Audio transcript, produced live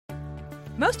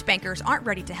Most bankers aren't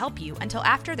ready to help you until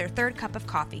after their third cup of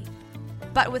coffee.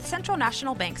 But with Central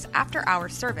National Bank's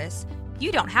after-hours service,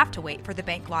 you don't have to wait for the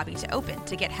bank lobby to open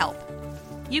to get help.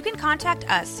 You can contact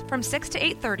us from 6 to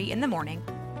 8:30 in the morning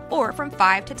or from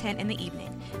 5 to 10 in the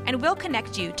evening, and we'll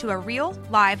connect you to a real,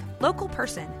 live, local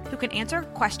person who can answer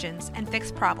questions and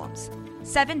fix problems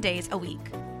 7 days a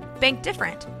week. Bank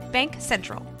different. Bank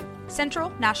Central. Central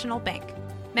National Bank.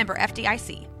 Member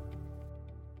FDIC.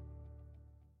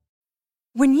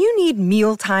 When you need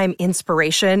mealtime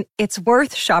inspiration, it's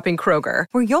worth shopping Kroger,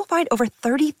 where you'll find over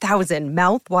 30,000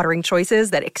 mouth-watering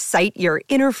choices that excite your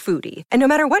inner foodie. And no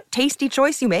matter what tasty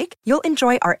choice you make, you'll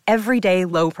enjoy our everyday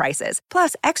low prices,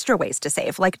 plus extra ways to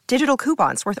save, like digital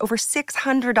coupons worth over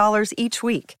 $600 each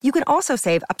week. You can also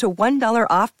save up to $1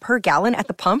 off per gallon at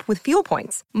the pump with fuel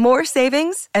points. More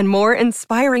savings and more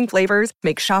inspiring flavors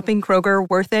make shopping Kroger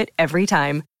worth it every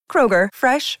time. Kroger,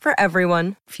 fresh for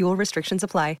everyone. Fuel restrictions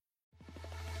apply.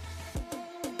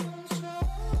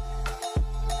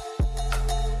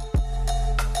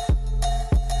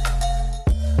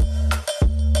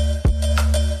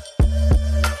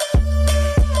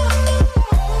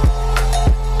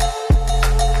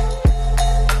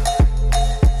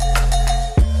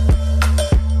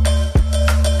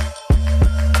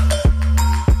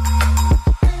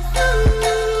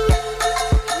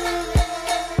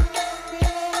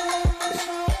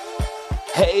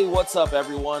 What's up,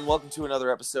 everyone? Welcome to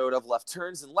another episode of Left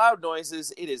Turns and Loud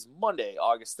Noises. It is Monday,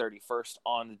 August 31st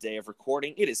on the day of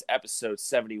recording. It is episode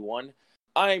 71.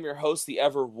 I am your host, the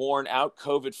ever worn out,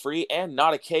 COVID-free, and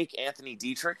not a cake, Anthony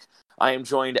Dietrich. I am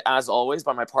joined, as always,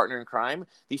 by my partner in crime,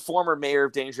 the former mayor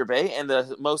of Danger Bay and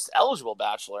the most eligible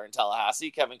bachelor in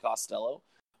Tallahassee, Kevin Costello.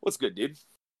 What's good, dude?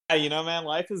 You know, man,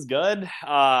 life is good.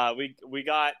 We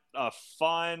got a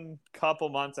fun couple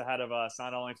months ahead of us,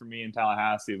 not only for me in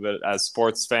Tallahassee, but as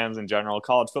sports fans in general.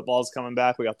 College football is coming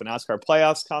back. We got the NASCAR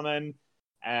playoffs coming,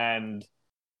 and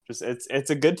just it's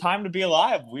a good time to be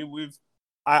alive.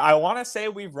 I want to say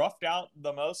we've roughed out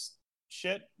the most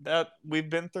shit that we've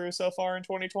been through so far in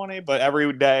 2020, but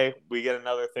every day we get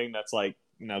another thing that's like,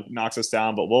 you know, knocks us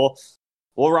down. But we'll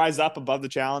rise up above the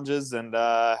challenges and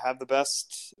have the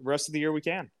best rest of the year we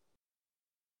can.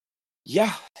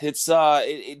 Yeah, it's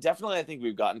it definitely, I think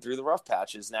we've gotten through the rough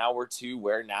patches. Now we're to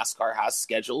where NASCAR has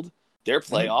scheduled their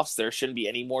playoffs. There shouldn't be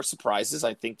any more surprises.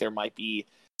 I think there might be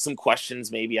some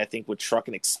questions, maybe, I think, with Truck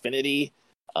and Xfinity.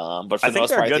 But for the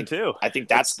most part, I think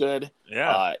that's good.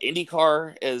 Yeah.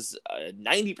 IndyCar is a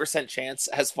 90% chance,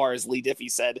 as far as Lee Diffie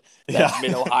said, that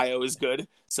Mid-Ohio is good.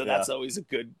 So that's always a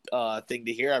good thing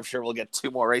to hear. I'm sure we'll get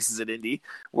 2 more races at Indy.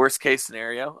 Worst case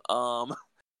scenario.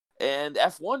 And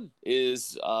F1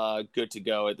 is good to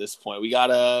go at this point. We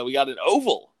got an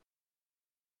oval,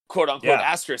 quote unquote,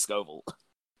 asterisk oval.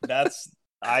 That's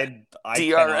I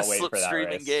DRS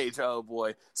Slipstream Engage. Oh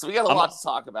boy! So we got a lot to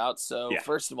talk about. So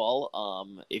first of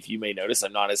all, if you may notice,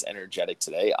 I'm not as energetic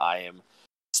today. I am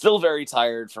still very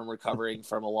tired from recovering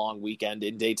from a long weekend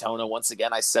in Daytona. Once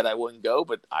again, I said I wouldn't go,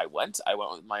 but I went. I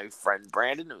went with my friend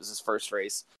Brandon. It was his first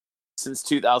race since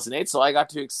 2008, so I got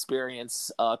to experience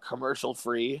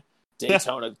commercial-free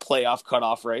Daytona playoff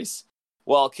cutoff race.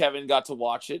 Well, Kevin got to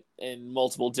watch it in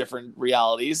multiple different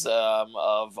realities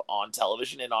of on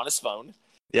television and on his phone.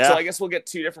 Yeah. So I guess we'll get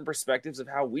 2 different perspectives of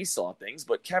how we saw things.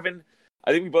 But Kevin,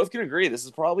 I think we both can agree this is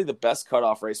probably the best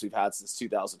cutoff race we've had since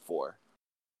 2004.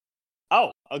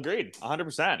 Oh, agreed,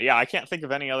 100%. Yeah, I can't think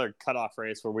of any other cutoff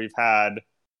race where we've had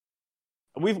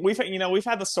the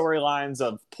storylines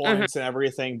of points and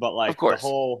everything, but like the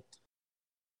whole.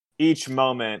 Each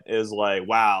moment is like,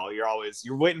 wow,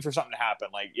 you're waiting for something to happen.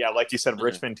 Like, yeah, like you said,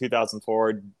 Richmond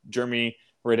 2004, Jeremy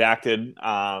Redacted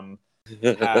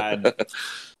had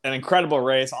an incredible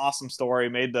race, awesome story,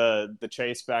 made the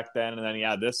chase back then. And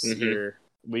then, this year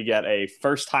we get a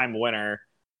first-time winner.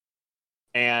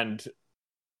 And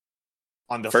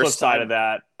on the flip side of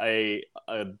that,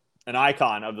 an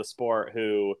icon of the sport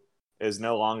who is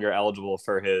no longer eligible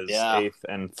for his 8th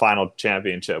and final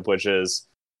championship, which is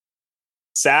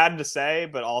sad to say,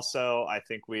 but also I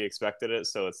think we expected it,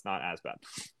 so it's not as bad.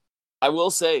 I will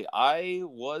say, I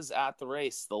was at the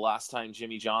race the last time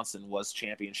Jimmy Johnson was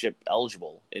championship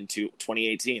eligible in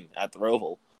 2018 at the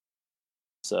Roval.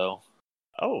 So,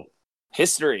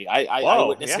 history. I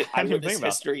witnessed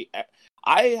history.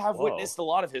 I have witnessed a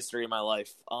lot of history in my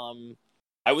life.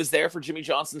 I was there for Jimmy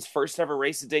Johnson's first ever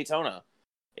race at Daytona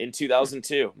in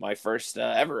 2002, my first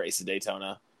ever race at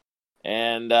Daytona.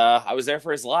 And I was there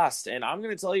for his last. And I'm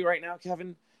going to tell you right now,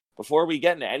 Kevin, before we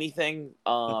get into anything,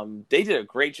 they did a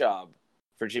great job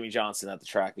for Jimmie Johnson at the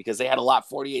track because they had a lap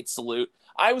 48 salute.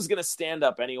 I was going to stand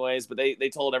up anyways, but they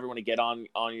told everyone to get on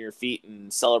your feet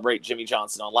and celebrate Jimmie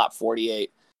Johnson on lap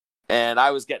 48. And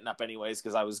I was getting up anyways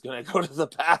because I was going to go to the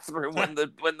bathroom when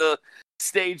the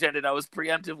stage ended. I was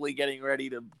preemptively getting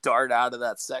ready to dart out of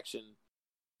that section.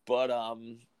 But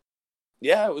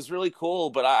yeah, it was really cool.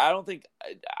 But I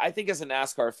think as a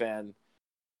NASCAR fan,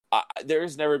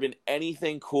 there's never been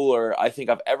anything cooler I think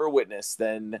I've ever witnessed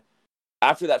than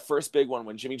after that first big one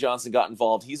when Jimmie Johnson got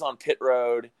involved. He's on pit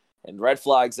road and red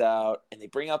flag's out, and they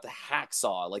bring out the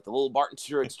hacksaw, like the little Martin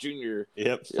Truex Jr.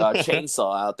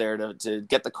 Chainsaw out there to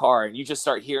get the car, and you just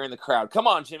start hearing the crowd, "Come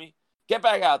on, Jimmy, get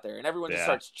back out there," and everyone just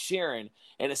starts cheering.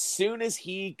 And as soon as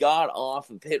he got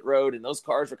off of pit road and those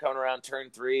cars were coming around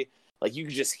turn 3, like you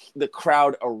could just, the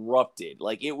crowd erupted.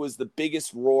 Like it was the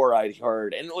biggest roar I'd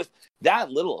heard, and with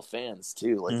that little of fans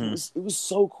too. Like it was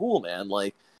so cool, man.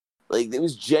 Like it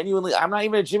was genuinely, I'm not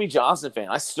even a Jimmie Johnson fan.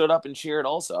 I stood up and cheered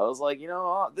also. I was like,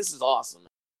 this is awesome.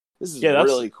 This is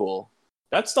really cool.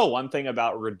 That's the one thing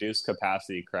about reduced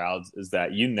capacity crowds is that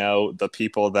the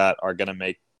people that are going to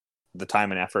make the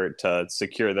time and effort to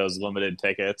secure those limited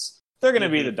tickets, they're going to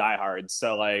be the diehards.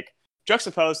 So like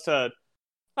juxtaposed to, I'm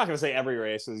not going to say every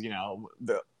race is,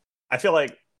 I feel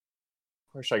like,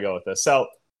 where should I go with this? So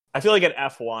I feel like at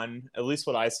F1, at least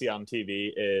what I see on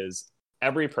TV is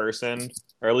every person,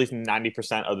 or at least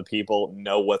 90% of the people,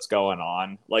 know what's going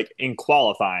on. Like in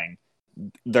qualifying,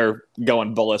 they're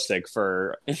going ballistic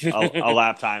for a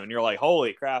lap time, and you're like,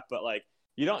 "Holy crap!" But like,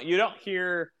 you don't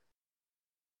hear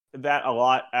that a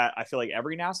lot at, I feel like,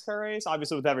 every NASCAR race.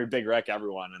 Obviously, with every big wreck,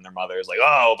 everyone and their mother is like,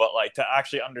 "Oh," but like to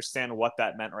actually understand what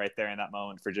that meant right there in that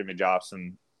moment for Jimmie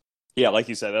Johnson. Yeah, like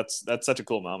you said, that's such a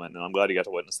cool moment, and I'm glad you got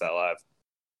to witness that live.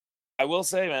 I will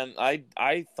say, man,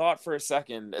 I thought for a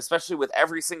second, especially with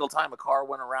every single time a car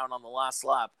went around on the last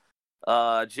lap,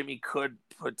 Jimmy could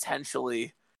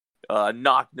potentially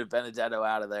knock Benedetto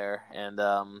out of there. And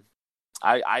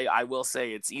I will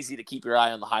say it's easy to keep your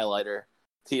eye on the highlighter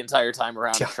the entire time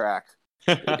around the track.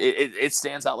 It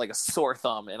stands out like a sore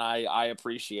thumb, and I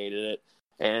appreciated it.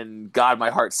 And God,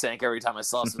 my heart sank every time I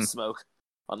saw some smoke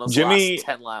on those last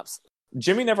 10 laps.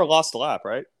 Jimmy never lost a lap,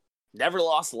 right? Never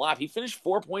lost a lap. He finished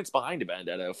 4 points behind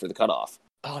Benedetto for the cutoff.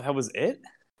 Oh, that was it?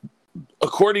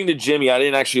 According to Jimmy, I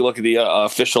didn't actually look at the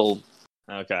official,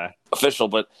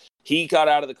 but he got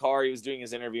out of the car. He was doing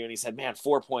his interview, and he said, "Man,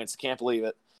 4 points. I can't believe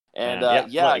it." And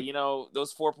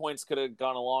those 4 points could have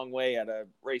gone a long way at a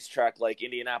racetrack like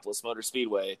Indianapolis Motor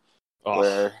Speedway,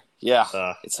 where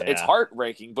it's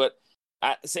heartbreaking. But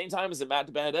at the same time, as a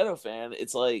Matt Benedetto fan,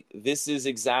 it's like this is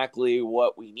exactly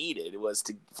what we needed. It was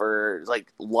for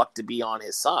luck to be on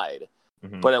his side,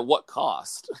 but at what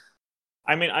cost?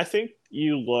 I mean, I think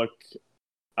you look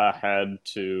ahead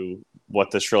to what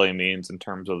this really means in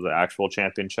terms of the actual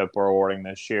championship we're awarding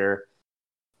this year.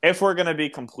 If we're going to be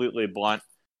completely blunt,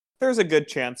 there's a good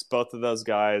chance both of those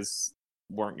guys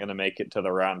weren't going to make it to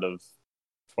the round of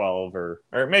 12 or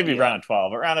maybe round of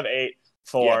 12, or round of 8.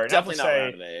 Definitely not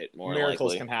round of 8. More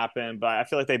miracles likely can happen, but I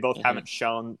feel like they both haven't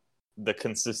shown the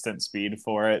consistent speed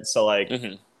for it. So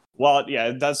well, yeah,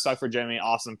 it does suck for Jimmy.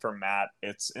 Awesome for Matt.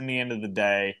 It's, in the end of the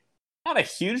day, not a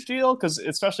huge deal, because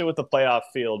especially with the playoff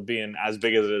field being as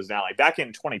big as it is now. Like back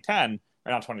in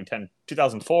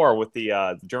 2004 with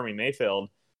the Jeremy Mayfield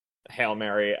Hail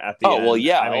Mary at the end. Oh, well,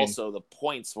 yeah. Also, the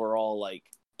points were all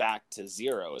back to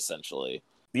zero, essentially.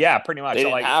 Yeah, pretty much. They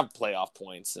didn't have playoff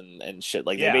points and shit.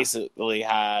 They basically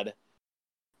had,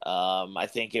 I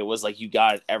think it was you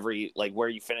got every, where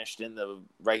you finished in the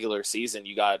regular season,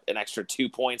 you got an extra 2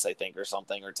 points, I think, or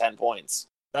something, or 10 points.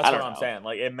 That's what I'm saying.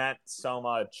 It meant so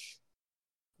much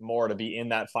more to be in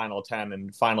that final 10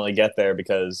 and finally get there,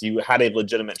 because you had a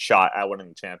legitimate shot at winning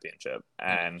the championship.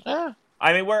 And I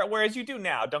mean, whereas you do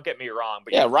now, don't get me wrong,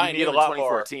 but Ryan, you need a lot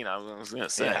 2014, more. I was going to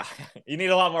say. Yeah, you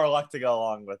need a lot more luck to go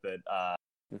along with it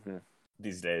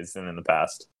these days than in the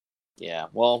past. Yeah,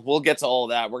 well, we'll get to all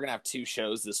of that. We're going to have 2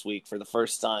 shows this week for the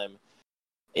first time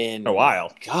in a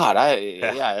while. God,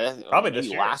 probably this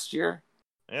year. Last year.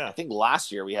 Yeah, I think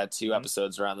last year we had 2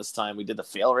 episodes around this time. We did the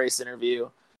fail race interview,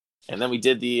 and then we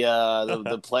did the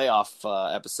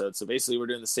playoff episode. So basically, we're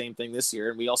doing the same thing this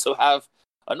year, and we also have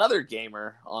another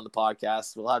gamer on the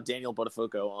podcast. We'll have Daniel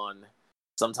Botafogo on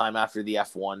sometime after the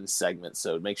F1 segment,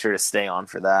 so make sure to stay on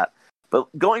for that. But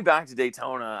going back to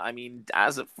Daytona, I mean,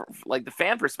 as the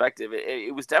fan perspective,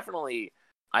 it was definitely,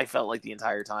 I felt like the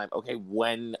entire time, okay,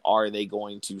 when are they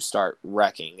going to start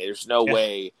wrecking? There's no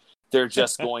way they're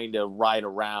just going to ride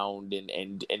around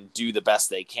and do the best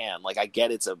they can. I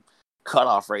get it's a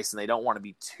cutoff race and they don't want to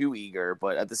be too eager,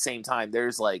 but at the same time,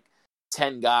 there's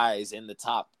 10 guys in the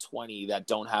top 20 that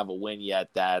don't have a win yet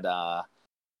that,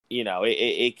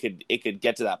 it could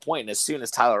get to that point. And as soon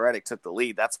as Tyler Reddick took the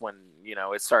lead, that's when,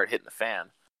 it started hitting the fan.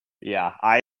 Yeah.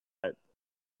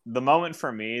 The moment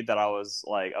for me that I was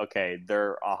like, okay,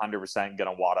 they're 100% going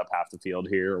to wad up half the field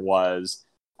here was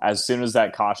as soon as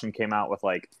that caution came out with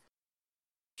like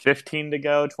 15 to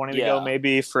go, 20 to go,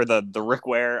 maybe for the Rick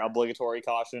Ware obligatory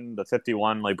caution, the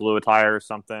 51 like blew a tire or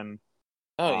something.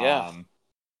 Oh yeah.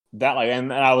 That like,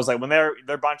 and I was like, when they're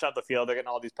bunched out the field, they're getting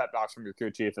all these pep talks from your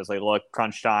crew chief. It's like, look,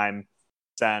 crunch time,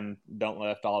 send, don't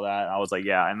lift, all that. I was like,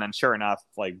 yeah. And then sure enough,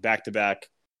 like back to back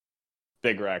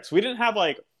big wrecks. We didn't have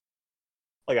like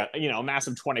a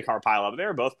massive 20 car pileup. They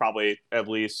were both probably at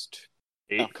least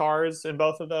 8 cars in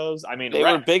both of those. I mean, they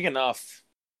were big enough.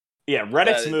 Yeah,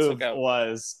 Reddick's move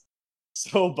was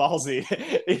so ballsy.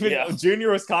 Even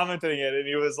Junior was commenting it, and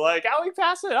he was like, "How we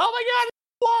pass it? Oh my god, it's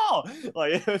a wall!"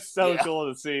 Like it was so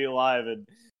cool to see live, and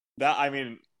that I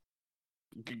mean,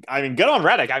 good on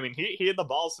Reddick. I mean, he had the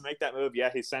balls to make that move.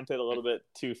 Yeah, he sent it a little bit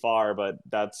too far, but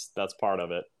that's part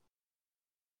of it.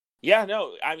 Yeah,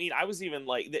 no, I mean, I was even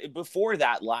like, before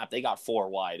that lap, they got 4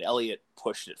 wide. Elliott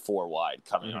pushed it 4 wide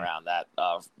coming around that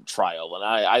trial. And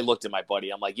I looked at my buddy.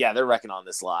 I'm like, yeah, they're wrecking on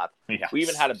this lap. Yeah. We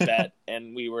even had a bet,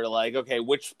 and we were like, okay,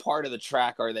 which part of the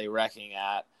track are they wrecking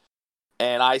at?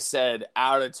 And I said,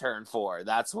 out of turn 4.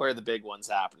 That's where the big one's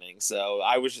happening. So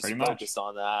I was just focused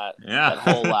on that. Yeah. That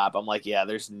whole lap. I'm like, yeah,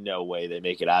 there's no way they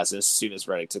make it as soon as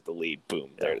Reddick took the lead,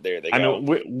 boom, there they go. I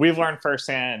mean, we've learned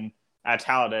firsthand at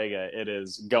Talladega, it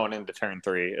is going into turn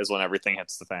 3 is when everything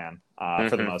hits the fan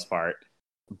for the most part.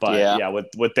 But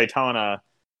with Daytona,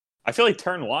 I feel like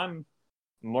turn 1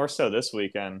 more so this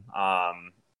weekend.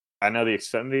 I know the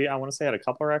Xfinity, I want to say, had a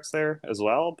couple wrecks there as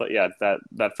well. But yeah,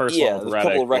 that first one with Reddick, a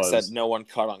couple of wrecks that no one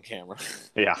caught on camera.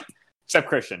 Yeah, except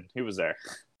Christian, he was there.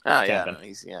 Oh yeah,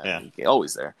 he's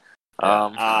always there.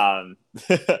 But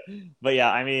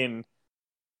yeah, I mean,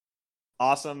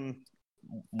 awesome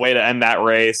way to end that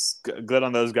race. Good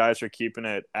on those guys for keeping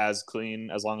it as clean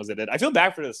as long as they did. I feel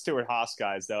bad for the Stewart-Haas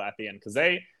guys though at the end because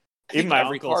even my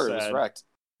uncle said, was wrecked.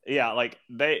 Yeah, like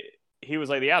he was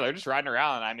like, yeah, they're just riding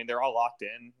around. I mean, they're all locked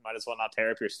in. Might as well not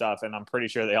tear up your stuff. And I'm pretty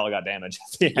sure they all got damaged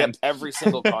at the end. Every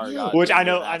single car got which I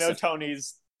know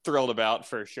Tony's thrilled about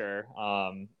for sure.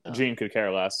 Gene could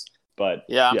care less. But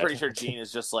yeah, I'm pretty sure Gene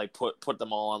is just like put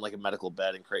them all on like a medical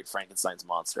bed and create Frankenstein's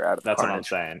monster out of That's carnage.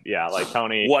 What I'm saying. Yeah, like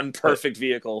Tony. One perfect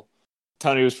vehicle.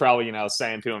 Tony was probably,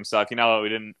 saying to himself, we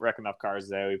didn't wreck enough cars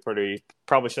today. We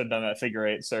probably should have done that figure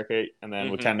 8 circuit, and then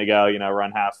we tend to go,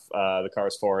 run half the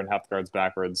cars forward and half the cars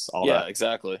backwards. All that. Yeah,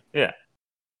 exactly. Yeah.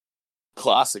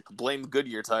 Classic. Blame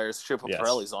Goodyear tires. Should put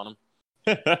Pirellis on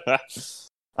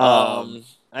them.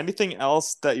 Anything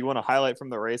else that you want to highlight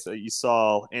from the race that you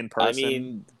saw in person? I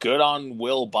mean, good on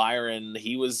Will Byron.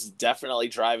 He was definitely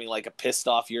driving like a pissed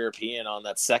off European on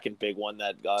that second big one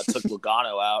that took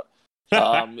Logano out.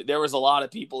 There was a lot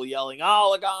of people yelling,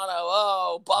 "Oh, Logano!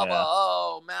 Oh, Bubba! Yeah.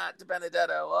 Oh, Matt DiBenedetto!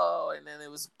 Oh," and then it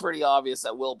was pretty obvious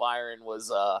that Will Byron was,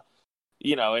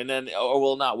 and then,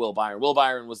 not Will Byron. Will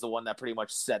Byron was the one that pretty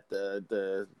much set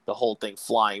the whole thing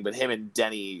flying, but him and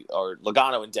Denny, or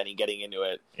Logano and Denny getting into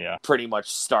it, pretty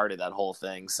much started that whole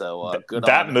thing. So good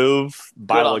that on move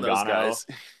by good Logano. On those guys.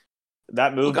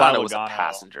 That move Logano by Logano was a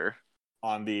passenger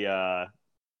on the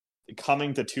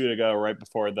coming to 2 to go right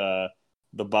before the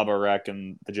Bubba wreck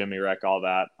and the Jimmy wreck, all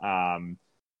that,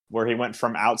 where he went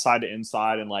from outside to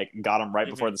inside and like got him right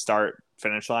before the start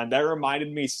finish line. That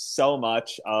reminded me so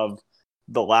much of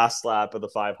the last lap of the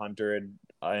 500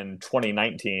 in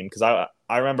 2019 because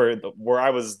I remember where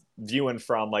I was viewing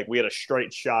from, like we had a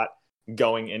straight shot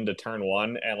going into turn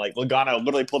 1 and like Logano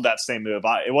literally pulled that same move.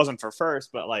 It wasn't for first,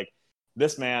 but like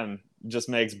this man just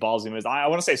makes ballsy moves. I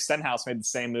want to say Stenhouse made the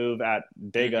same move at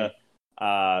Dega.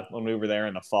 When we were there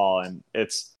in the fall, and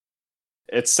it's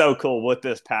so cool with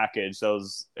this package.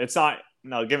 It's not,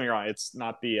 no, get me wrong, it's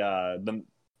not the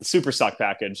super suck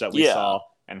package that we saw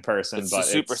in person, it's but the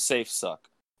super safe suck.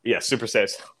 Yeah, super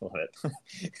safe. Love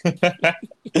it.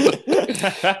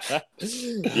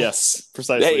 Yes,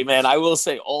 precisely. Hey man, I will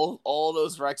say all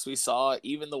those wrecks we saw,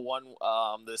 even the one,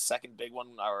 the second big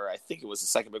one, or I think it was the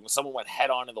second big one, someone went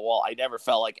head on in the wall. I never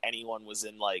felt like anyone was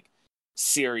in like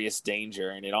serious danger,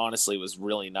 and it honestly was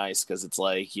really nice because it's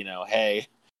like, hey,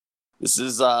 this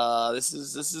is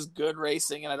good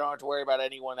racing, and I don't have to worry about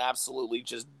anyone absolutely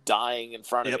just dying in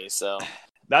front of me. So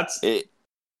that's it.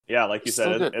 Yeah, like you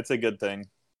said, it's a good thing.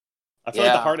 I feel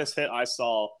like the hardest hit I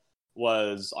saw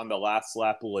was on the last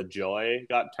lap. LaJoy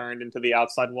got turned into the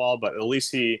outside wall, but at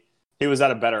least he was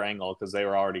at a better angle because they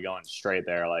were already going straight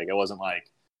there. Like it wasn't like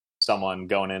someone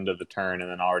going into the turn and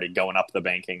then already going up the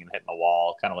banking and hitting the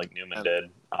wall, kind of like Newman did.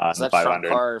 Has that 500.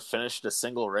 Trump car finished a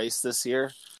single race this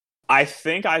year? I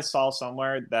think I saw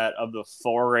somewhere that of the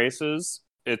 4 races,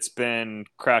 it's been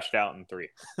crashed out in 3.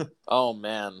 Oh,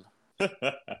 man.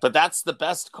 But that's the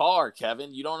best car,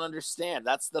 Kevin. You don't understand.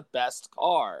 That's the best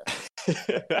car.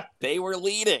 They were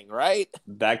leading, right?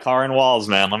 That car and walls,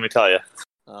 man, let me tell you.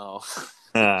 Oh.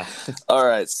 All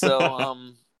right,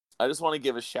 so I just want to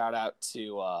give a shout out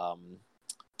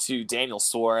to Daniel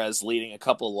Suarez leading a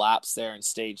couple of laps there in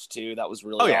stage 2. That was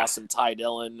really awesome. Ty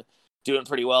Dillon doing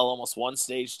pretty well, almost won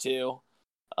stage 2.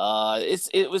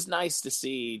 It was nice to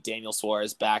see Daniel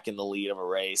Suarez back in the lead of a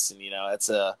race, and it's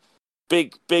a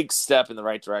big step in the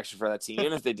right direction for that team.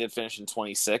 Even if they did finish in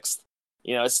 26th,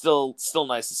 it's still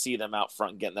nice to see them out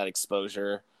front and getting that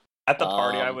exposure. At the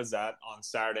party I was at on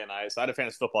Saturday night, so I had a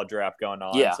fantasy football draft going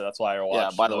on, so that's why I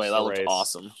watched. Yeah, by the way, that looked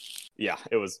awesome. Yeah,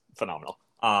 it was phenomenal.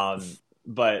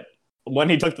 But when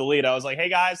he took the lead, I was like, hey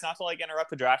guys, not to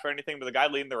interrupt the draft or anything, but the guy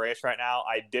leading the race right now,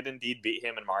 I did indeed beat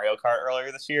him in Mario Kart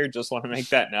earlier this year. Just want to make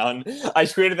that known. I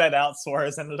tweeted that out.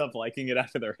 Suarez ended up liking it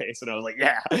after the race, and I was like,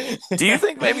 yeah. Do you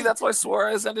think maybe that's why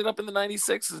Suarez ended up in the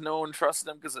 96? Is no one trusted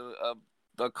him because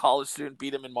a college student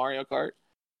beat him in Mario Kart?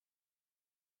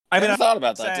 I never thought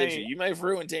about that, did you? You may have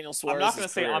ruined Daniel Suarez. I'm not going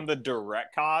to say I'm the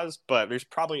direct cause, but there's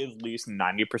probably at least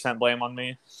 90% blame on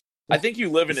me. I think you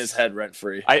live in his head rent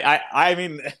free. I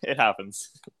mean, it happens.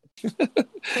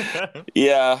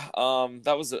 Yeah,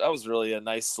 that was really a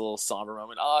nice little somber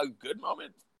moment. Good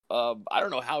moment. I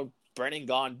don't know how Brennan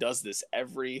Gaughan does this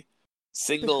every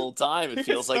single time. It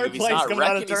feels like if he's not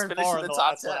wrecking, he's finishing in the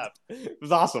top 10. It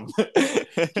was awesome.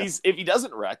 If he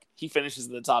doesn't wreck, he finishes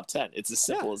in the top 10. It's as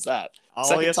simple as that.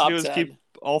 All he has to do is keep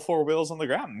all 4 wheels on the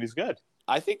ground, and he's good.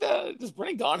 I think does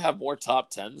Brennan Gaughan have more top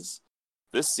 10s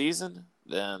this season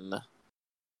than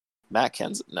Matt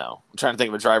Kenseth? No. I'm trying to think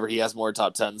of a driver he has more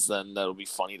top 10s than that'll be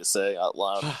funny to say out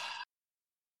loud.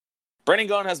 Brennan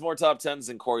Gaughan has more top 10s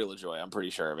than Corey LaJoie. I'm pretty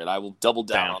sure of it. I will double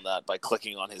down on that by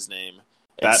clicking on his name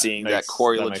and seeing that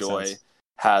Corey LaJoie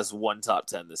has 1 top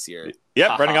 10 this year.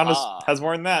 Yep, Brennan Gaughan has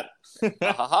more than that.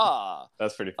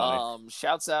 That's pretty funny.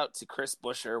 Shouts out to Chris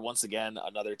Buescher. Once again,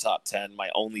 another top 10. My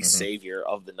only savior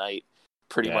of the night.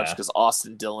 Pretty much because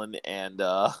Austin Dillon and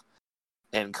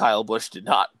Kyle Busch did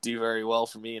not do very well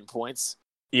for me in points.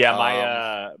 Yeah,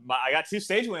 I got 2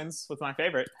 stage wins with my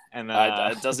favorite, and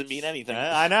it doesn't mean anything.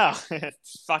 I know.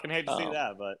 Fucking hate to see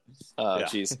that, but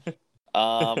jeez.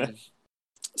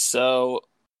 So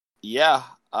yeah,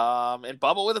 and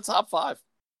Bubba with a top 5.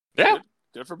 Yeah,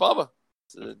 good for Bubba.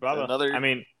 Bubba. Another. I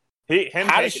mean, he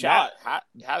had a shot.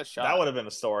 Had a shot. That would have been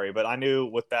a story, but I knew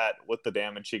with the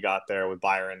damage he got there with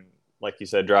Byron, like you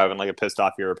said, driving like a pissed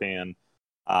off European.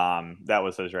 That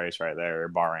was his race right there,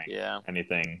 barring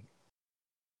anything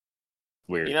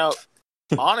weird.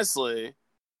 Honestly,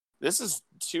 this is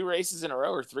 2 races in a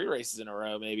row or 3 races in a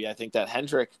row. Maybe I think that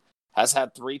Hendrick has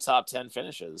had 3 top 10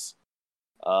 finishes.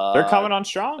 They're coming on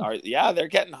strong. They're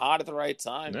getting hot at the right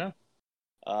time. Yeah,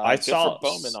 I saw for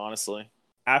Bowman, honestly.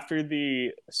 After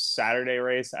the Saturday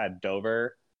race at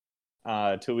Dover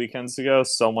 2 weekends ago,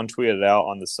 someone tweeted out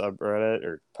on the subreddit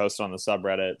or posted on the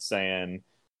subreddit saying,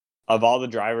 of all the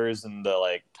drivers in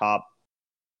the top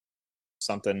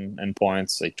something in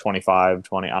points, 25,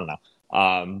 20, I don't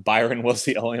know. Byron was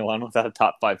the only one without a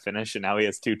top 5 finish, and now he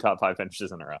has 2 top 5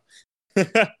 finishes in a row.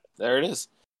 There it is.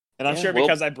 And I'm sure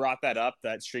because I brought that up,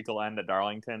 that streak will end at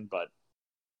Darlington, but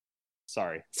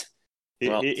sorry.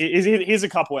 He's a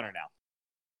Cup winner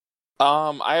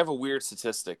now. I have a weird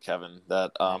statistic, Kevin,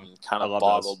 that kind of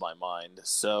boggled my mind.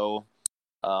 So,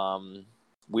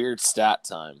 weird stat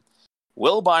time.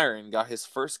 Will Byron got his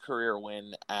first career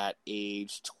win at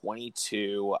age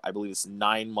 22. I believe it's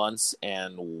 9 months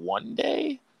and 1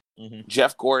 day. Mm-hmm.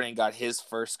 Jeff Gordon got his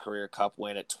first career Cup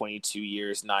win at 22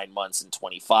 years, 9 months, and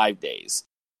 25 days.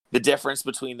 The difference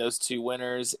between those 2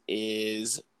 winners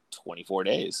is 24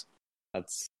 days.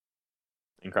 That's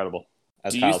incredible.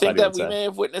 Do you think that we may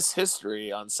have witnessed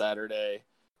history on Saturday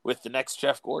with the next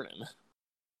Jeff Gordon?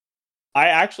 I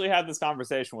actually had this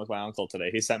conversation with my uncle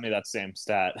today. He sent me that same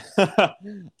stat.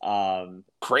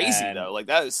 Crazy, though.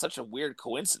 That is such a weird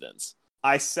coincidence.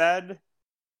 I said,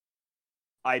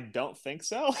 I don't think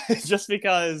so. Just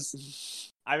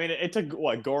because, it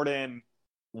took, Gordon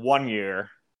 1 year.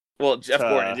 Well, Jeff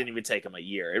Gordon, it didn't even take him a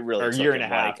year. It really took a year and a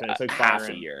half. And it took half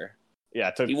a year. Yeah,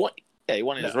 it took. He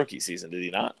won in his rookie season, did he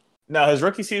not? No, his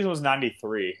rookie season was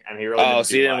 93, and he really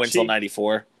so he didn't win until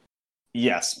 94?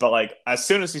 Yes, but as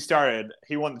soon as he started,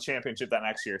 he won the championship that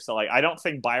next year. So I don't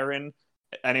think Byron,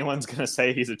 anyone's gonna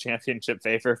say he's a championship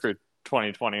favorite for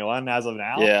 2021 as of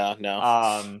now. Yeah,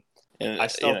 no. And I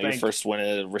still think your first win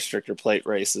at a restrictor plate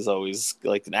race is always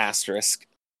like an asterisk.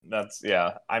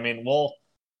 I mean,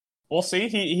 we'll see.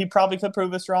 He probably could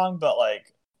prove us wrong, but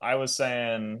like I was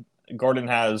saying, Gordon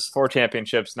has 4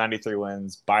 championships, 93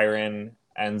 wins. Byron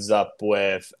ends up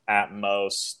with at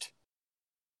most.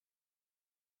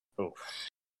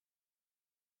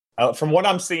 From what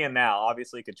I'm seeing now,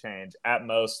 obviously it could change. At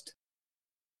most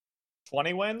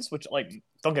 20 wins, which, like,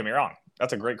 don't get me wrong,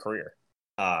 that's a great career.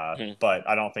 But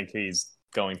I don't think he's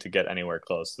going to get anywhere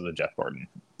close to the Jeff Gordon.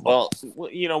 Well,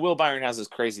 Will Byron has this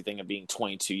crazy thing of being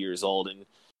 22 years old, and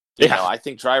you know, I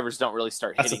think drivers don't really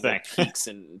start hitting their peaks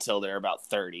until they're about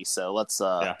 30. So let's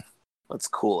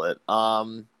cool it.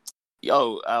 One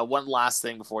last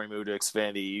thing before we move to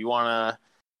Xfinity. You want to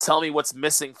tell me what's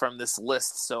missing from this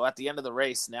list? So at the end of the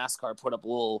race, NASCAR put up a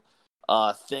little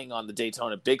thing on the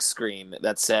Daytona big screen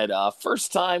that said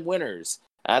first-time winners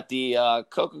at the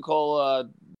Coca-Cola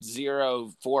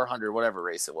 0400, whatever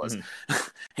race it was.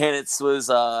 And it was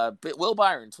Will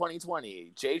Byron,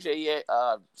 2020,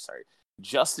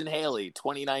 Justin Haley,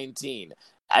 2019,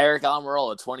 Eric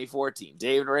Almirola, 2014,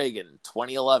 David Reagan,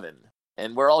 2011.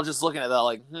 And we're all just looking at that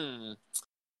like,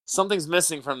 something's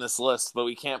missing from this list, but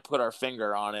we can't put our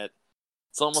finger on it.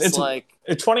 It's almost like...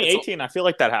 In 2018, I feel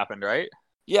like that happened, right?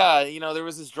 Yeah, there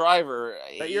was this driver.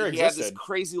 That year he had this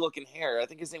crazy-looking hair. I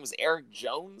think his name was Eric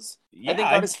Jones. Yeah, I think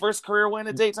got his first career win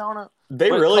at Daytona.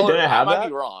 They really didn't have that? I might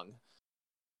be wrong.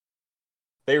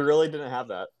 They really didn't have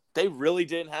that. They really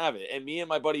didn't have it. And me and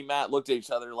my buddy Matt looked at each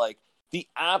other like the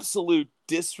absolute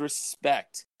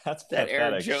disrespect that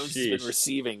Eric Jones has been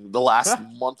receiving the last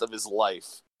month of his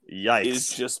life. Yikes. Is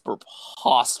just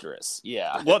preposterous.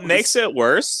 Yeah. What makes it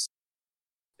worse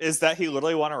is that he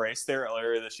literally won a race there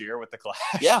earlier this year with the Clash.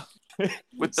 Yeah.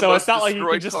 So it's not like you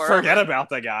can just forget about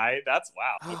the guy. That's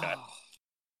wow. Okay.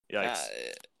 Yikes.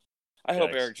 I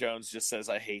hope Eric Jones just says,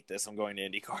 I hate this. I'm going to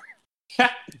IndyCar.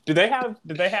 Did they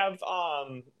have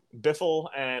Biffle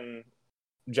and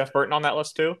Jeff Burton on that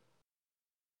list too?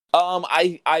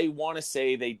 I want to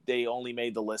say they only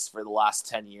made the list for the last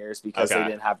 10 years because they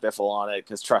didn't have Biffle on it.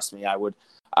 Because trust me, I would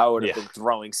have been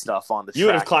throwing stuff on the track. You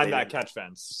would have climbed that catch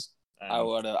fence. I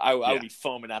would be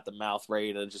foaming at the mouth,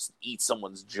 ready to just eat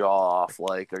someone's jaw off.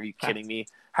 Like, are you kidding me?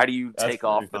 How do you take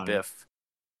off the Biff?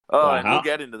 Oh, and we'll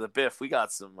get into the Biff. We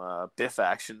got some Biff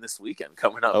action this weekend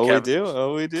coming up.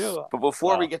 Kevin. We do. But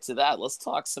before we get to that, let's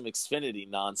talk some Xfinity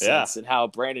nonsense and how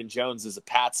Brandon Jones is a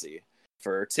patsy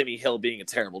for Timmy Hill being a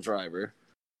terrible driver.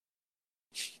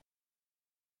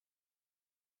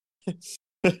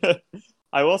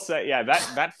 I will say,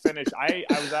 that finish. I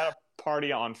was at a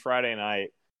party on Friday night,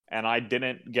 and I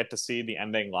didn't get to see the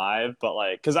ending live, but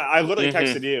because I literally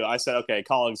texted you. I said, "Okay,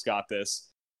 Colleagues got this."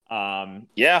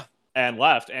 And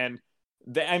left, and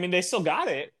they still got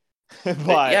it, but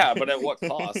but at what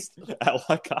cost? At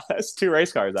what cost? 2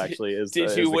 race cars actually.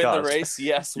 Did you win the race?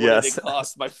 Yes. What did it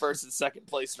cost? My first and second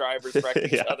place drivers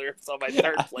wrecked each other, so my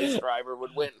third place driver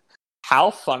would win.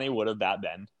 How funny would have that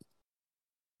been,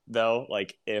 though?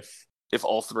 Like if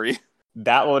all 3,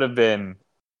 that would have been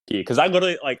key. Because I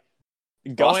literally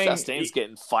Ross Chastain's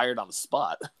getting fired on the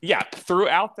spot. Yeah,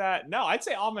 throughout that. No, I'd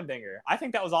say Allmendinger. I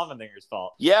think that was Allmendinger's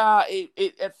fault. Yeah,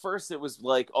 it at first it was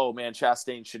like, oh man,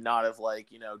 Chastain should not have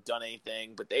done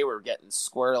anything, but they were getting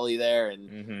squirrely there,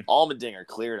 and Allmendinger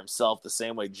cleared himself the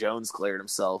same way Jones cleared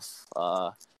himself.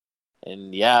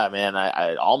 And yeah, man,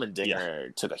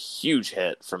 Allmendinger took a huge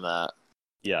hit from that.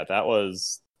 Yeah, that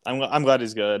was. I'm glad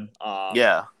he's good.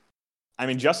 Yeah, I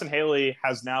mean, Justin Haley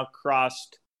has now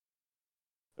crossed.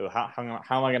 How am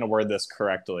I going to word this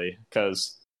correctly?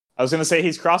 Because I was going to say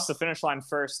he's crossed the finish line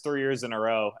first 3 years in a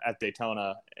row at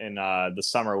Daytona in the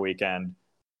summer weekend,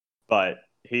 but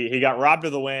he got robbed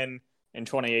of the win in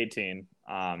 2018.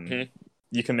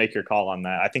 You can make your call on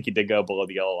that. I think he did go below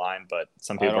the yellow line, but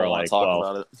some people are like,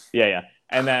 about it. Yeah.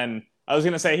 And then I was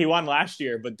going to say he won last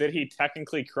year, but did he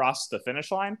technically cross the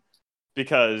finish line?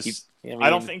 Because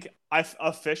I don't think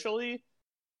officially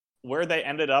where they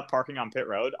ended up parking on pit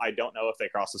road, I don't know if they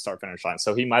crossed the start-finish line.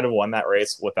 So he might have won that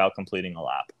race without completing a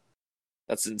lap.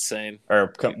 That's insane.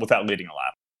 Or without leading a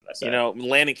lap.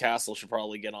 Landon Castle should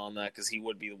probably get on that because he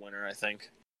would be the winner, I think.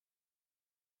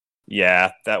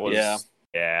 Yeah, that was...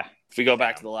 Yeah. If we go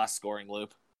back to the last scoring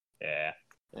loop. Yeah.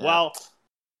 Well,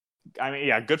 I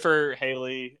mean, good for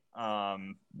Haley.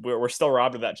 We're still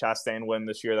robbed of that Chastain win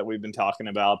this year that we've been talking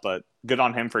about, but good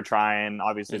on him for trying.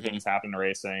 Obviously, things happen in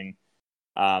racing.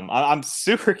 I'm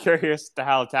super curious to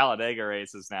how Talladega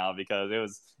races now because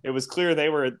it was clear they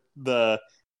were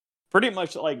pretty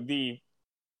much like the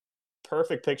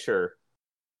perfect picture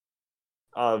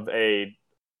of a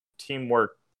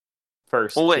teamwork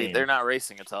first. Well, wait, team. They're not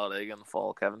racing at Talladega in the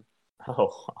fall, Kevin.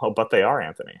 But they are,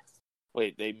 Anthony.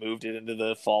 Wait, they moved it into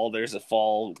the fall. There's a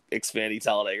fall Xfinity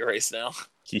Talladega race now.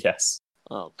 Yes.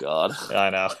 Oh God. I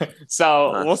know.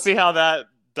 So we'll see how that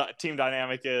team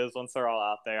dynamic is once they're all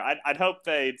out there. I'd hope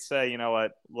they'd say, you know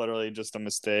what, literally just a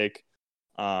mistake.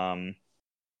 I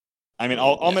mean,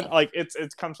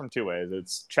 it comes from two ways.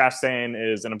 It's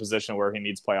Chastain is in a position where he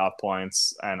needs playoff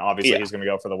points, and obviously he's going to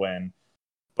go for the win.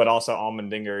 But also,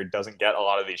 Allmendinger doesn't get a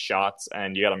lot of these shots,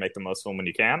 and you got to make the most of them when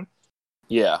you can.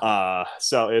 Yeah.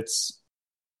 So it's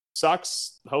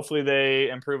sucks. Hopefully, they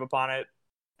improve upon it,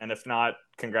 and if not,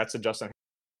 congrats to Justin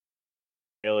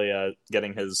Haley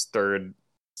getting his third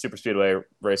Super Speedway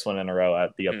race win in a row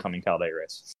at the upcoming Talladega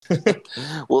race.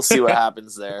 We'll see what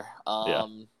happens there.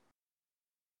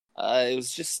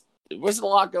 It wasn't a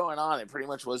lot going on. It pretty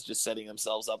much was just setting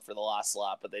themselves up for the last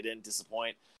lap, but they didn't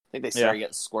disappoint. I think they started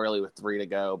getting squirrely with 3 to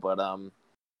go, but I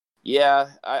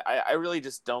really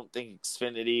just don't think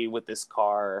Xfinity with this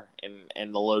car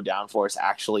and the low downforce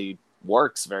actually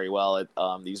works very well at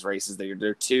these races.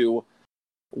 They're too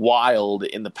wild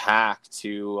in the pack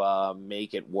to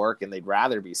make it work, and they'd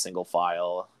rather be single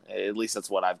file. At least that's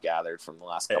what I've gathered from the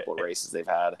last couple of races they've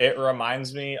had. It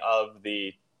reminds me of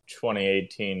the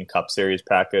 2018 Cup Series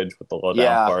package with the low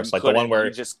downforce, like the one where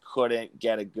you just couldn't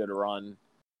get a good run.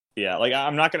 Yeah, like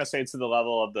I'm not going to say it's to the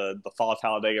level of the fall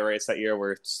Talladega race that year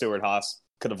where Stewart-Haas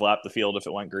could have lapped the field if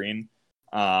it went green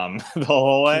the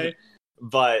whole way.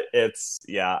 But it's,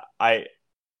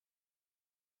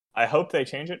 I hope they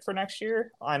change it for next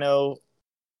year. I know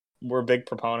we're big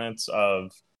proponents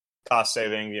of cost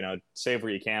saving, save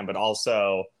where you can, but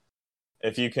also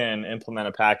if you can implement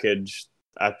a package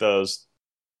at those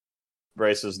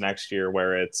races next year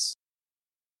where it's,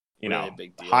 really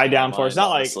big deal high downforce,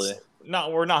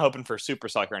 we're not hoping for super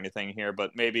suck or anything here,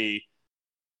 but maybe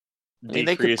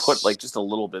they could put just a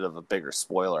little bit of a bigger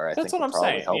spoiler. I think that's what I'm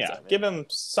saying. Yeah, give them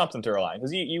something to rely on,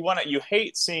 because you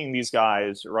hate seeing these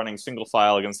guys running single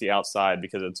file against the outside,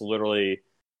 because it's literally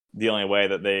the only way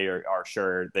that they are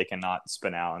sure they cannot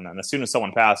spin out. And then as soon as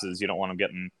someone passes, you don't want them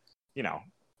getting,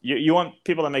 you want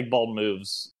people that make bold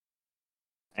moves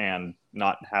and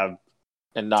not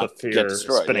get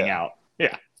destroyed, spinning out.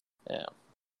 Yeah.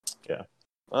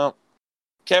 Well,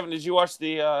 Kevin, did you watch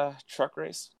the truck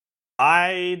race?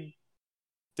 I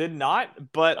did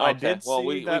not, but I did. Well,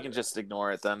 we can just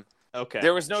ignore it then. Okay.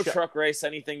 There was no truck race.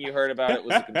 Anything you heard about it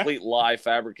was a complete lie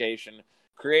fabrication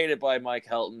created by Mike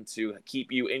Helton to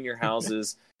keep you in your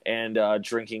houses and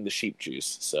drinking the sheep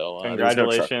juice. So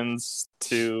congratulations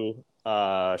to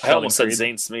I Sheldon almost said Creed.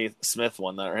 Zane Smith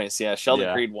won that race. Yeah,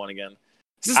 Sheldon Creed won again.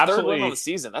 This is his third win on the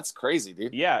season. That's crazy,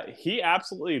 dude. Yeah, he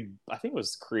absolutely, I think it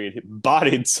was Creed, he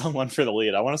bodied someone for the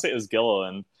lead. I want to say it was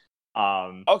Gilliland.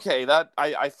 Okay, that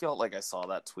I feel like I saw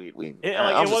that tweet.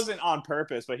 It wasn't on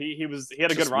purpose, but he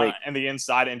had a good run in the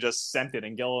inside and just sent it,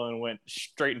 and Gilliland went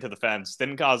straight into the fence. I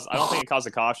don't think it caused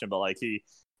a caution, but he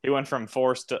went from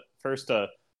first to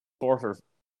fourth or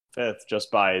fifth just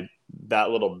by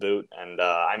that little boot. And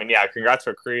congrats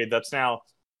for Creed. That's now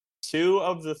 2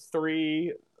 of the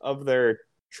 3 of their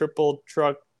triple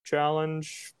truck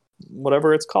challenge,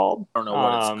 whatever it's called. I don't know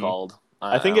what it's called.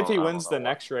 I think if he wins the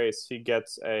next race, he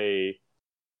gets a.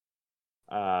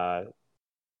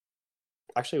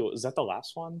 Actually, was that the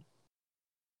last one?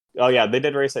 Oh yeah, they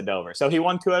did race at Dover, so he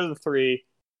won 2 out of the 3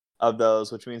 of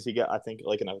those, which means he got, I think,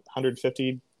 like a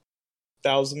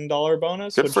 $150,000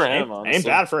 bonus. Good for him. Ain't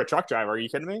bad for a truck driver. Are you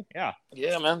kidding me? Yeah.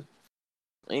 Yeah, man.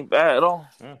 Ain't bad at all.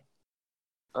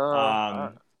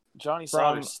 Yeah. Johnny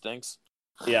Sauter stinks.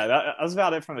 Yeah, that was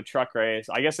about it from the truck race.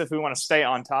 I guess if we want to stay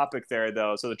on topic there,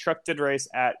 though, so the truck did race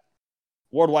at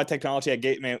Worldwide Technology at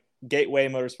Gateway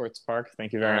Motorsports Park.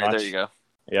 Thank you very much. There you go.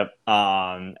 Yep.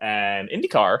 And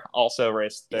IndyCar also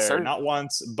raced there, yes, not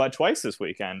once but twice this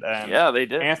weekend. And yeah, they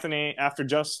did. Anthony, after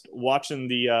just watching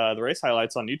the race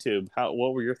highlights on YouTube,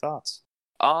 what were your thoughts?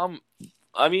 I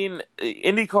mean,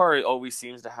 IndyCar always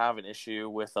seems to have an issue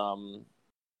with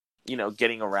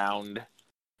getting around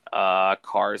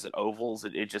cars at ovals.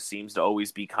 It just seems to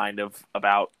always be kind of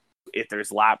about if there's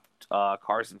lapped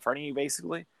cars in front of you,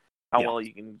 basically how well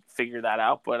you can figure that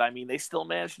out. But I mean, they still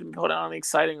managed to put on an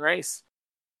exciting race.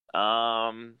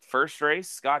 First race,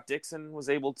 Scott Dixon was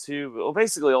able to,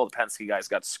 basically all the Penske guys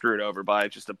got screwed over by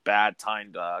just a bad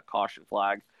timed caution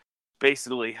flag.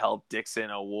 Basically helped Dixon,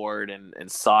 Award, and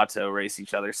Sato race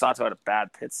each other. Sato had a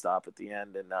bad pit stop at the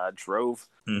end and drove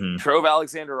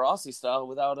Alexander Rossi style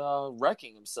without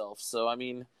wrecking himself. So, I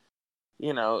mean,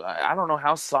 I don't know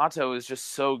how Sato is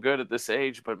just so good at this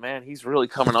age, but man, he's really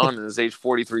coming on in his age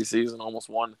 43 season, almost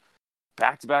won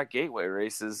back-to-back Gateway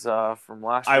races from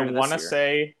last year. I want to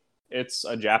say it's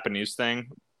a Japanese thing.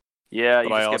 Yeah,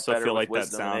 but I also feel like that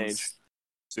sounds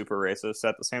super racist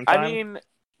at the same time. I mean,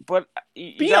 but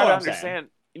you gotta understand.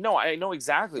 No, I know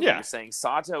exactly what you're saying.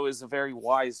 Sato is a very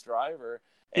wise driver.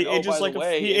 And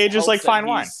he ages like fine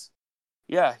wine.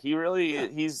 Yeah,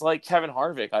 he's like Kevin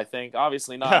Harvick, I think.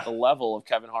 Obviously not the level of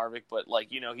Kevin Harvick, but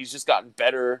he's just gotten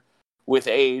better with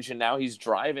age, and now he's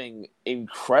driving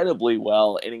incredibly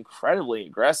well and incredibly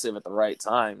aggressive at the right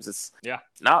times.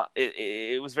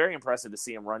 It was very impressive to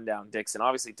see him run down Dixon.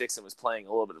 Obviously Dixon was playing a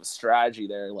little bit of a strategy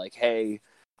there, like, hey,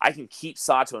 I can keep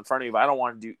Sato in front of me, but I don't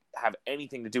want to have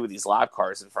anything to do with these lap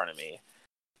cars in front of me.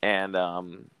 And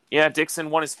Dixon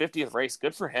won his 50th race.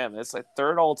 Good for him. It's like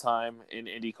third all time in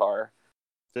IndyCar.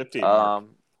 50 mark.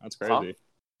 That's crazy.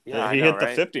 Yeah, he hit the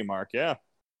 50 mark. Yeah,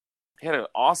 he had an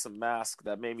awesome mask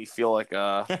that made me feel like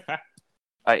I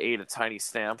ate a tiny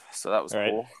stamp, so that was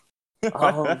cool.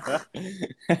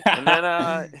 And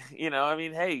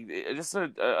then hey, just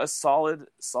a solid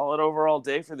overall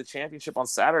day for the championship on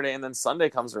Saturday, and then Sunday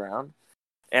comes around,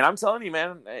 and I'm telling you,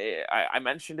 man, I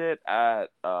mentioned it at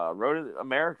Road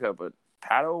America, but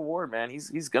Pato O'Ward, man,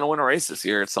 he's gonna win a race this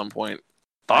year at some point.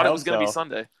 Thought it was gonna be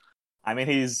Sunday. I mean,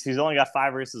 he's only got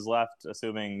 5 races left,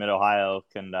 assuming Mid-Ohio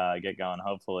can get going.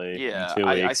 Hopefully, in 2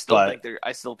 weeks.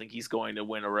 I still think he's going to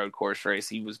win a road course race.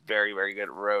 He was very, very good at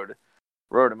Road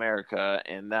America,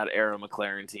 and that Arrow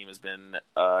McLaren team has been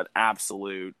an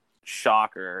absolute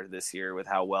shocker this year with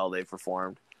how well they've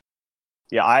performed.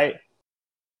 Yeah,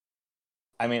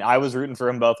 I mean, I was rooting for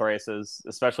him both races,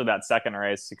 especially that second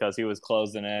race, because he was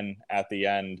closing in at the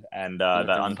end, and that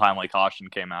untimely caution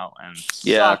came out. And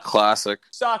classic.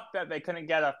 Sucked that they couldn't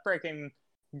get a freaking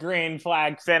green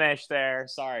flag finish there.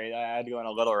 Sorry, I had to go on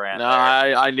a little rant. No,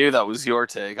 I knew that was your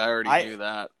take. I already knew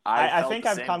that. I think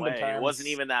I've come to terms. It wasn't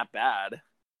even that bad.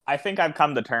 I think I've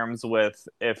come to terms with,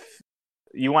 if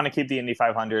you want to keep the Indy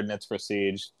 500 and its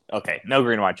prestige, okay, no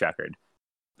green, white, checkered.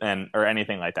 Or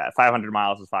anything like that. 500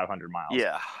 miles is 500 miles.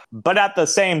 Yeah. But at the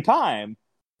same time,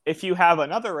 if you have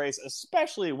another race,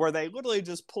 especially where they literally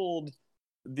just pulled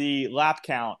the lap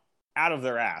count out of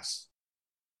their ass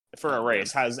for a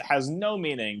race, has no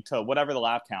meaning to whatever the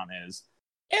lap count is,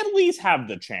 at least have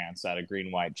the chance at a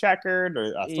green, white, checkered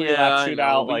or a 3-lap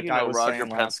shootout. Like I was Roger saying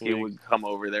last week, would come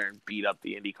over there and beat up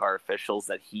the IndyCar officials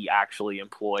that he actually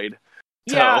employed.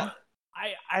 Yeah. So.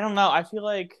 I don't know. I feel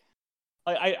like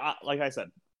I said,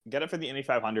 get it for the Indy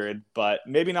 500, but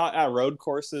maybe not at road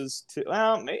courses too.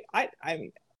 Well,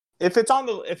 if it's on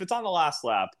the last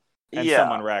lap and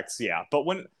someone wrecks, But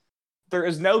when there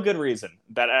is no good reason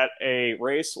that at a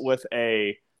race with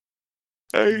a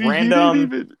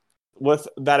random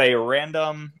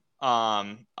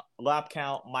lap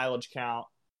count, mileage count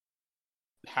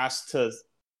has to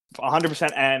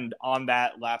 100% end on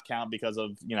that lap count because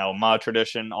of mud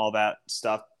tradition, all that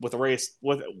stuff with a race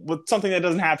with something that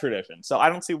doesn't have tradition. So I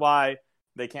don't see why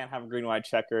they can't have a green, white,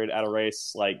 checkered at a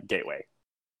race like Gateway.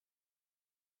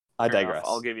 I digress.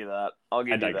 I'll give you that. I'll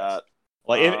give you that.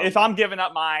 Like if I'm giving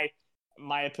up my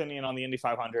opinion on the Indy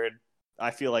 500,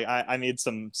 I feel like I need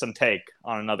some take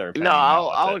on another opinion. No,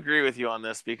 I'll agree with you on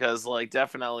this, because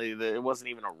definitely it wasn't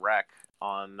even a wreck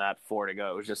on that 4 to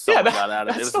go. It was just someone got out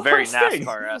of it. It was very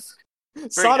NASCAR-esque.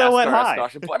 Sato went high.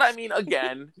 But I mean,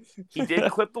 again, he did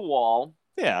clip the wall.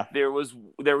 Yeah. There was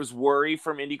worry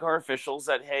from IndyCar officials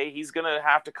that, hey, he's going to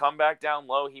have to come back down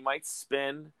low. He might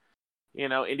spin.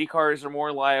 IndyCars are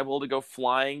more liable to go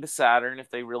flying to Saturn if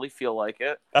they really feel like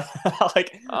it.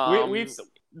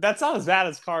 That's not as bad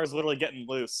as cars literally getting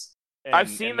loose. I've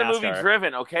seen the movie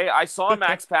Driven, okay? I saw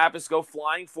Max Pappas go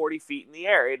flying 40 feet in the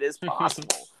air. It is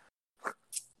possible.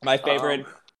 My favorite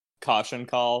caution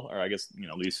call, or I guess,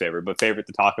 least favorite, but favorite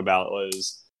to talk about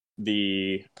was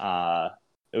it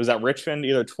was at Richmond,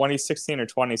 either 2016 or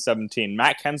 2017.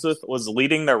 Matt Kenseth was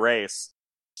leading the race,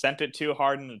 sent it too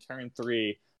hard into turn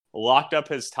 3, locked up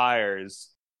his tires,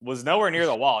 was nowhere near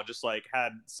the wall, just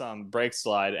had some brake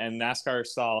slide, and NASCAR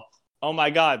saw, oh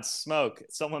my God, smoke,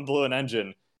 someone blew an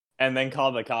engine, and then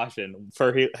called the caution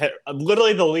for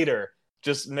literally the leader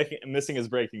just missing his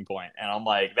braking point. And I'm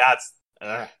like, that's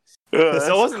so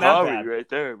it wasn't that bad right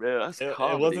there, man.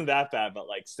 It wasn't that bad, but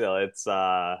still, it's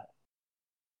I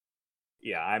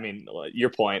mean, your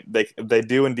point, they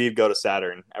do indeed go to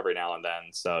Saturn every now and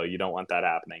then, so you don't want that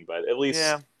happening, but at least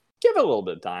give it a little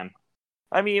bit of time.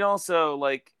 I mean, also,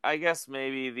 I guess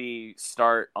maybe the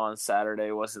start on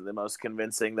Saturday wasn't the most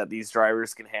convincing that these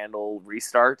drivers can handle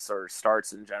restarts or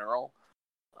starts in general.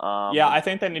 I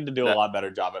think they need to do a lot better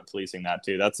job at policing that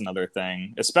too. That's another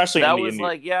thing, especially in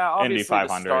the Indy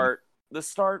 500. The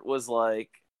start was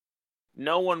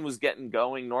no one was getting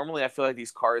going. Normally, I feel like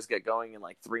these cars get going in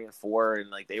like 3 and 4, and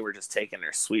like they were just taking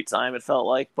their sweet time. It felt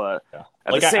like, but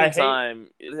at the same time,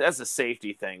 that's a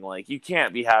safety thing. Like you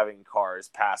can't be having cars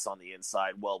pass on the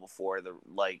inside well before the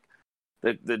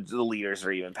leaders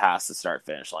are even past the start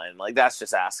finish line. Like that's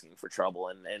just asking for trouble.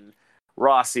 And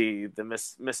Rossi, the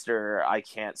Mr. I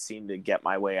can't seem to get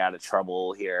my way out of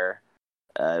trouble here.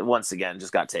 Once again,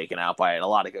 just got taken out by it. A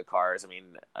lot of good cars. I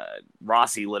mean,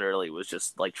 Rossi literally was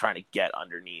just like trying to get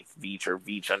underneath Veach or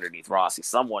Veach underneath Rossi.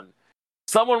 Someone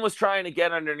was trying to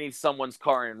get underneath someone's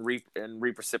car and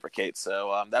reciprocate.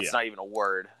 So that's not even a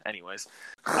word. Anyways,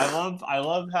 I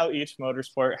love how each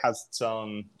motorsport has its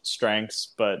own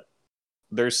strengths, but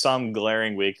there's some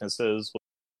glaring weaknesses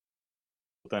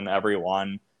within every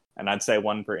one. And I'd say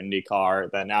one for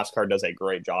IndyCar that NASCAR does a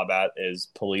great job at is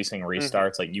policing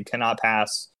restarts. Like you cannot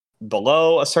pass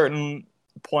below a certain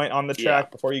point on the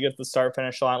track before you get to the start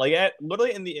finish line. Like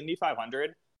literally in the Indy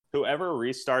 500, whoever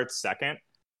restarts second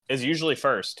is usually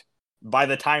first by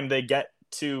the time they get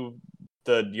to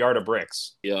the yard of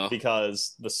bricks. Yeah,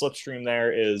 because the slipstream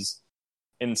there is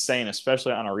insane,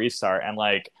 especially on a restart. And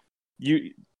like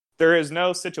there is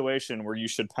no situation where you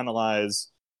should penalize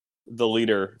the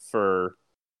leader for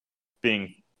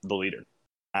being the leader.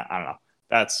 I don't know.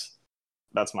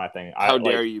 That's my thing. How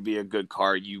dare you be a good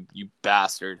car, you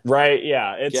bastard. Right,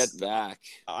 yeah. Get back.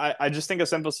 I just think a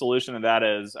simple solution to that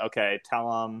is, okay, tell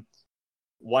them,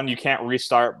 one, you can't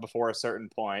restart before a certain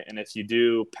point, and if you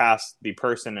do pass the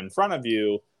person in front of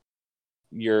you,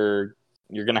 you're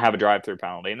going to have a drive-through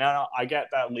penalty. Now, I get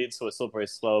that leads to a slippery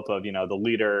slope of, the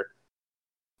leader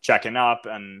checking up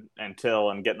and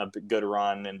getting a good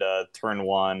run into turn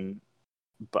one.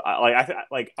 But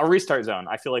like a restart zone,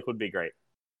 I feel like would be great,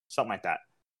 something like that.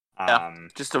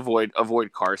 Just avoid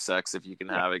car sex if you can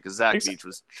have it, because Zach Veach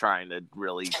was trying to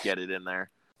really get it in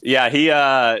there. Yeah, he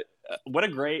what a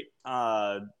great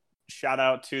shout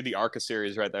out to the ARCA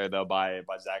series right there though by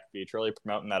Zach Veach, really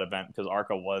promoting that event, because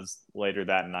ARCA was later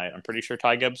that night. I'm pretty sure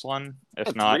Ty Gibbs won.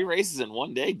 If not, 3 races in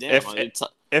one day. Damn.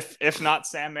 If not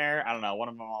Sam Mayer, I don't know. One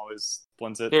of them always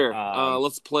wins it. Here,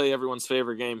 let's play everyone's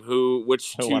favorite game.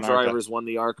 Which two drivers won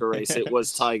the ARCA race? It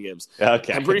was Ty Gibbs.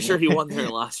 Okay, I'm pretty sure he won there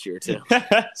last year too.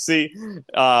 See,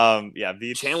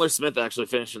 Veach. Chandler Smith actually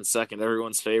finished in second.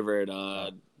 Everyone's favorite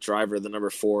driver, the number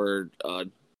 4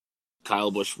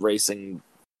 Kyle Busch Racing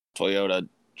Toyota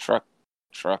truck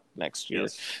next year.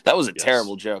 Yes. That was a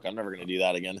terrible joke. I'm never going to do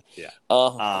that again. Yeah.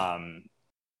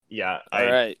 Yeah. All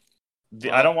right.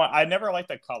 I never like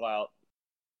to call out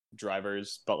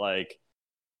drivers, but like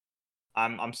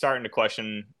I'm starting to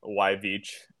question why Veach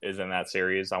is in that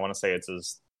series. I want to say it's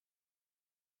his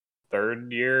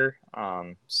third year,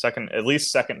 second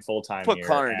full-time year. Put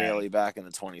Connor and Daly back in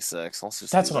the 26.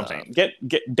 That's what I'm saying.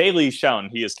 Get Daly shown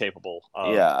he is capable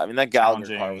of. Yeah, I mean that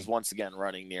Gallagher car was once again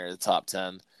running near the top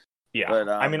 10. Yeah, but,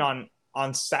 I mean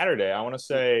on Saturday, I want to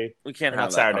say we can't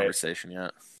have that conversation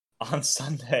yet. On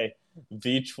Sunday,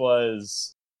 Veach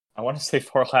was, I want to say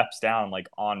 4 laps down, like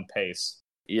on pace.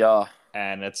 Yeah,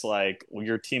 and it's like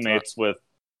your teammates with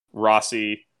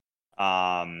Rossi,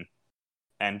 Andretti.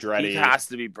 He has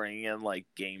to be bringing in like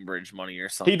Gamebridge money or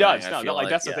something. He does. No, like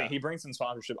that's the thing. He brings in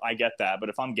sponsorship. I get that, but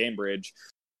if I'm Gamebridge,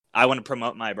 I want to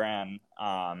promote my brand.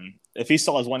 If he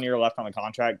still has 1 year left on the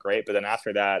contract, great. But then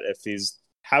after that, if he's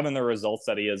having the results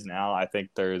that he is now, I think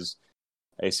there's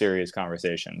a serious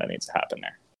conversation that needs to happen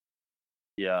there.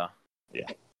 Yeah. Yeah.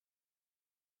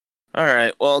 All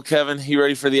right. Well, Kevin, you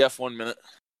ready for the F1 minute?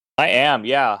 I am.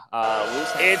 Yeah.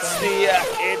 It's the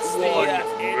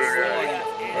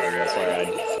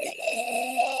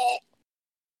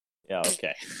Yeah.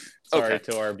 Okay. Sorry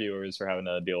to our viewers for having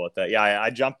to deal with that. Yeah, I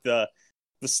jumped the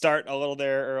start a little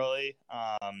there early.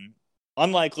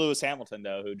 Unlike Lewis Hamilton,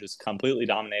 though, who just completely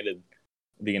dominated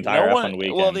the entire F1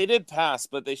 weekend. Well, they did pass,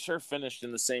 but they sure finished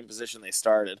in the same position they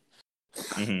started.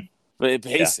 Mm-hmm. But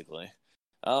basically,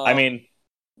 I mean,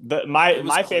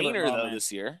 my favorite moment, though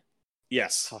this year.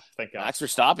 Yes, thank God. Max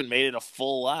Verstappen made it a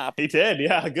full lap. He did,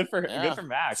 yeah. Good for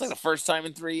Max. It's like the first time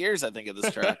in 3 years, I think, at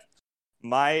this track.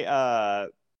 My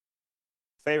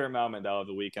favorite moment though of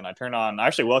the weekend, I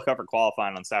actually woke up for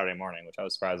qualifying on Saturday morning, which I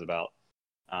was surprised about.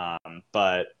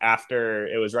 But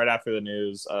it was right after the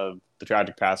news of the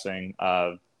tragic passing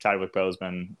of Chadwick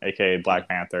Boseman, aka Black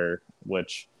Panther,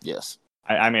 which yes.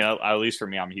 I mean, at least for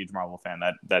me, I'm a huge Marvel fan.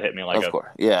 That hit me like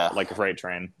a freight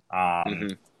train.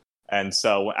 And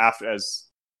so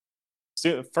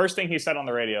first thing he said on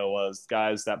the radio was,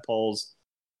 "Guys, that polls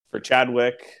for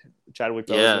Chadwick Boseman."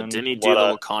 Yeah, didn't he do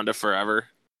the Wakanda Forever?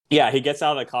 Yeah, he gets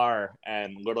out of the car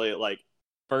and literally like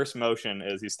first motion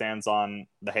is he stands on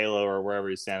the halo or wherever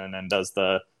he's standing and does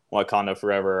the Wakanda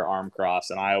Forever arm cross,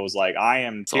 and I was like, I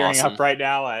am tearing up right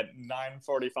now at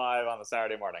 9:45 on the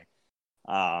Saturday morning.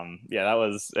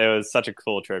 It was such a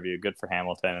cool tribute. Good for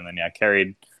Hamilton, and then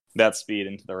carried that speed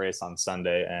into the race on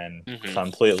Sunday and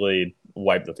completely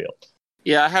wiped the field.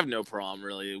 Yeah, I have no problem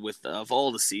really with of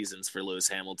all the seasons for Lewis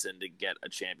Hamilton to get a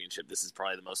championship. This is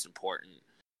probably the most important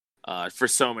for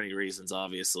so many reasons,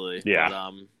 obviously. Yeah.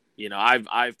 But,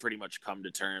 I've pretty much come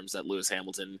to terms that Lewis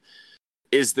Hamilton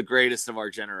is the greatest of our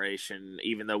generation,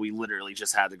 even though we literally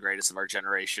just had the greatest of our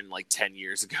generation like 10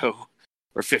 years ago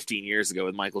or 15 years ago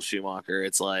with Michael Schumacher.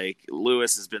 It's like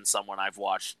Lewis has been someone I've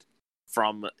watched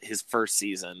from his first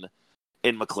season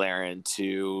in McLaren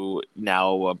to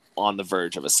now on the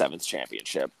verge of a 7th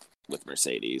championship with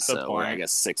Mercedes. I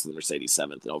guess 6th with Mercedes,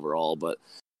 7th overall. But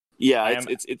yeah,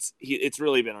 it's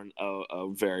really been a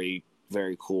very,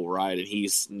 very cool ride, and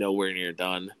he's nowhere near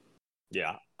done.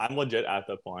 Yeah, I'm legit at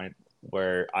the point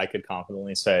where I could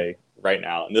confidently say right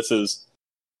now, and this is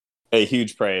a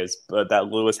huge praise, but that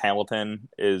Lewis Hamilton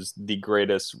is the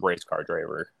greatest race car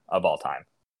driver of all time.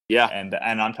 Yeah,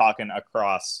 and I'm talking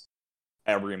across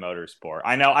every motorsport.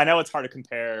 I know it's hard to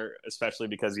compare, especially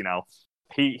because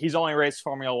he's only raced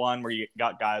Formula One, where you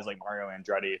got guys like Mario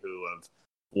Andretti who have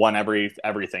won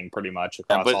everything pretty much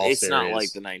across all series. But it's not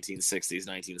like the 1960s,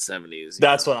 1970s.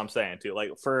 That's what I'm saying too.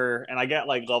 And I get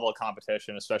level of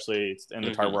competition, especially in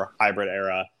the turbo hybrid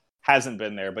era, hasn't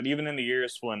been there. But even in the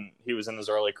years when he was in his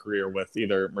early career with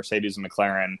either Mercedes and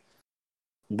McLaren,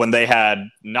 when they had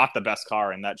not the best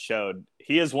car, and that showed,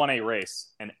 he has won a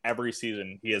race in every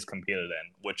season he has competed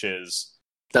in, which is...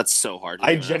 That's so hard.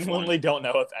 I genuinely don't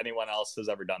know if anyone else has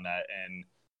ever done that in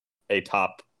a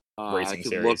top racing series.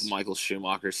 I could look Michael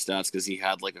Schumacher's stats because he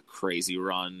had a crazy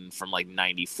run from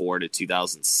 94 to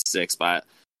 2006, but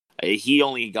he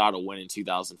only got a win in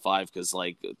 2005 because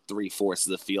 3/4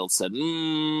 of the field said,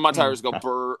 my tires go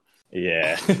burr.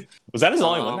 Yeah. Was that his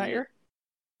only win that year?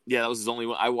 Yeah, that was his only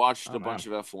one. I watched a bunch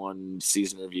of F1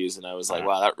 season reviews, and I was like,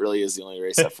 wow, that really is the only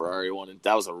race that Ferrari won, and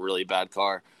that was a really bad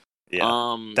car.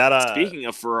 Yeah. Speaking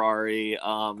of Ferrari,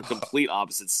 complete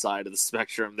opposite side of the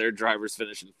spectrum, their drivers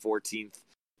finished in 14th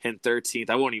and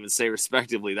 13th. I won't even say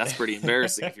respectively. That's pretty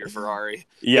embarrassing if you're Ferrari.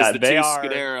 Yeah, the they two are.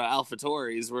 Scuderia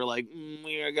AlphaTauris were like,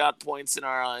 we got points in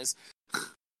our eyes.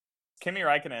 Kimi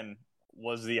Räikkönen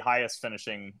was the highest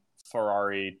finishing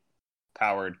Ferrari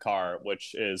powered car,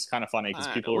 which is kind of funny because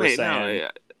people were saying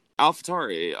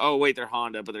AlphaTauri. Oh wait, they're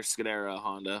Honda, but they're Scuderia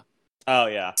Honda. Oh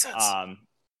yeah.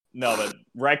 No, but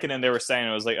Räikkönen, they were saying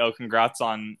it was like, oh, congrats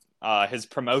on his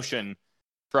promotion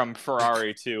from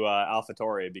Ferrari to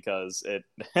AlphaTauri, because it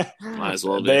might as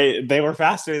well be. They were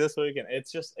faster this weekend.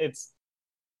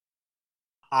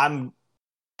 I'm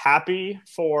happy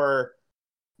for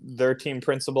their team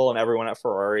principal and everyone at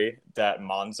Ferrari that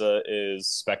Monza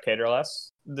is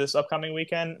spectatorless this upcoming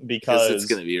weekend, because it's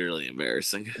going to be really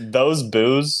embarrassing. Those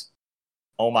boos,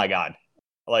 oh my god.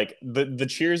 The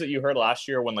cheers that you heard last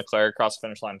year when Leclerc crossed the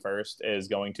finish line first is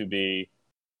going to be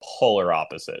polar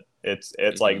opposite. It's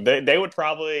like they would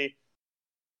probably,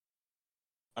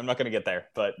 I'm not going to get there,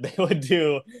 but they would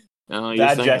do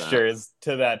bad gestures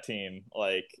to that team.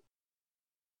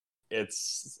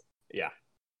 It's yeah.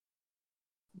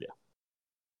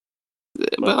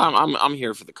 But I'm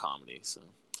here for the comedy. So,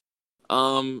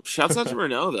 shouts out to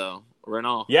Renault though.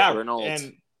 Renault. Yeah, Renault.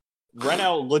 And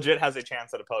Renault legit has a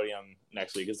chance at a podium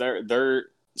next week because they're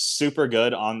super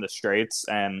good on the straights,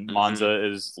 and Monza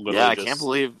is literally. Yeah, I can't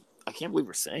believe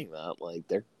we're saying that.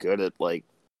 They're good at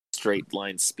straight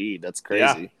line speed. That's crazy.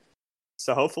 Yeah.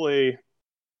 So hopefully,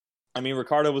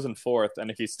 Ricciardo was in 4th,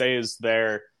 and if he stays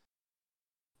there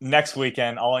next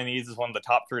weekend, all he needs is one of the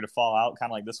top 3 to fall out,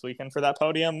 kind of like this weekend, for that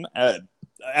podium.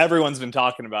 Everyone's been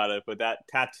talking about it, but that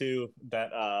tattoo that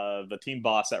the team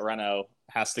boss at Renault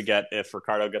has to get if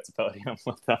Ricciardo gets a podium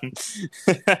with them.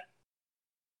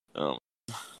 Oh,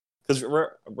 because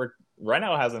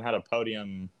Renault hasn't had a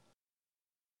podium.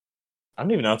 I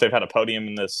don't even know if they've had a podium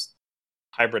in this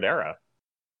hybrid era.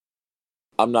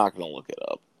 I'm not gonna look it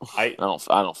up. I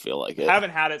don't feel like it. I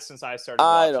haven't had it since I started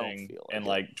watching in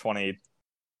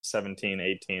 2017,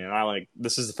 18, and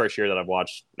this is the first year that I've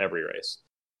watched every race.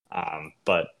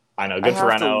 But I know, good for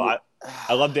Renault.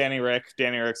 I love Danny Rick.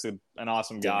 Danny Rick's an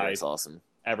awesome guy. Rick's awesome.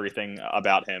 Everything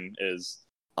about him is.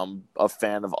 I'm a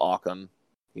fan of Ocon.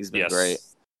 He's been great.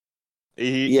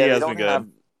 He has been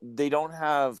good. They don't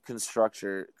have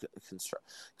constructors as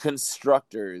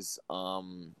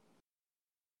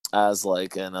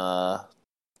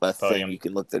a thing you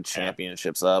can look their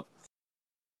championships up,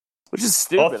 which is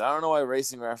stupid. I don't know why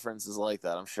Racing Reference is like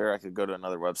that. I'm sure I could go to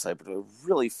another website, but I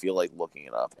really feel like looking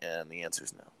it up, and the answer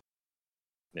is no.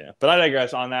 Yeah, but I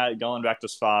digress on that. Going back to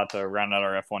Spa to round out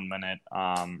our F1 minute.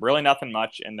 Really nothing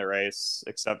much in the race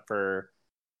except for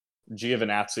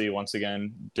Giovinazzi once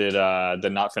again did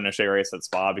not finish a race at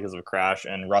Spa because of a crash,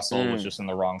 and Russell was just in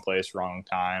the wrong place, wrong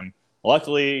time.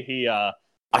 Luckily, he I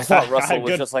thought Russell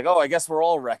was just like, oh, I guess we're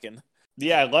all wrecking.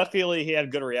 Yeah, luckily he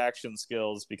had good reaction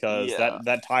skills because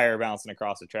that tire bouncing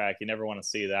across the track, you never want to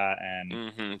see that.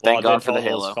 And thank God for the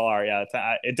halo. Car,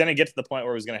 it didn't get to the point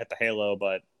where it was going to hit the halo,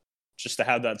 but just to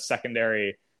have that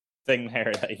secondary thing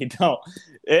there that you don't,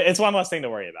 it's one less thing to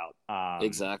worry about.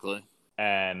 Exactly.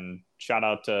 And shout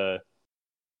out to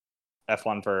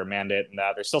F1 for mandating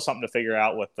that. There's still something to figure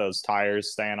out with those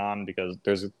tires staying on, because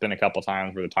there's been a couple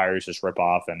times where the tires just rip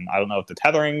off, and I don't know if the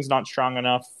tethering's not strong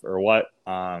enough or what.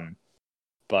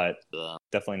 But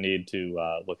definitely need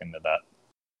to look into that.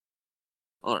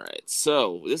 All right,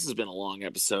 so this has been a long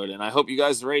episode, and I hope you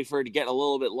guys are ready for it to get a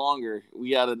little bit longer.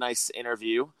 We had a nice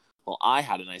interview. Well, I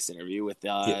had a nice interview with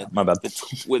my bad.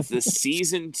 with the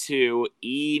Season 2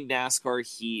 NASCAR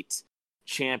Heat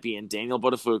champion, Daniel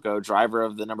Buttafuoco, driver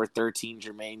of the number 13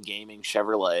 Germain Gaming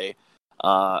Chevrolet,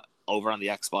 over on the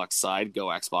Xbox side. Go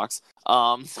Xbox.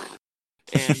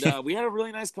 And we had a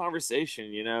really nice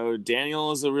conversation. You know,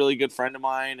 Daniel is a really good friend of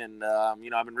mine, and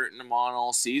I've been rooting him on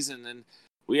all season. And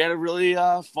we had a really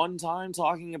fun time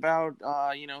talking about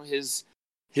his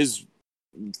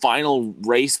final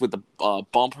race with the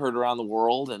bump heard around the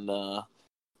world, and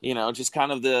just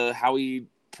kind of how he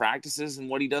practices and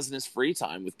what he does in his free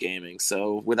time with gaming.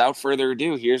 So, without further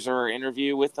ado, here's our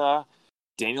interview with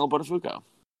Daniel Buttafuoco.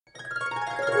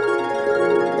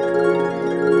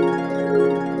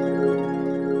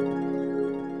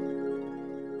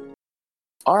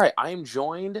 All right, I am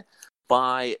joined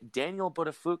by Daniel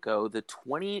Buttafuoco, the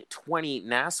 2020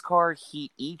 NASCAR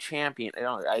Heat E champion.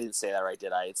 I didn't say that right,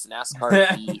 did I? It's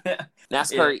NASCAR E.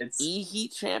 NASCAR E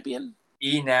Heat champion?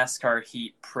 E NASCAR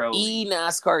Heat Pro. E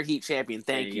NASCAR Heat champion.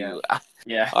 Thank you.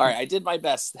 Yeah. All right, I did my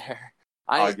best there.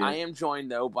 I am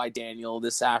joined, though, by Daniel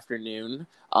this afternoon,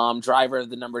 driver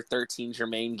of the number 13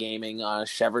 Germain Gaming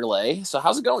Chevrolet. So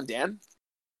how's it going, Dan?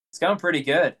 It's going pretty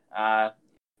good.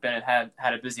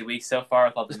 Had a busy week so far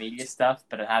with all the media stuff,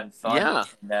 but I'm having fun. Yeah.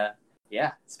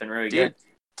 And, it's been really good.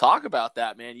 Talk about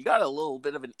that, man. You got a little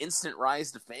bit of an instant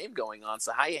rise to fame going on.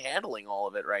 So how are you handling all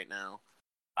of it right now?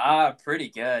 Pretty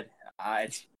good.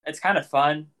 It's kind of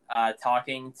fun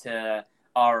talking to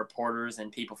all reporters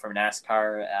and people from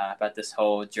NASCAR about this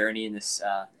whole journey and this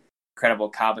incredible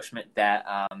accomplishment that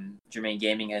Germain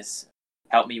Gaming has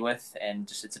helped me with, and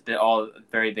just it's all a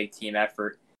very big team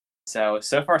effort. So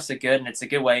far so good, and it's a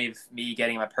good way of me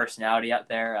getting my personality out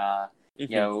there,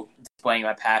 displaying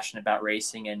my passion about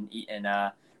racing and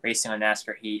racing on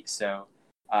NASCAR Heat. So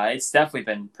it's definitely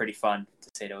been pretty fun, to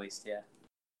say the least, yeah.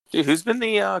 Dude, who's been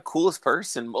the coolest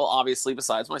person? Well, obviously,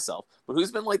 besides myself, but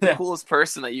who's been the coolest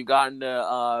person that you've gotten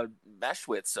to mesh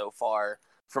with so far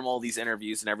from all these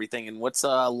interviews and everything? And what's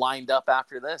lined up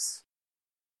after this?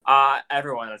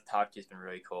 Everyone I've talked to has been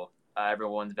really cool.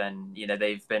 Everyone's been,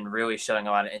 they've been really showing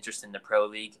a lot of interest in the Pro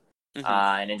League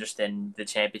and interest in the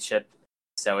championship.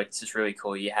 So it's just really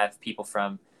cool. You have people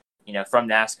from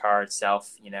NASCAR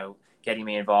itself, getting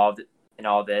me involved in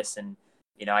all this. And,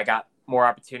 I got more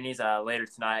opportunities. Later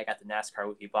tonight, I got the NASCAR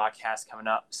Weekly Podcast coming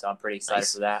up, so I'm pretty excited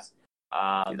for that.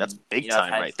 Dude, that's big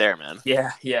time right there, man.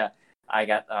 Yeah. I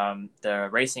got the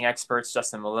racing experts,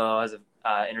 Justin Malillo, has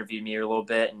interviewed me a little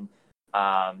bit, and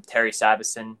Terry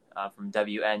Sabison from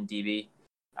WNDB,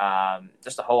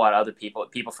 just a whole lot of other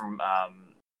people from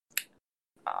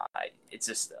it's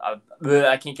just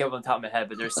I can't get up on the top of my head,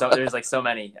 but there's so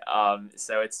many,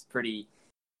 so it's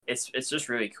just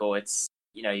really cool. It's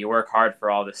you work hard for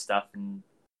all this stuff, and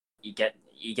you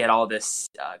get all this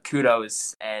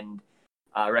kudos and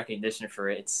recognition for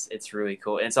it. It's really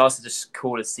cool, and it's also just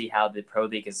cool to see how the Pro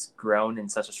League has grown in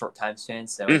such a short time span.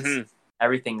 So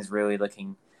everything's really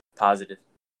looking positive.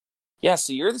 Yeah,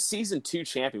 so you're the Season 2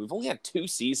 champion. We've only had 2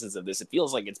 seasons of this. It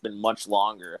feels like it's been much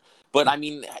longer. But, I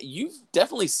mean, you've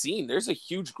definitely seen there's a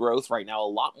huge growth right now, a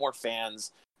lot more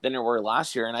fans than there were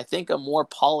last year, and I think a more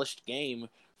polished game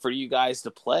for you guys to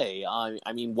play.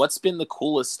 I mean, what's been the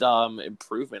coolest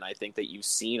improvement, I think, that you've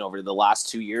seen over the last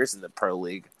 2 years in the Pro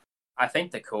League? I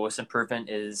think the coolest improvement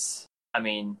is, I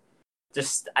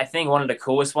think one of the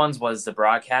coolest ones was the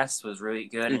broadcast was really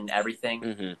good and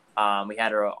everything. We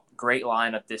had a great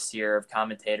lineup this year of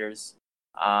commentators.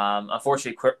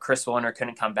 Unfortunately, Chris Wilner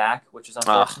couldn't come back, which is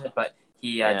unfortunate, but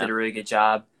he did a really good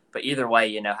job. But either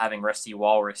way, having Rusty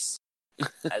Walrus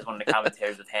as one of the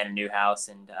commentators with Hannah Newhouse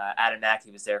and Adam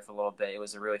Mackey was there for a little bit. It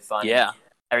was a really fun. Yeah.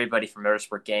 Everybody from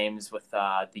Motorsport Games with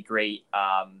the great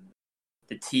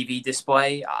TV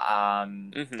display,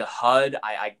 the HUD.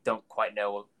 I don't quite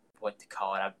know what to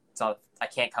call it. I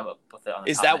can't come up with it on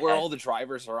the Is top that of my where head. all the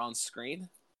drivers are on screen?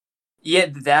 Yeah,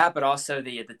 that, but also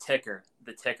the ticker.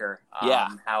 Yeah.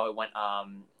 How it went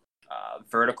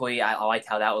vertically. I liked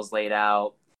how that was laid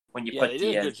out when you put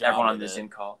everyone on the Zoom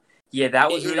call. Yeah, that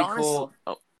was really cool.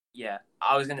 Oh. Yeah,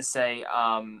 I was gonna say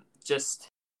just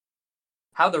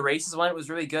how the races went was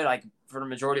really good. Like for the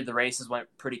majority of the races went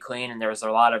pretty clean, and there was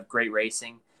a lot of great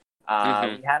racing.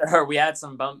 We had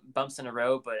some bumps in the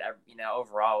road, but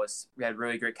overall we had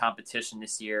really great competition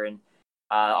this year, and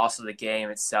also the game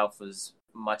itself was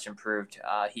much improved.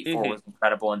 Heat 4 was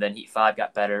incredible, and then Heat 5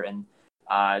 got better, and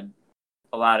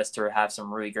allowed us to have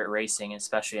some really great racing,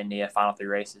 especially in the final 3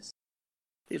 races.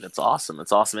 Dude, that's awesome.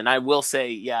 That's awesome. And I will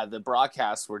say, yeah, the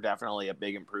broadcasts were definitely a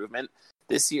big improvement.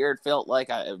 This year, it felt like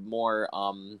I had more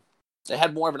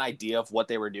of an idea of what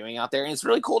they were doing out there. And it's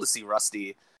really cool to see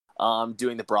Rusty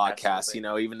doing the broadcast,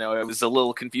 Absolutely. even though it was a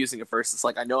little confusing at first. It's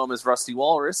like, I know him as Rusty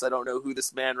Walrus. I don't know who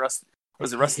this man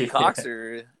was it Rusty Cox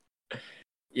or...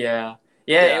 Yeah.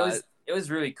 It was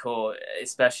really cool,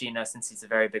 especially, since he's a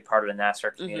very big part of the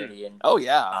NASCAR community. And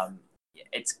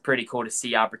it's pretty cool to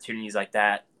see opportunities like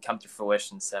that come to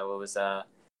fruition. So it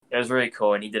was really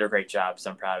cool, and he did a great job. So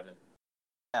I'm proud of him.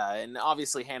 Yeah, and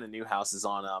obviously Hannah Newhouse is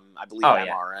on, I believe,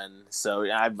 MRN. So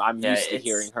I'm used to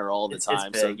hearing her all the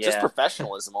time. Big, so just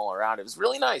professionalism all around. It was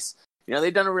really nice.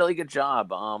 They've done a really good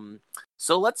job.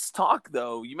 So let's talk,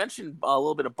 though. You mentioned a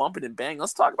little bit of bumping and bang.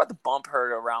 Let's talk about the bump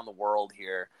herd around the world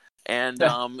here. And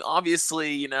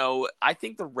obviously, I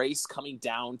think the race coming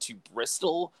down to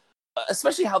Bristol,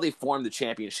 especially how they formed the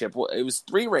championship, it was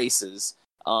 3 races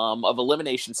of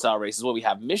elimination style races. What we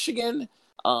have, Michigan.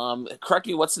 Correct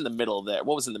me, what's in the middle there?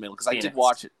 What was in the middle? Because I did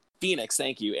watch it. Phoenix,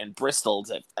 thank you, and Bristol.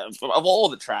 Of all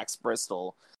the tracks,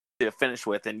 Bristol to finish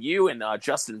with. And you and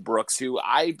Justin Brooks, who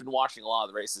I've been watching a lot of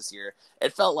the races here,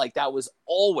 it felt like that was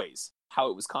always how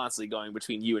it was constantly going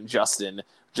between you and Justin,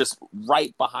 just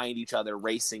right behind each other,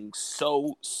 racing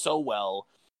so well.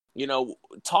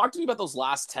 Talk to me about those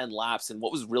last 10 laps and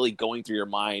what was really going through your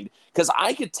mind. Because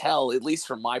I could tell, at least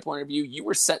from my point of view, you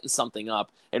were setting something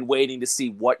up and waiting to see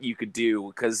what you could do.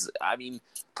 Because,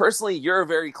 personally, you're a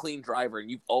very clean driver,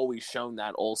 and you've always shown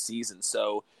that all season.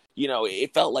 So,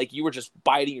 it felt like you were just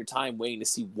biding your time, waiting to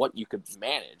see what you could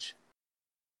manage.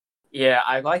 Yeah,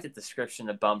 I like the description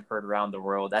of bump herd around the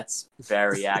world. That's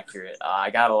very accurate. I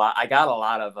got a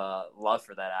lot of love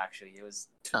for that. Actually, it was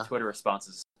Twitter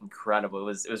responses incredible.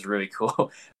 It was really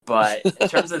cool. But in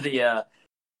terms of the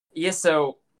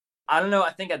so I don't know.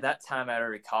 I think at that time I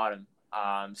already caught him.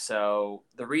 So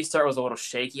the restart was a little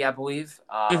shaky, I believe.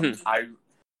 The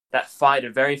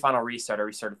very final restart, I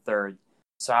restarted 3rd,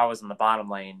 so I was in the bottom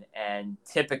lane. And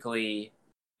typically,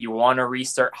 you want to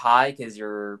restart high because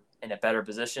you're in a better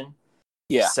position.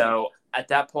 Yeah. So at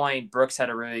that point, Brooks had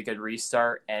a really good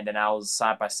restart, and then I was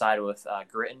side by side with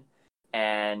Gritton,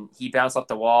 and he bounced off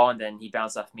the wall, and then he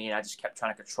bounced off me, and I just kept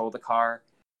trying to control the car.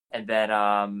 And then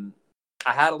I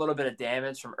had a little bit of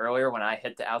damage from earlier when I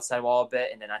hit the outside wall a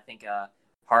bit, and then I think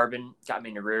Harbin got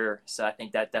me in the rear, so I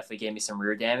think that definitely gave me some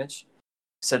rear damage.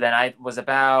 So then I was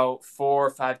about 4 or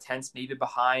 5 tenths maybe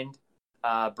behind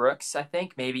Brooks, I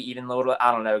think, maybe even a little,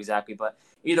 I don't know exactly, but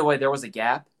either way, there was a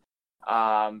gap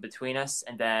between us.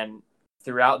 And then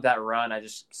throughout that run, I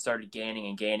just started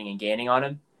gaining on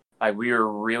him. Like we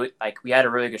had a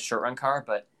really good short run car,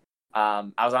 but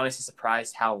I was honestly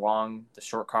surprised how long the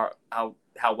short car, how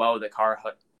well the car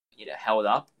held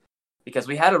up, because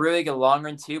we had a really good long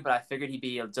run too, but I figured he'd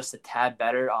be just a tad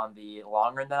better on the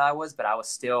long run than I was, but I was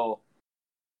still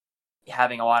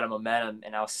having a lot of momentum,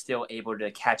 and I was still able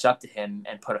to catch up to him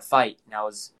and put a fight.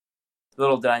 And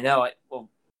little did I know at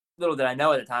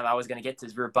the time I was going to get to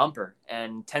his rear bumper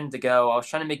and I was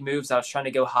trying to make moves. I was trying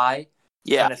to go high,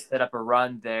 trying to set up a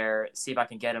run there, see if I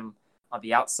can get him on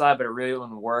the outside, but it really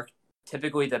wouldn't work.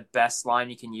 Typically, the best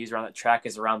line you can use around the track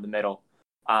is around the middle.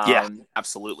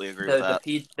 Absolutely agree with that.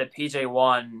 The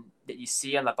PJ1 that you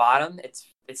see on the bottom,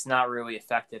 it's not really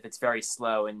effective. It's very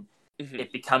slow, and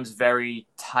it becomes very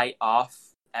tight off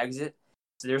exit.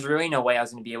 So there's really no way I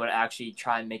was going to be able to actually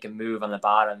try and make a move on the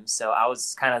bottom. So I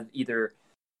was kind of either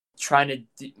trying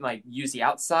to use the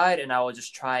outside, and I would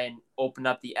just try and open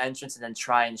up the entrance and then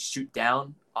try and shoot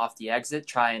down off the exit,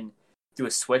 try and do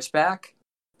a switchback.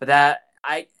 But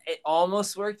it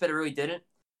almost worked, but it really didn't.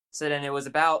 So then it was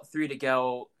about 5 to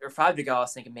go. I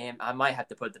was thinking, man, I might have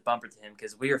to put the bumper to him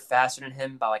because we were faster than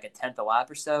him by like a tenth a lap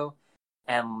or so.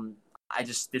 And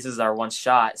this is our one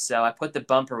shot. So I put the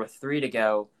bumper with 3 to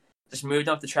go, just moved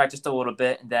off the track just a little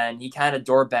bit. And then he kind of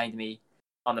door banged me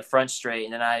on the front straight.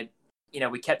 And then I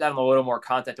we kept having a little more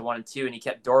contact at 1 and 2, and he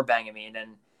kept door banging me, and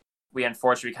then we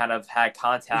unfortunately kind of had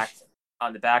contact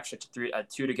on the backstretch at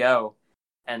 2 to go,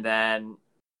 and then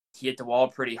he hit the wall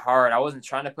pretty hard. I wasn't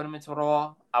trying to put him into the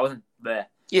wall. I wasn't.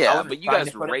 Yeah, but you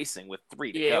guys were racing with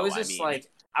 3 to go. Yeah, it was just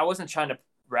I wasn't trying to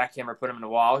wreck him or put him in the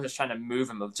wall. I was just trying to move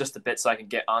him just a bit so I could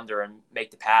get under and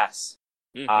make the pass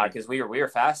because we were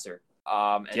faster.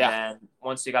 Then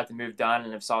once we got the move done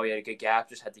and saw we had a good gap,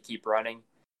 just had to keep running.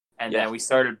 And then we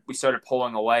started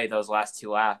pulling away those last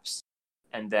 2 laps.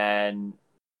 And then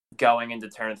going into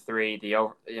turn 3, the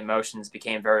emotions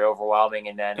became very overwhelming.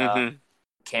 And then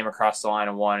came across the line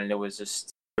of 1, and it was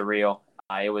just surreal.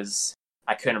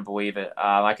 I couldn't believe it.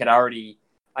 I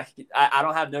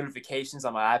don't have notifications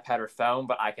on my iPad or phone,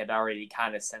 but I could already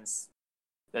kind of sense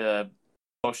the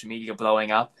social media blowing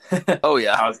up. Oh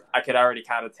yeah. I could already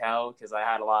kind of tell because I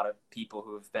had a lot of people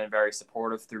who have been very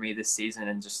supportive through me this season,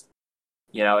 and just,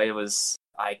 it was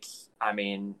like,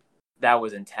 that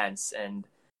was intense. And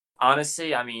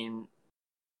honestly,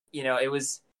 it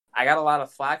was, I got a lot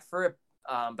of flack for it,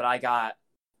 but I got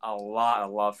a lot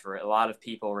of love for it. A lot of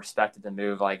people respected the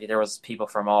move. Like, there was people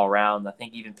from all around. I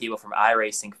think even people from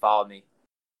iRacing followed me,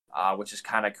 which is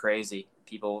kind of crazy.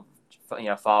 People,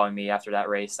 following me after that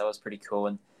race. That was pretty cool.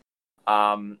 And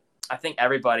I think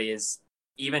everybody is,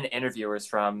 even interviewers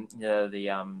from the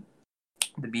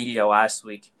media last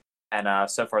week and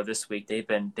so far this week,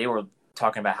 they were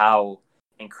talking about how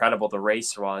incredible the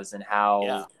race was and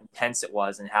how intense it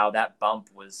was and how that bump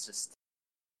was just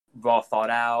well thought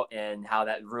out and how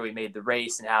that really made the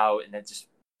race and it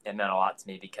meant a lot to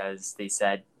me because they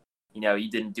said, you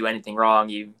didn't do anything wrong.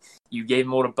 You gave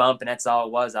him a little bump and that's all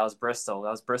it was. That was Bristol.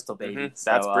 That was Bristol, baby.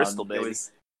 So, that's Bristol, baby. It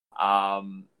was, I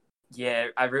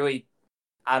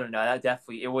don't know.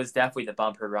 It was definitely the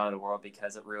bumper around the world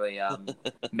because it really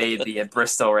made the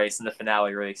Bristol race and the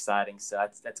finale really exciting. So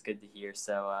that's good to hear.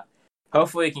 So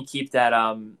hopefully we can keep that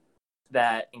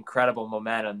incredible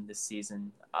momentum this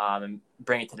season and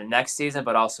bring it to the next season,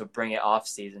 but also bring it off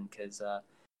season because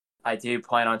I do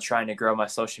plan on trying to grow my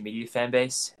social media fan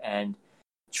base and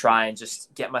try and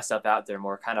just get myself out there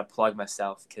more, kind of plug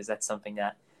myself because that's something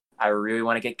that I really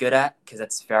want to get good at because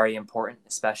that's very important,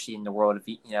 especially in the world of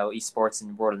esports and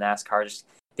the world of NASCAR. Just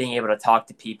being able to talk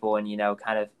to people and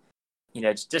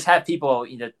just have people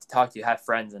to talk to, have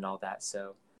friends and all that.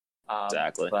 So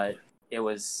exactly. But it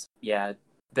was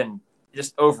been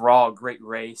just overall a great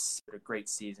race, but a great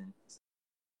season.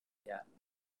 Yeah.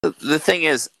 The thing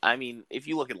is, if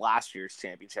you look at last year's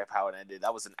championship, how it ended,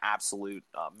 that was an absolute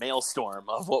maelstrom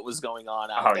of what was going on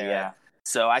out there. Yeah.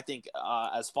 So I think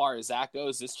as far as that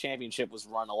goes, this championship was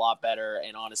run a lot better,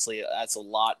 and honestly, that's a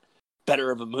lot better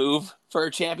of a move for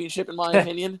a championship, in my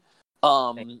opinion.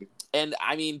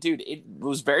 And dude, it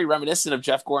was very reminiscent of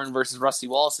Jeff Gordon versus Rusty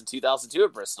Wallace in 2002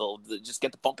 at Bristol. Just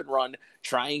get the bump and run,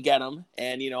 try and get him.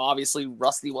 And, obviously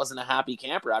Rusty wasn't a happy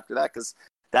camper after that because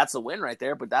that's a win right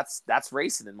there. But that's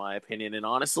racing, in my opinion. And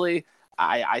honestly,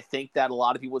 I think that a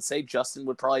lot of people would say Justin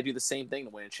would probably do the same thing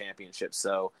to win a championship.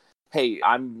 So, hey,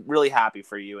 I'm really happy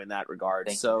for you in that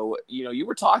regard. So, you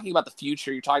were talking about the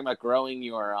future. You're talking about growing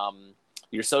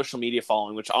your social media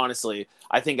following, which honestly,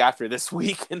 I think after this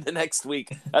week and the next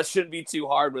week, that shouldn't be too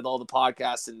hard with all the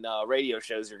podcasts and radio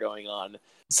shows you're going on.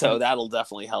 So that'll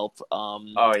definitely help.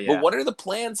 But what are the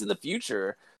plans in the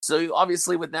future? So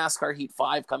obviously with NASCAR Heat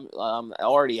 5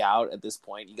 already out at this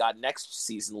point, you got next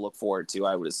season to look forward to,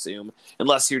 I would assume,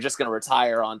 unless you're just going to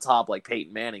retire on top like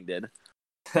Peyton Manning did.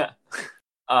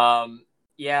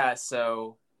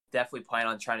 So definitely plan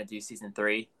on trying to do season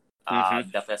 3.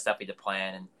 That's definitely the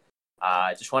plan. And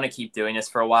I just want to keep doing this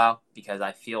for a while because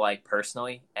I feel like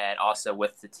personally and also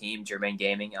with the team, Germain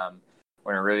Gaming,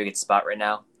 we're in a really good spot right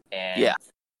now. And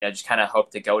just kind of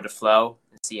hope to go to flow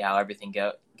and see how everything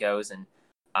goes. And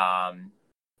I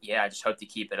just hope to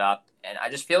keep it up. And I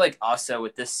just feel like also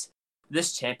with this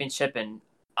championship, and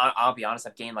I'll be honest,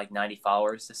 I've gained like 90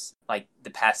 followers the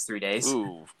past 3 days.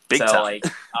 Ooh, big time.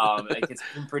 It's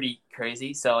been pretty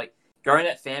crazy. So growing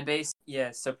that fan base,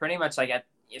 so pretty much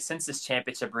since this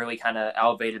championship really kind of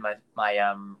elevated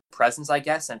my presence, I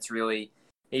guess, and it's really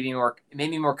made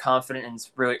me more confident, and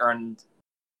it's really I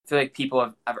feel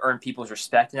like I've earned people's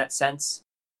respect in that sense,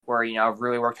 where I've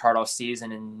really worked hard all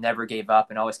season and never gave up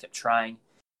and always kept trying.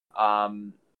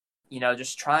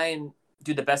 Just try and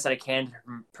do the best that I can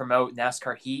to promote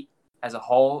NASCAR Heat as a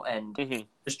whole, and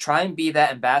just try and be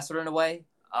that ambassador in a way.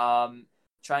 Try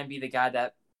and be the guy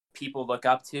that people look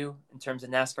up to in terms of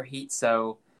NASCAR Heat.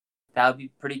 So that'd be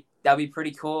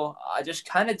pretty cool. Just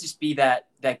kind of be that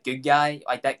good guy,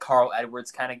 like that Carl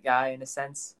Edwards kind of guy in a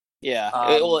sense. Yeah.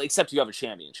 Well, except you have a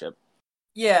championship.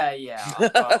 Yeah.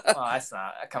 Well, that's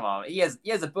not. Come on, he has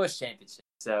a Busch championship.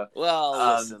 So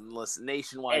listen,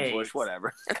 nationwide Busch,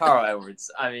 whatever. Carl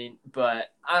Edwards. I mean,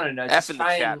 but I don't know. F in the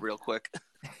chat real quick.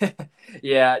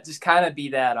 Yeah, just kind of be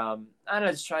that. I don't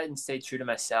know. Just try and stay true to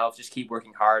myself. Just keep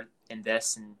working hard in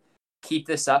this and keep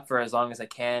this up for as long as I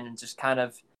can, and just kind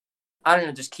of, I don't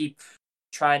know, just keep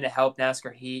trying to help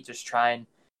NASCAR Heat. Just try and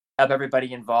help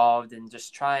everybody involved, and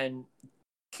just try and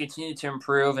continue to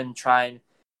improve and try and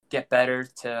get better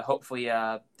to hopefully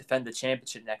defend the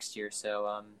championship next year.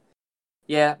 So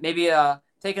yeah, maybe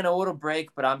taking a little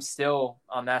break, but I'm still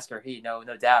on NASCAR Heat. No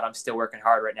doubt, I'm still working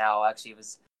hard right now. I actually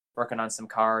was working on some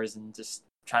cars and just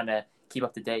trying to keep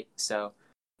up to date. So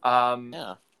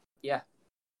yeah.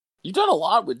 You've done a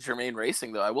lot with Germain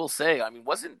Racing, though. I will say. I mean,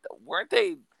 weren't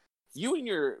they? You and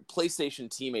your PlayStation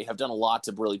teammate have done a lot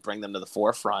to really bring them to the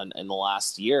forefront in the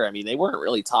last year. I mean, they weren't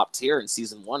really top tier in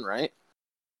season 1, right?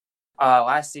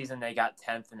 Last season they got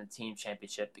 10th in the team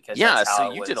championship because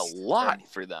so you did a lot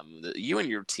for them. You and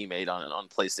your teammate on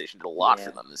PlayStation did a lot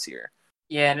for them this year.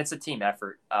 Yeah, and it's a team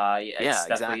effort. It's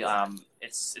definitely exactly.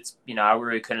 It's I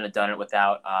really couldn't have done it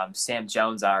without Sam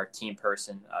Jones, our team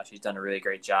person. She's done a really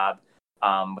great job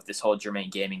with this whole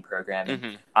Germain Gaming program.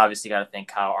 And obviously got to thank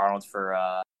Kyle Arnold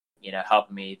for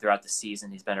helping me throughout the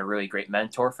season. He's been a really great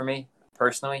mentor for me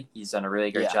personally. He's done a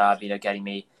really great job, getting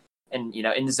me in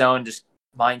the zone, just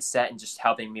mindset, and just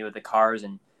helping me with the cars.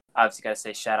 And obviously got to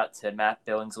say shout out to Matt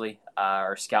Billingsley,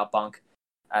 or Scout Bunk,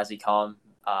 as we call him,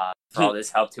 for all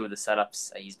this help too with the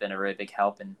setups. He's been a really big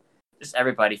help, and just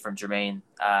everybody from Germain.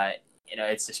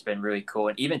 It's just been really cool.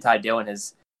 And even Ty Dillon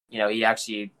has, he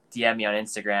actually DM'd me on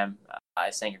Instagram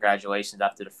saying congratulations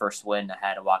after the first win I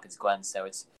had at Watkins Glen. So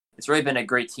it's really been a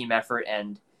great team effort,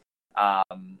 and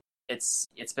it's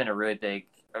been a really big,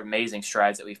 amazing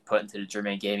strides that we've put into the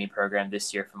Germain Gaming program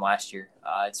this year from last year.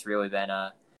 It's really been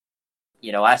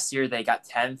last year they got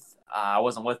 10th. I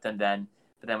wasn't with them then,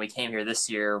 but then we came here this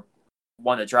year,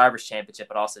 won the drivers championship,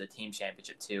 but also the team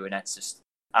championship too. And that's just,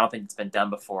 I don't think it's been done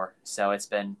before. So it's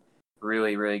been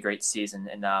really, really great season,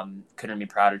 and couldn't be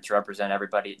prouder to represent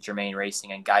everybody at Germain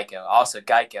Racing and Geico. Also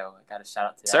Geico, I got a shout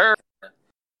out to that. Sir.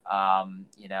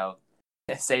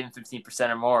 Saving 15%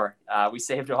 or more. We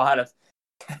saved a lot of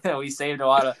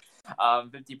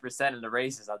 50% in the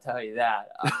races. I'll tell you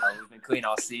that. We've been clean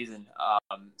all season.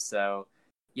 So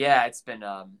yeah, it's been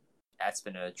a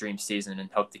dream season, and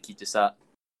hope to keep this up.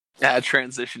 Yeah,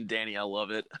 transition, Danny. I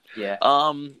love it. Yeah.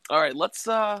 All right, let's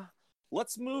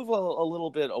move a little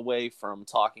bit away from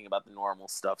talking about the normal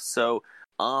stuff. So,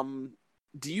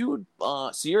 do you?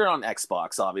 So you're on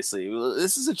Xbox, obviously.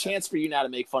 This is a chance for you now to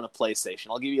make fun of PlayStation.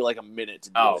 I'll give you like a minute to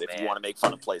do it if you want to make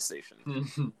fun of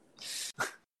PlayStation.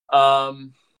 I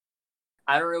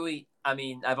don't really. I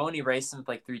mean, I've only raced them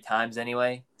like 3 times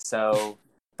anyway. So,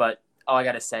 but all I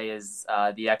gotta say is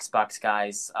the Xbox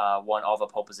guys won all the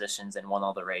pole positions and won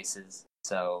all the races.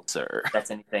 So, sir,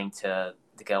 that's anything to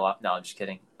go up. No, I'm just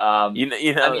kidding. I mean,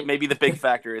 maybe the big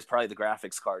factor is probably the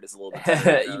graphics card is a little bit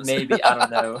better. Maybe, I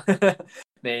don't know.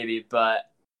 Maybe, but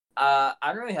I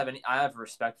don't really have any. I have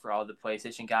respect for all the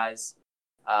PlayStation guys.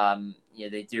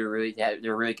 They do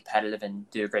they're really competitive and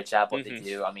do a great job what they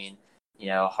do. I mean,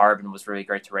 Harbin was really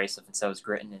great to race with, and so was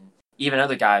Gritton, and even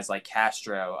other guys like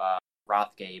Castro,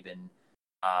 Rothgabe, and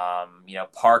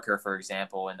Parker, for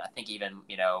example, and I think even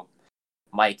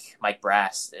Mike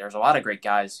Brass. There's a lot of great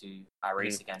guys who I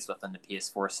race against with on the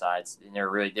PS4 sides, and they're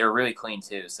really clean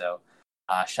too. So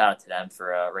shout out to them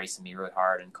for racing me really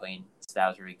hard and clean. So that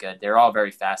was really good. They're all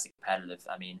very fast and competitive.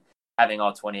 I mean, having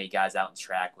all 28 guys out on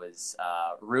track was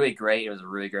really great. It was a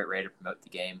really great way to promote the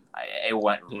game. It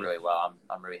went really well.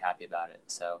 I'm really happy about it.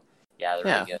 So yeah,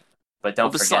 they're really good. But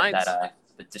don't forget that.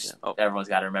 Everyone's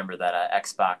got to remember that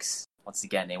Xbox. Once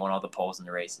again, they won all the poles in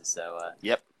the races. So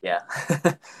yep. Yeah.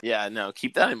 Yeah. No,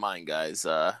 keep that in mind, guys.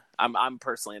 I'm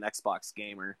personally an Xbox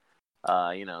gamer.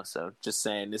 So just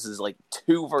saying, this is like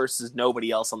 2 versus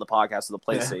nobody else on the podcast with the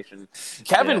PlayStation.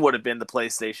 Kevin would have been the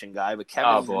PlayStation guy, but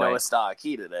Kevin's no stock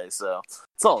key today, so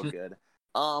it's all good.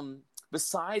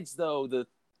 Besides though the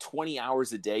 20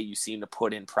 hours a day you seem to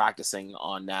put in practicing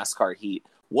on NASCAR Heat,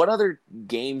 what other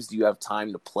games do you have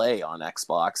time to play on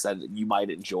Xbox that you might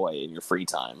enjoy in your free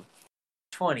time?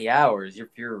 20 hours.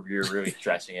 You're really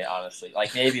stretching it, honestly.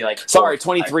 Like maybe like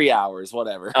 23 hours,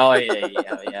 whatever. Oh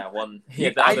yeah. One.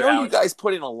 Yeah, I know you guys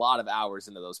put in a lot of hours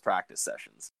into those practice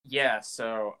sessions. Yeah.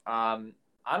 So I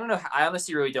don't know. I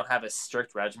honestly really don't have a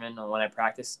strict regimen on when I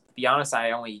practice. To be honest,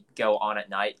 I only go on at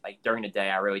night. Like during the day,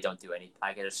 I really don't do anything.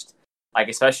 I just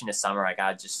especially in the summer, I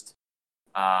gotta just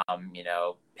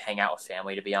hang out with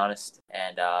family, to be honest.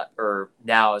 And or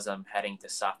now as I'm heading to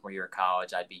sophomore year of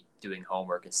college, I'd be doing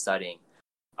homework and studying.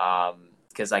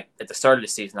 Because like at the start of the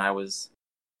season, I was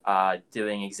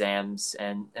doing exams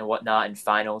and whatnot and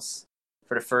finals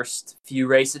for the first few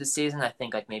races of the season. I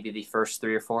think like maybe the first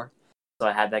 3 or 4. So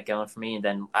I had that going for me. And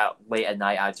then late at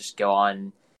night, I'd just go on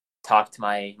and talk to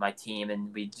my team,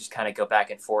 and we just kind of go back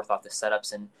and forth off the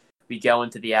setups, and we go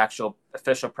into the actual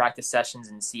official practice sessions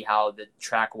and see how the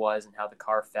track was and how the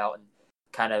car felt, and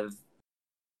kind of,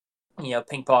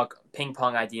 ping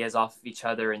pong ideas off of each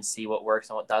other and see what works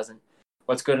and what doesn't.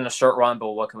 What's good in a short run,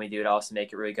 but what can we do to also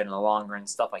make it really good in the long run,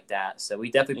 stuff like that. So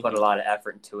we definitely put a lot of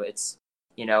effort into it. It's,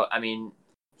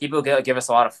 people give us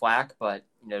a lot of flack, but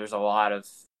there's a lot of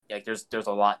there's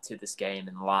a lot to this game,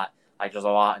 and there's a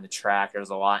lot in the track. There's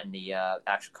a lot in the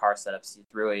actual car setups. It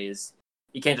really is.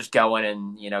 You can't just go in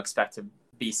and expect to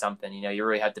be something. You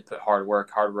really have to put hard work.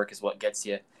 Hard work is what gets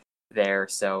you there.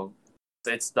 So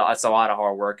it's a lot of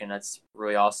hard work, and that's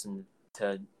really awesome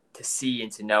to see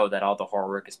and to know that all the hard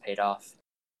work is paid off.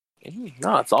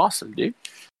 No, it's awesome, dude.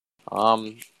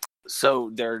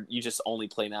 So you just only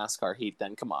play NASCAR Heat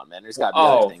then? Come on, man. There's got to be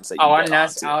other things that you I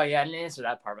didn't answer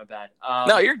that part. My bad.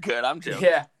 No, you're good. I'm joking.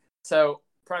 Yeah. So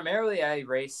primarily I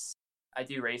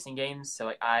do racing games.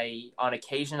 So on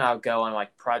occasion I'll go on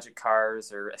like Project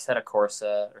Cars or Assetto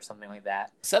Corsa or something like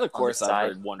that. Assetto Corsa I've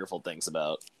heard wonderful things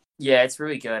about. Yeah, it's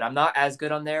really good. I'm not as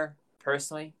good on there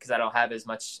personally because I don't have as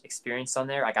much experience on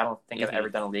there. Like I don't think I've ever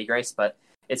done a league race, but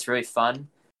it's really fun.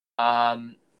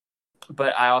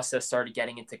 But I also started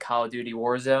getting into Call of Duty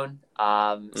Warzone.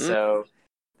 So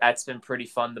that's been pretty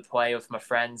fun to play with my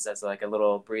friends as like a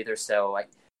little breather. So like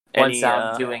once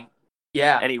I'm doing,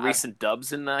 any recent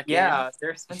dubs in that game? Yeah,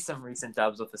 there's been some recent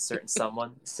dubs with a certain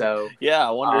someone. So yeah,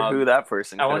 I wonder who that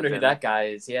person. I wonder who that guy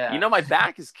is. Yeah, my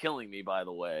back is killing me. By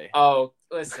the way. Oh,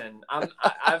 listen, I've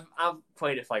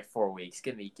played it for like 4 weeks.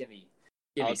 Give me.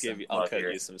 I'll cut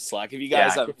you some slack. If you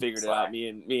guys haven't figured it out,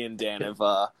 me and Dan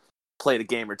have played a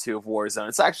game or two of Warzone.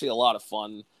 It's actually a lot of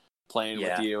fun playing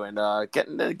with you and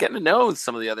getting to know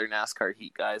some of the other NASCAR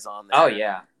Heat guys on there. Oh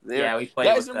yeah, we play.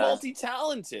 You guys are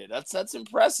multi-talented. That's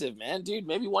impressive, man, dude.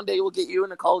 Maybe one day we'll get you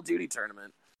in a Call of Duty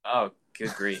tournament. Oh,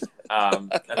 good grief.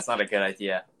 That's not a good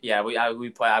idea. Yeah,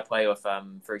 I play with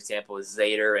for example,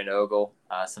 Zader and Ogle.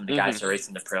 Some of the guys are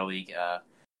racing the Pro League.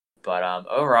 But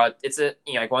overall, it's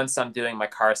like once I'm doing my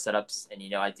car setups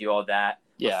and I do all that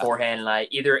beforehand, and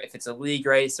either if it's a league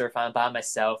race or if I'm by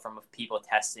myself or with people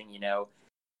testing,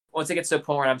 once it gets to a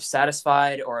point where I'm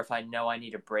satisfied, or if I know I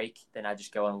need a break, then I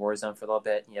just go in Warzone for a little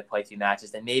bit, play a few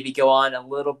matches, then maybe go on a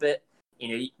little bit.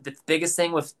 The biggest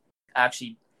thing with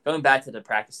actually going back to the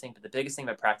practice thing, but the biggest thing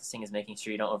about practicing is making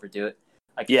sure you don't overdo it.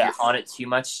 Like if you're on it too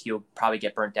much, you'll probably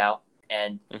get burnt out.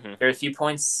 And there are a few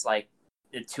points like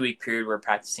the 2-week period we're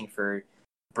practicing for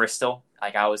Bristol.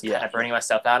 Like I was kind of burning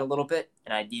myself out a little bit,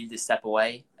 and I needed to step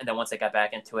away. And then once I got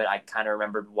back into it, I kind of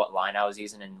remembered what line I was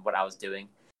using and what I was doing.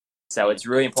 So it's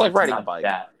really important. It's like riding a bike.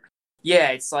 That. Yeah,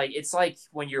 it's like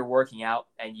when you're working out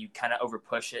and you kind of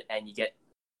overpush it, and you get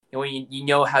when you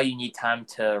know how you need time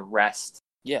to rest.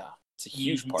 Yeah, it's a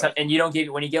huge part. And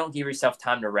when you don't give yourself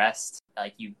time to rest,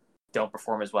 like you don't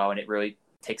perform as well, and it really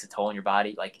takes a toll on your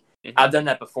body. Like I've done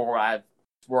that before. I've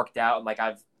worked out and like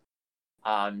I've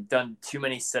done too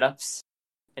many sit-ups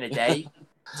in a day.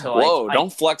 Whoa!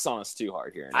 Don't flex on us too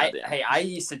hard here. I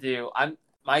used to do.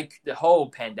 The whole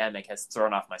pandemic has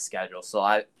thrown off my schedule, so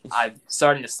I'm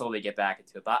starting to slowly get back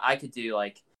into it. But I could do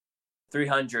like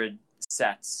 300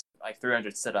 sets, like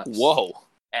 300 sit-ups. Whoa!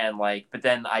 And but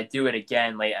then I do it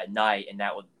again late at night, and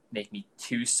that would make me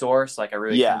too sore. So I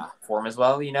really couldn't perform as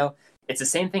well. It's the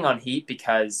same thing on Heat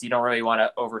because you don't really want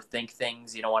to overthink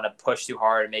things. You don't want to push too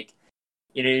hard and make.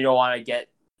 You don't want to get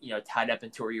tied up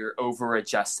into where you're over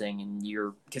adjusting, and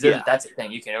because that's the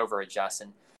thing, you can over adjust.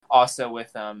 And also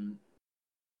with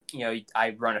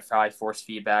I run a force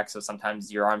feedback, so sometimes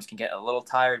your arms can get a little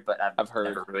tired. But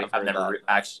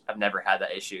I've never had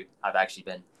that issue. I've actually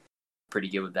been pretty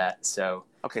good with that. So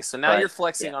okay, so now you're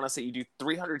flexing on us that you do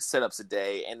 300 sit-ups a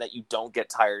day and that you don't get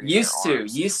tired. Used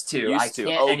to. I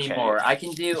can't anymore. I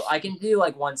can do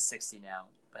like 160 now.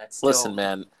 That's still, listen,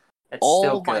 man.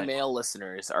 All my male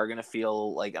listeners are gonna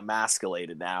feel like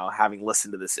emasculated now, having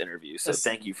listened to this interview. So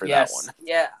thank you for that one.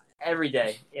 Yeah, every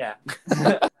day. Yeah.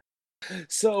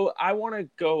 So I want to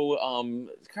go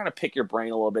kind of pick your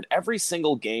brain a little bit. Every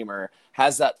single gamer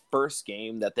has that first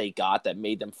game that they got that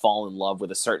made them fall in love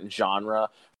with a certain genre.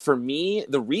 For me,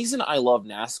 the reason I love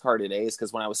NASCAR today is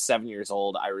because when I was 7 years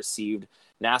old, I received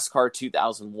NASCAR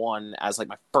 2001 as like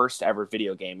my first ever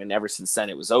video game. And ever since then,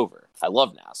 it was over. I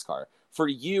love NASCAR. For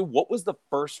you, what was the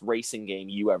first racing game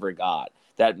you ever got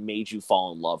that made you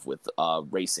fall in love with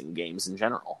racing games in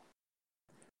general?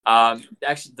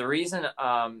 Actually, the reason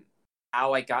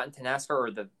how I got into NASCAR,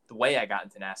 or the way I got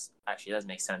into NASCAR. Actually, it doesn't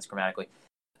make sense grammatically.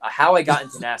 How I got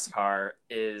into NASCAR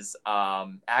is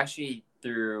actually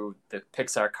through the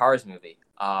Pixar Cars movie.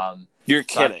 You're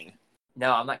kidding.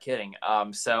 No, I'm not kidding.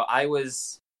 So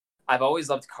I've always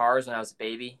loved cars when I was a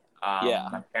baby.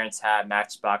 My parents had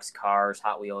Matchbox cars,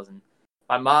 Hot Wheels, and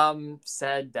my mom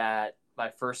said that my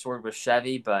first word was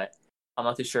Chevy, but I'm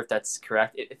not too sure if that's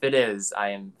correct. If it is, I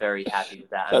am very happy with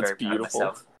that. I'm very beautiful. proud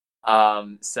of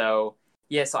myself. So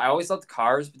I always loved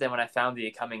cars, but then when I found the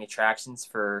coming attractions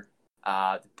for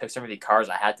the Pixar movie Cars,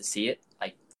 I had to see it.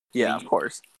 Of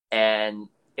course. And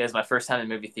it was my first time in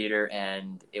the movie theater,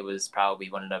 and it was probably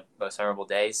one of the most memorable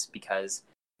days because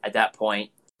at that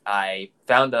point, I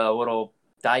found a little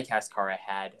die-cast car I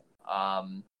had.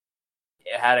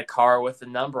 It had a car with a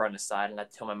number on the side, and I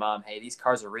told my mom, hey, these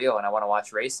cars are real, and I want to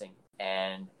watch racing.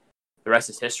 And the rest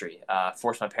is history.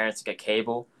 Forced my parents to get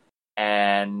cable,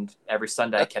 and every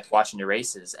Sunday I kept watching the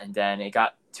races. And then it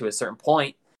got to a certain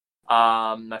point.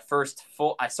 I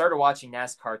started watching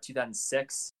NASCAR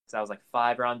 2006, because I was like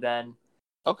 5 around then.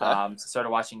 Okay. So I started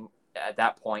watching at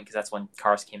that point, because that's when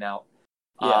Cars came out.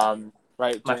 Yeah.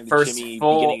 Right. My first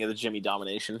beginning of the Jimmy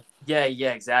domination. Yeah,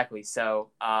 exactly. So,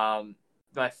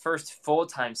 my first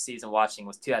full-time season watching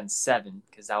was 2007,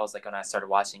 because that was like when I started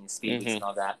watching the Speed Weeks and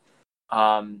all that.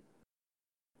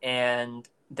 And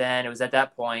then it was at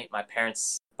that point my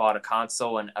parents bought a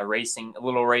console and a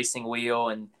little racing wheel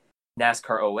and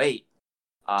NASCAR 08.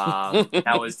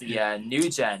 That was the new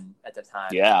gen at the time.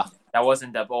 Yeah. That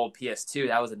wasn't the old PS2.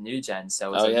 That was a new gen.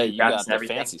 So it was you got the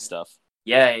fancy stuff.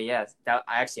 Yeah. I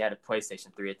actually had a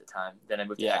PlayStation 3 at the time. Then I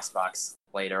moved to Xbox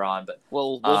later on. But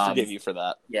we'll forgive you for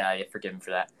that. Yeah, forgive me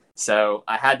for that. So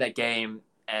I had that game,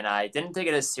 and I didn't take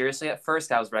it as seriously at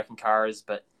first. I was wrecking cars,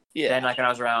 but then when I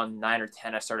was around 9 or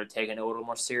 10, I started taking it a little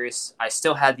more serious. I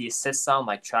still had the assists on,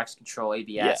 like traction control,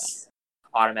 ABS,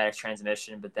 automatic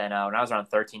transmission. But then when I was around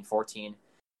 13, 14,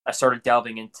 I started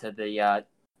delving into the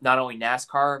not only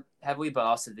NASCAR heavily, but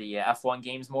also the F1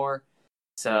 games more.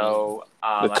 So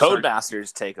the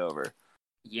Codemasters take over.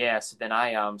 Yeah, so then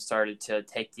I started to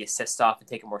take the assist off and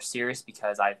take it more serious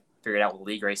because I figured out what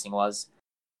league racing was.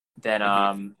 Then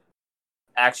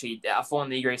actually the F1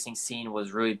 league racing scene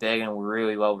was really big and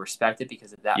really well respected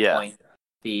because at that point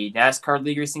the NASCAR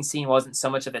league racing scene wasn't so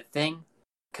much of a thing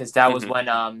because that was when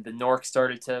the NORC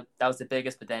started to, that was the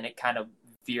biggest, but then it kind of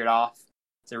veered off.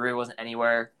 So it really wasn't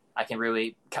anywhere I can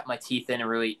really cut my teeth in and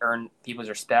really earn people's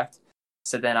respect.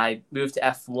 So then I moved to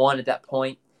F1 at that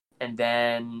point, and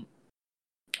then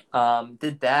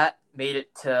did that, made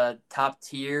it to top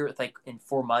tier in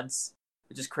 4 months,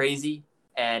 which is crazy.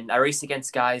 And I raced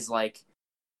against guys like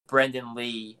Brendan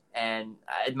Lee, and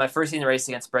my first season I raced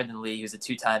against Brendan Lee, who's a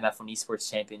 2-time F1 esports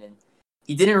champion, and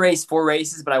he didn't race 4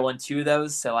 races, but I won 2 of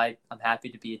those, so I'm happy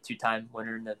to be a 2-time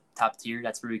winner in the top tier.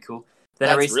 That's really cool.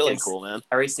 Then That's really cool, man.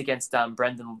 I raced against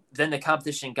Brendan. Then the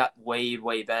competition got way,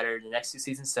 way better the next 2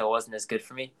 seasons, so it wasn't as good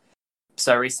for me.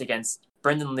 So I raced against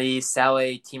Brendan Lee,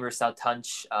 Sally, Timur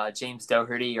Sautunch, James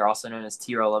Doherty, or also known as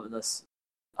T-Row Limitless.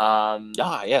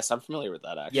 Yes, I'm familiar with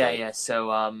that, actually. Yeah. So,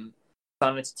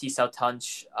 Sautunch, T.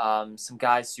 Sautunch, some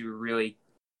guys who are really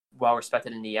well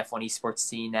respected in the F1 esports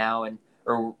scene now,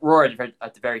 or were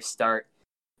at the very start.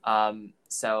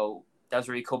 So that was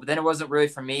really cool. But then it wasn't really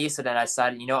for me, so then I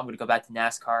decided, I'm going to go back to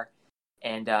NASCAR.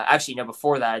 And actually,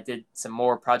 before that, I did some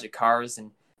more Project Cars,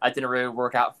 and that didn't really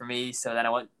work out for me. So then I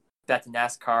went back to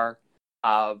NASCAR,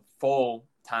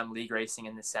 full-time league racing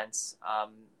in the sense,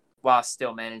 while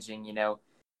still managing,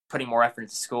 putting more effort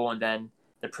into school. And then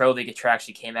the Pro League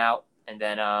actually came out, and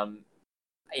then,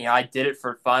 I did it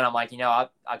for fun. I'm like, I'll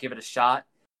give it a shot.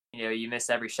 You miss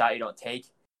every shot you don't take.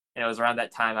 And it was around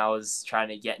that time I was trying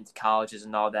to get into colleges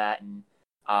and all that, and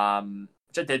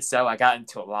which I did so. I got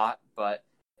into a lot, but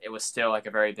it was still a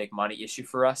very big money issue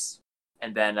for us.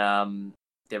 And then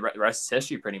the rest is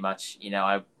history, pretty much.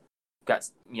 I got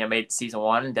made season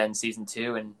 1 and then season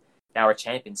 2, and now we're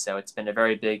champions. So it's been a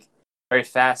very big, very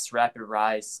fast, rapid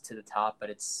rise to the top. But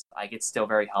it's still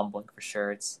very humbling for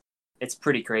sure. It's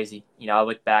pretty crazy. I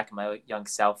look back at my young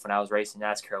self when I was racing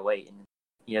NASCAR 08,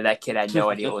 and that kid had no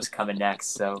idea what was coming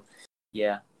next. So,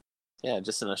 yeah. Yeah,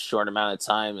 just in a short amount of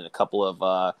time and a couple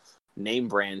of name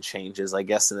brand changes, I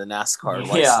guess, in the NASCAR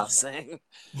licensing.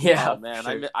 Yeah. Man,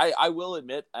 sure. I will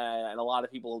admit, and a lot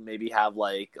of people maybe have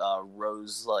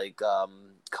rose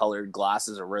colored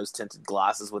glasses or rose tinted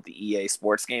glasses with the EA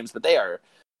sports games, but they are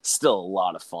still a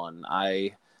lot of fun.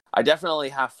 I definitely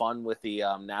have fun with the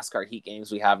NASCAR Heat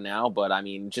games we have now, but I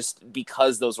mean, just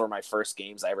because those were my first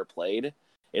games I ever played,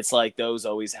 it's those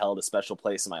always held a special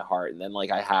place in my heart. And then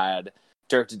I had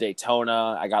Dirt to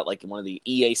Daytona. I got like one of the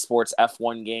EA Sports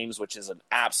F1 games, which is an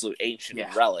absolute ancient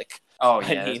relic. Oh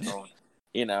yeah, I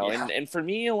mean, and for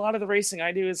me, a lot of the racing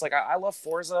I do is like I love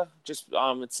Forza. Just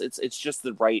it's just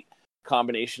the right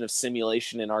combination of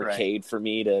simulation and arcade for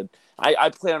me to. I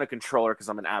play on a controller because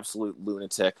I'm an absolute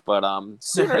lunatic, but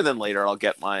sooner than later I'll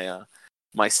get my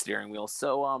my steering wheel.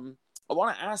 So I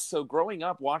want to ask. So growing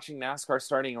up watching NASCAR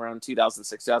starting around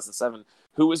 2006, 2007,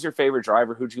 who was your favorite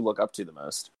driver? Who'd you look up to the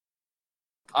most?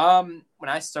 When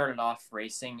I started off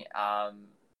racing,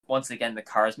 once again, the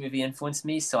Cars movie influenced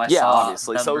me. So I saw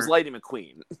obviously. So it was Lightning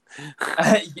McQueen.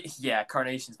 Yeah,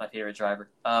 Carnation's my favorite driver.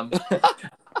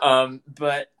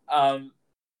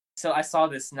 So I saw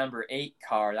this number 8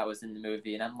 car that was in the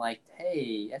movie, and I'm like,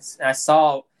 hey, and I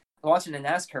saw watching the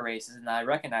NASCAR races, and I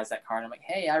recognized that car, and I'm like,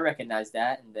 hey, I recognize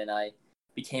that, and then I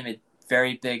became a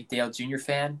very big Dale Jr.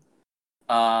 fan.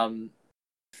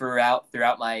 Throughout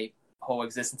my whole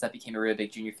existence, I became a really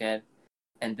big Junior fan,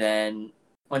 and then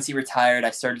once he retired,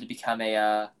 I started to become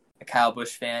a Kyle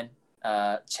Busch fan,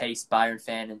 Chase Byron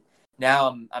fan, and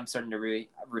now I'm starting to really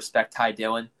respect Ty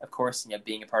Dillon. Of course,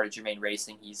 being a part of Germain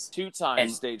Racing, he's 2-time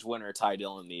stage winner. Ty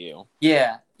Dillon to you.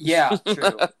 Yeah,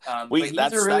 true.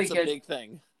 That's a big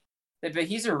thing. But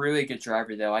he's a really good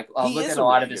driver, though. I'll look at a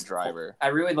lot of his driver. I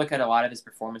really look at a lot of his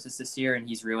performances this year, and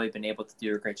he's really been able to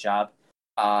do a great job.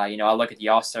 I look at the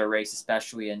All-Star race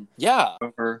especially, and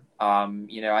over.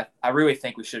 I really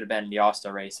think we should have been in the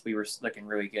All-Star race. We were looking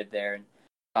really good there,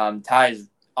 and Ty is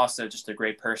also just a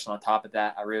great person. On top of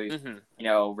that, I really,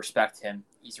 respect him.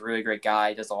 He's a really great guy.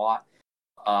 He does a lot.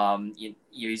 He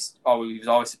was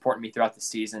always supporting me throughout the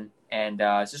season, and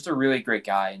he's just a really great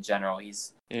guy in general.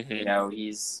 He's,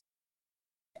 he's.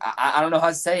 I don't know how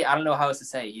to say. I don't know how else to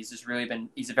say. He's just really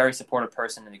he's a very supportive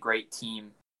person and a great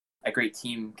team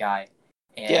guy.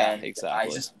 And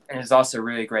exactly. And he's also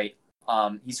really great.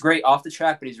 He's great off the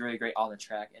track, but he's really great on the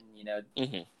track. And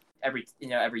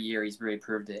every year he's really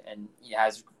proved it, and he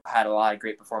has had a lot of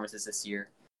great performances this year.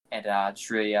 And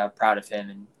just really proud of him.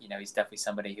 And he's definitely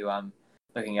somebody who I'm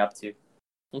looking up to.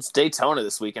 It's Daytona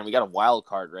this weekend. We got a wild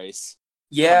card race.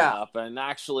 Yeah. And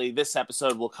actually, this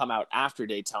episode will come out after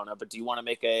Daytona. But do you want to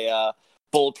make a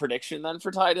bold prediction then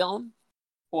for Ty Dillon?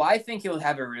 Well, I think he'll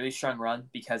have a really strong run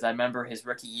because I remember his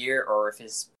rookie year or if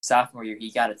his sophomore year,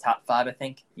 he got a top 5, I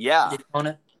think. Yeah.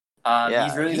 Daytona.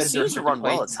 He's really good. He seems to run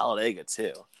well at Talladega,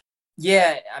 too.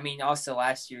 Yeah. I mean, also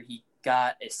last year, he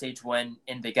got a stage win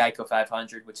in the Geico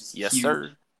 500, which is huge.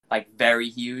 Sir. Like, very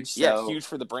huge. So, huge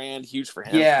for the brand, huge for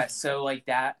him. Yeah, so, like,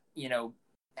 that,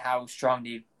 how strong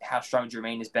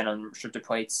Germain has been on restrictor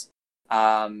plates.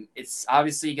 It's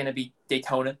obviously going to be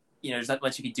Daytona. There's not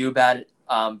much you can do about it.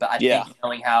 But I think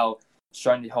knowing how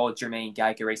strong the whole Germain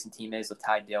Geico Racing team is with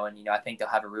Ty Dillon, I think they'll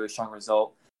have a really strong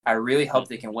result. I really hope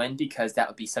they can win because that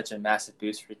would be such a massive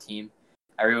boost for the team.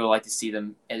 I really would like to see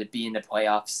them be in the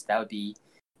playoffs. That would be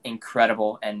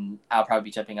incredible, and I'll probably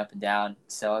be jumping up and down.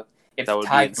 So if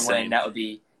Ty can win, that would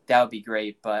be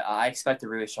great. But I expect a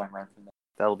really strong run from them.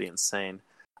 That'll be insane.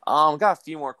 Got a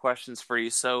few more questions for you.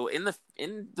 So in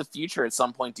the future, at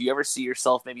some point, do you ever see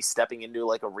yourself maybe stepping into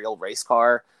like a real race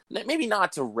car? Maybe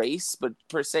not to race, but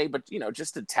per se, but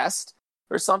just to test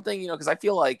or something. Because I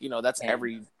feel like that's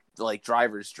every like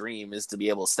driver's dream is to be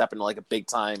able to step into like a big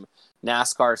time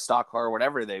NASCAR, stock car,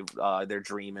 whatever their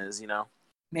dream is.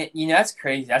 Man, that's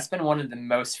crazy. That's been one of the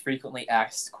most frequently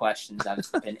asked questions I've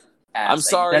been asked. I'm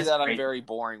sorry that I'm very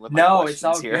boring with my questions it's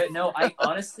all here. good. No, I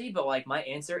honestly, but like my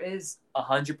answer is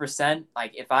 100%.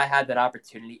 Like if I had that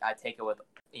opportunity, I'd take it with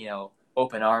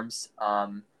open arms.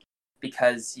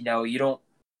 Because you don't.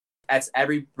 That's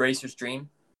every racer's dream.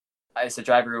 Is to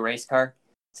drive a race car,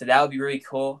 so that would be really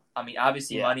cool. I mean,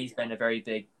 obviously, money's been a very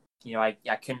big. I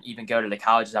couldn't even go to the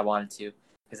colleges I wanted to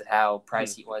because of how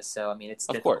pricey it was. So I mean, it's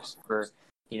difficult for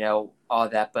all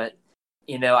of that, but.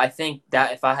 I think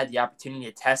that if I had the opportunity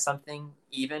to test something,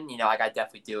 even, I'd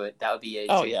definitely do it. That would be a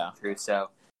dream come true. So,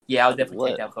 I would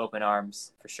definitely take that with open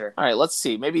arms for sure. All right, let's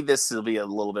see. Maybe this will be a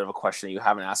little bit of a question that you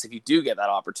haven't asked. If you do get that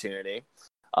opportunity,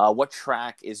 what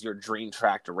track is your dream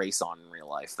track to race on in real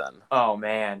life then? Oh,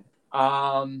 man.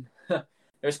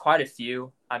 There's quite a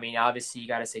few. I mean, obviously, you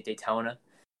got to say Daytona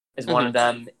is one of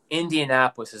them.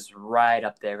 Indianapolis is right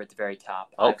up there at the very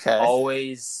top. Okay. I've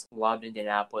always loved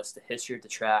Indianapolis, the history of the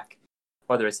track.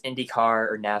 Whether it's IndyCar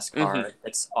or NASCAR,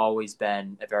 it's always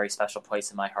been a very special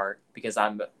place in my heart because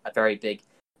I'm a very big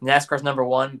NASCAR's number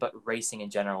one, but racing in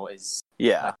general is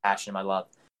my passion, my love.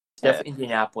 Definitely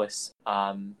Indianapolis.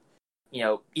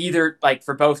 Either like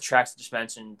for both tracks I just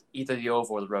mentioned, either the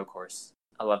oval or the road course.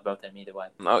 I love both of them either way.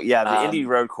 Oh yeah, the Indy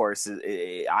Road Course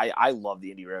is. I love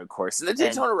the Indy Road Course, and the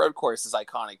Daytona Road Course is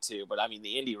iconic too. But I mean,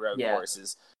 the Indy Road Course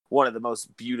is one of the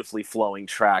most beautifully flowing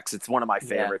tracks. It's one of my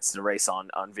favorites to race on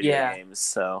video games.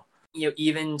 So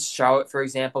even Charlotte, for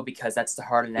example, because that's the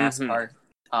heart of NASCAR.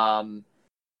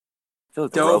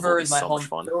 Like Dover is my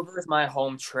home. Dover is my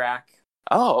home track.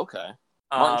 Oh, okay.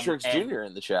 Martin Truex Jr.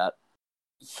 in the chat.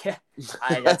 Yeah,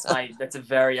 that's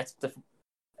the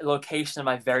location of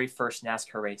my very first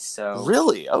NASCAR race. So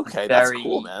really, okay, that's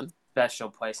cool, man. Special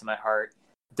place in my heart.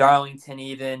 Darlington,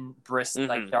 even Bristol,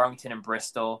 like Darlington and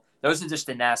Bristol. Those are just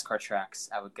the NASCAR tracks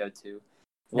I would go to.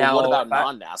 Well, now, what about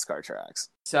non-NASCAR tracks?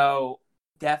 So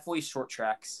definitely short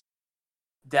tracks.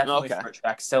 Definitely short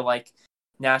tracks. So like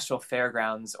Nashville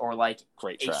Fairgrounds, or like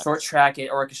a short track,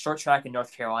 or like a short track in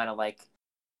North Carolina, like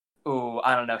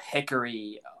I don't know,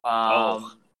 Hickory.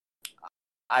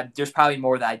 There's probably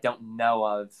more that I don't know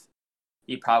of.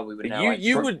 You probably would know.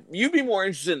 You'd be more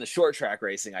interested in the short track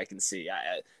racing. I can see.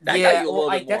 Got you a little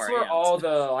bit that's more.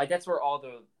 That's where all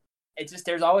the. It's just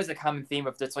there's always a common theme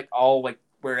of that's like all like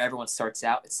where everyone starts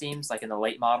out. It seems like in the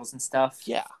late models and stuff.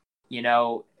 Yeah.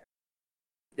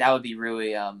 That would be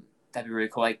really that'd be really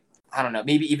cool. Like I don't know,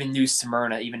 maybe even New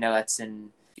Smyrna, even though that's in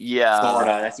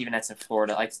Florida. That's in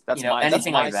Florida. Like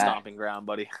anything like that. Stomping ground,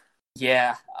 buddy.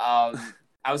 Yeah.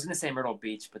 I was gonna say Myrtle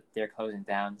Beach, but they're closing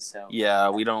down. So yeah,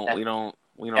 we don't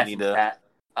need to.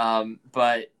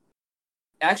 But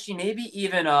actually, maybe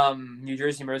even New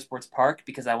Jersey Motorsports Park,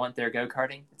 because I went there go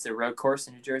karting. It's a road course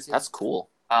in New Jersey. That's cool.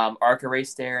 ARCA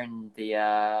raced there, and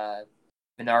the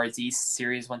Menards East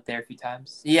Series went there a few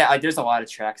times. Yeah, there's a lot of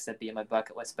tracks that'd be on my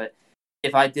bucket list. But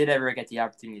if I did ever get the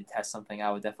opportunity to test something, I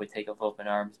would definitely take it with open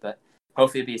arms. But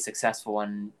hopefully, it'd be a successful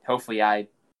one. Hopefully,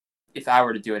 if I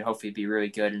were to do it, hopefully it'd be really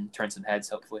good and turn some heads,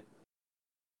 hopefully.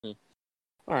 All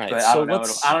right. But I don't know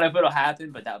if it'll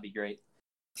happen, but that would be great.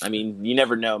 I mean, you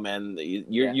never know, man.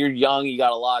 You're young. You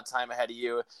got a lot of time ahead of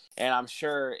you. And I'm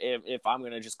sure if I'm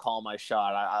going to just call my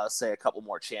shot, I'll say a couple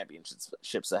more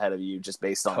championships ahead of you just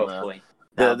based on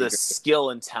the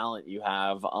skill and talent you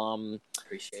have.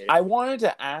 Appreciate it. I wanted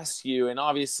to ask you, and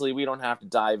obviously we don't have to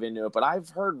dive into it, but I've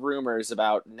heard rumors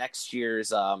about next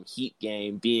year's Heat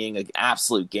game being an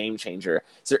absolute game changer.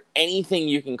 Is there anything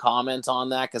you can comment on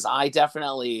that? Because I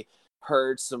definitely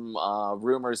heard some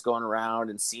rumors going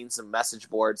around and seen some message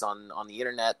boards on the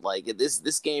internet. Like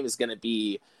this game is going to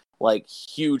be like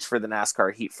huge for the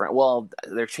NASCAR Heat well,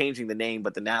 they're changing the name,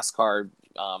 but the NASCAR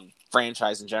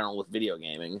franchise in general with video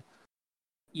gaming.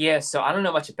 Yeah, so I don't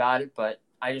know much about it, but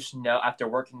I just know after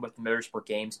working with the Motorsport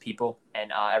Games people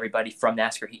and everybody from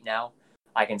NASCAR Heat now,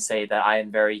 I can say that I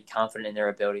am very confident in their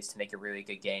abilities to make a really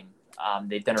good game.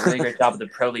 They've done a really great job with the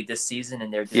Pro League this season,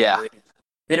 and they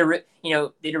did a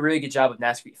really good job with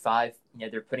NASCAR Heat 5.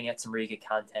 They're putting out some really good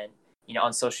content,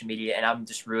 on social media, and I'm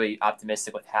just really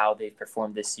optimistic with how they've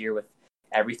performed this year with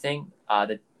everything.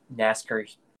 The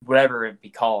NASCAR, whatever it be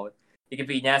called. It could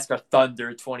be NASCAR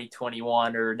Thunder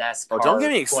 2021 or NASCAR. Oh, don't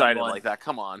get me excited like that.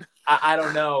 Come on. I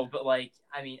don't know, but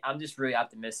I'm just really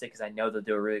optimistic because I know they'll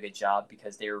do a really good job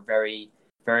because they're very,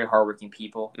 very hardworking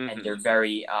people, and they're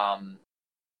very,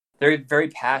 very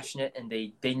passionate, and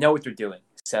they know what they're doing.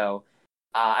 So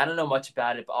I don't know much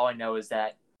about it, but all I know is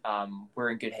that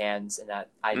we're in good hands, and that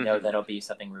I know that'll be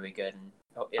something really good. And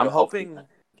I'm hoping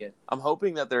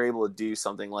that they're able to do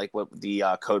something like what the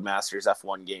Codemasters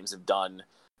F1 games have done.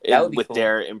 With cool.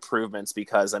 Their improvements,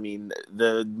 because I mean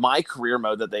my career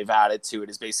mode that they've added to it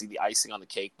is basically the icing on the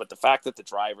cake, but the fact that the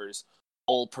drivers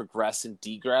all progress and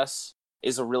degress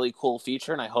is a really cool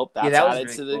feature, and I hope that's added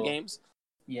really to the games.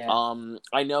 Yeah.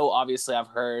 I know obviously I've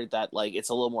heard that it's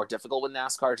a little more difficult with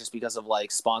NASCAR just because of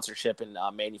sponsorship and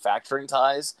manufacturing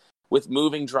ties with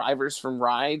moving drivers from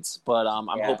rides, but I'm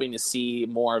hoping to see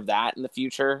more of that in the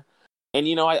future. And,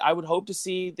 I would hope to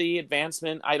see the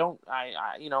advancement.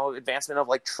 Advancement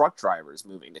of truck drivers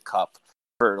moving to Cup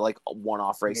for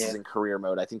one-off races in career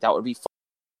mode. I think that would be fun.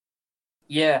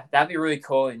 Yeah, that'd be really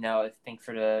cool. I think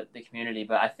for the community,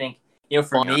 but I think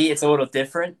for me it's a little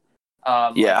different.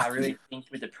 I really think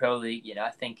with the Pro League,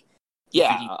 I think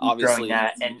obviously growing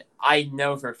that, and I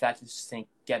know for a fact it's just going to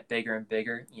get bigger and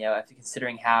bigger. After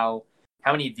considering how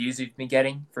many views we've been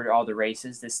getting for all the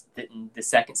races the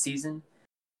second season.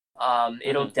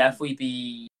 It'll definitely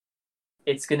be.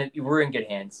 We're in good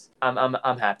hands.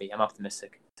 I'm happy. I'm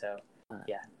optimistic. So,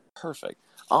 yeah. Perfect.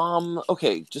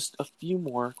 Okay, just a few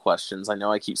more questions. I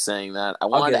know I keep saying that. I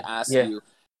wanted to ask you,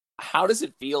 how does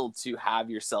it feel to have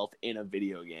yourself in a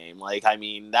video game?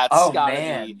 That's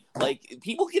gotta be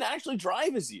people can actually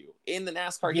drive as you in the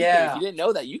NASCAR. Yeah. If you didn't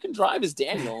know that, you can drive as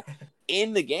Daniel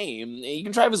in the game. You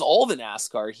can drive as all the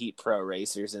NASCAR Heat Pro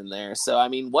racers in there. So, I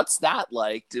mean, what's that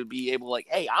like to be able to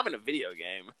hey, I'm in a video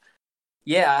game?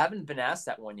 Yeah, I haven't been asked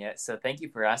that one yet, so thank you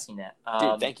for asking that.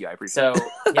 Dude, thank you. I appreciate it.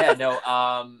 So, yeah,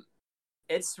 no,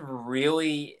 it's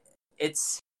really,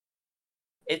 it's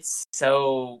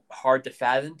so hard to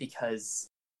fathom because,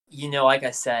 like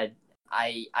I said,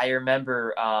 I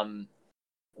remember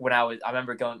when I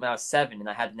was 7 and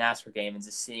I had the NASCAR game and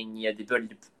just seeing the ability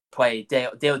to play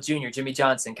Dale Jr., Jimmy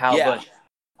Johnson, Kyle Busch,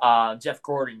 Jeff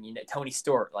Gordon, Tony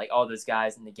Stewart, like all those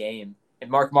guys in the game,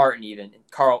 and Mark Martin even, and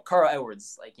Carl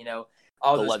Edwards,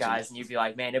 all those guys, and you'd be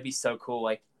like, man, it'd be so cool.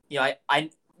 Like, I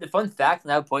the fun fact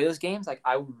when I would play those games, like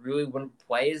I really wouldn't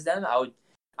play as them.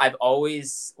 I've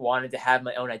always wanted to have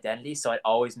my own identity, so I'd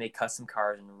always make custom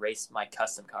cars and race my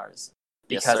custom cars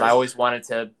because I always wanted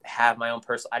to have my own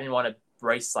I didn't want to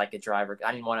race like a driver.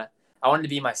 I wanted to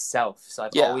be myself. So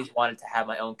I've always wanted to have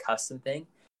my own custom thing.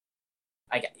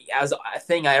 As a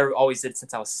thing I always did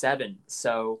since I was 7.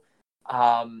 So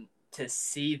to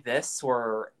see this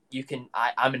where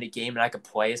I'm in a game and I could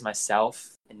play as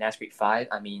myself in NASCAR 5,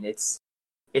 I mean, it's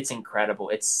incredible.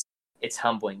 It's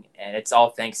humbling, and it's all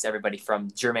thanks to everybody from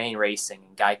Germain Racing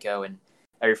and Geico and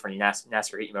everybody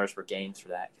NASCAR Heat Motorsport Games for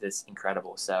that, because it's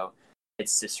incredible. So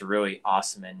it's just really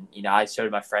awesome. And, I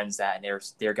showed my friends that, and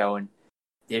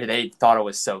they thought it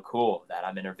was so cool that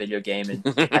I'm in a video game. And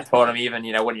I told them even,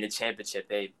 winning the championship,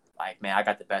 they like, man, I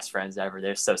got the best friends ever.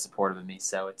 They're so supportive of me.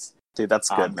 So it's, dude, that's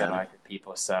good, man.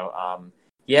 People. So,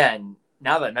 yeah. And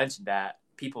now that I mentioned that,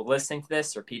 people listening to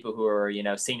this or people who are,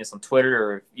 seeing this on Twitter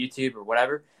or YouTube or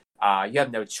whatever, you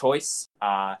have no choice.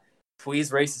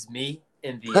 Please race as me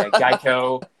in the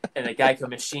Geico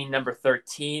machine number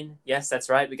 13. Yes, that's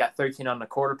right. We got 13 on the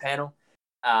quarter panel.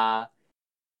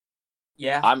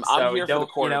 Yeah, I'm here for the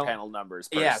quarter panel numbers.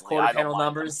 Personally. Yeah, quarter panel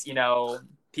numbers.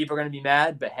 People are going to be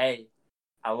mad, but hey,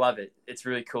 I love it. It's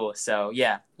really cool. So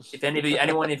yeah, if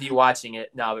anyone of you watching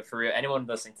it, no, but for real, anyone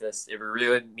listening to this, it would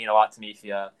really mean a lot to me if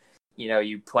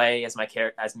you play as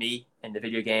as me in the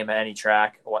video game at any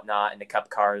track or whatnot in the Cup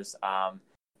cars.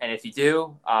 And if you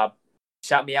do,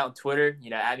 shout me out on Twitter.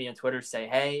 Add me on Twitter. Say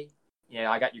hey,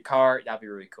 I got your car. That'd be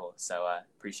really cool. So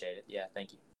appreciate it. Yeah,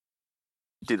 thank you.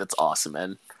 Dude, that's awesome,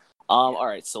 man. All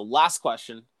right, so last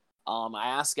question. I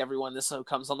ask everyone this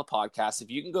comes on the podcast.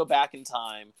 If you can go back in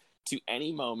time to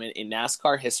any moment in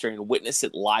NASCAR history and witness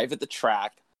it live at the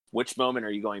track, which moment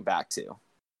are you going back to?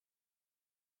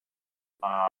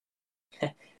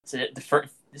 So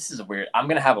this is weird. I'm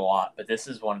gonna have a lot, but this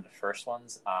is one of the first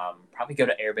ones. Probably go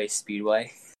to Airbase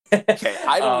Speedway. Okay,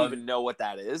 I don't even know what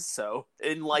that is. So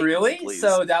enlighten really? me, please.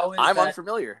 So I'm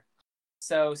unfamiliar.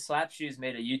 So Slapshoes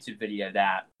made a YouTube video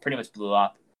that pretty much blew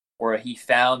up, where he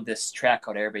found this track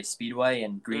called Airbase Speedway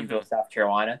in Greenville, South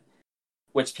Carolina,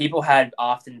 which people had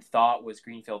often thought was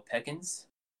Greenfield Pickens.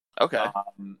 Okay,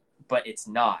 but it's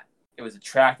not. It was a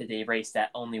track that they raced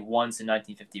at only once in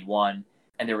 1951.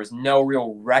 And there was no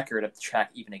real record of the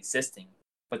track even existing,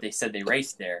 but they said they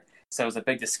raced there. So it was a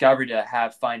big discovery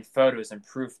to find photos and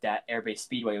proof that Airbase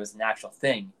Speedway was an actual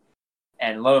thing.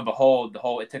 And lo and behold,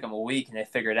 it took them a week, and they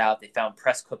figured out. They found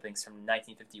press clippings from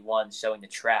 1951 showing the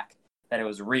track, that it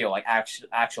was real, like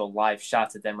actual live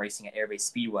shots of them racing at Airbase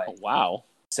Speedway. Oh, wow!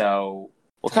 So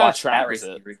what kind of track was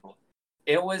it? Cool.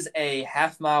 It was a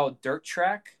half-mile dirt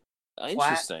track.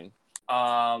 Interesting.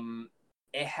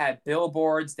 It had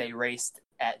billboards. They raced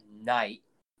at night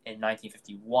in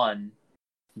 1951.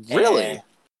 Really?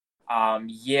 And,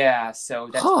 yeah,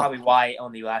 so that's probably why it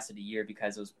only lasted a year,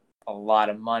 because it was a lot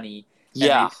of money.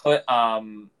 Yeah.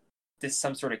 And they put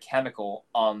some sort of chemical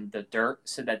on the dirt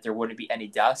so that there wouldn't be any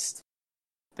dust.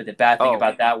 But the bad thing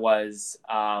about that was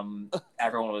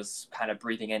everyone was kind of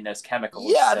breathing in those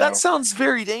chemicals. Yeah, that sounds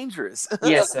very dangerous.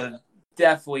 Yeah, so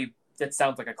definitely that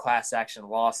sounds like a class action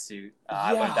lawsuit.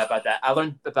 I learned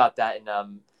about that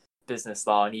in business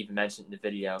law, and even mentioned in the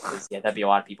video, because that'd be a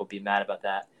lot of people be mad about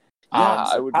that.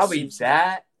 I would probably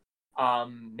that.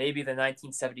 Maybe the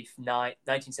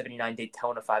 1979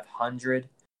 Daytona 500,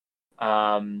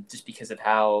 just because of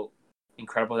how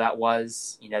incredible that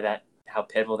was. How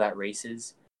pivotal that race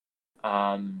is.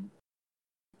 In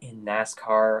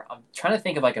NASCAR, I'm trying to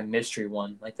think of like a mystery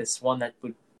one, like this one that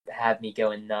would have me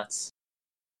going nuts.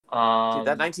 Dude,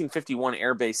 that 1951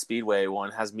 Airbase Speedway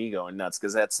one has me going nuts,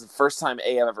 because that's the first time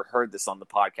A, I've ever heard this on the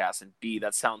podcast, and B,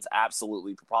 that sounds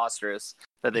absolutely preposterous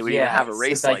that they would even have a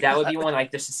race like that. That would be one,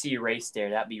 like, just to see a race there.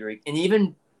 That'd be and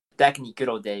even back in the good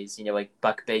old days, like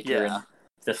Buck Baker and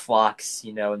the Flocks,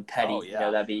 and Petty,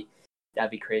 that'd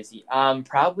be crazy.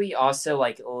 Probably also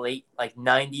like late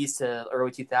 90s to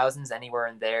early 2000s, anywhere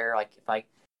in there. Like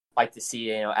like to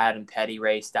see Adam Petty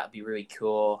race. That'd be really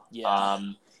cool. Yeah.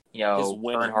 His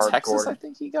win in Texas, Gordon. I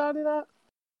think he got it at.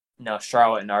 No,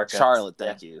 Charlotte and Arca. Charlotte,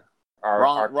 thank you.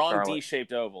 Wrong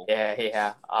D-shaped oval.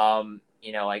 Yeah.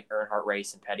 Like Earnhardt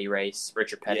race and Petty race,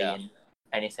 Richard Petty and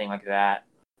anything like that.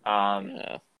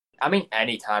 I mean,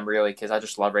 anytime really, because I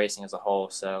just love racing as a whole.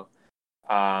 So,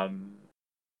 it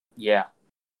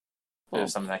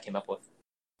was something I came up with.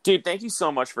 Dude, thank you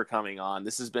so much for coming on.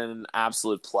 This has been an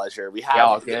absolute pleasure. We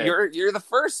have you're the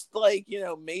first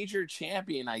major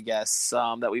champion, I guess,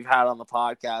 that we've had on the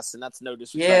podcast, and that's no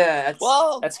disrespect. Yeah,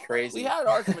 that's crazy. We had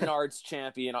ARCA Menards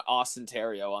champion Austin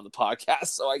Theriault on the podcast,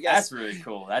 so I guess that's really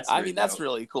cool. That's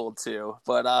really cool too.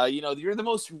 But you're the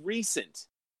most recent.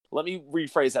 Let me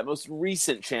rephrase that: most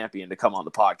recent champion to come on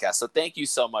the podcast. So thank you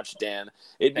so much, Dan.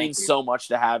 It means so much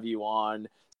to have you on.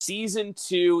 Season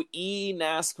 2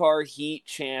 NASCAR Heat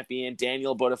champion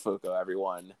Daniel Buttafuoco,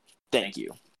 everyone. Thank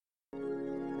you.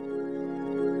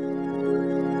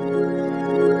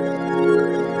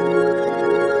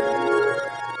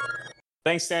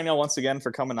 Thanks, Daniel, once again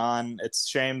for coming on. It's a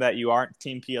shame that you aren't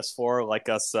Team PS4 like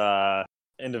us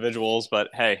individuals, but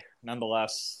hey,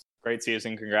 nonetheless, great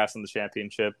season. Congrats on the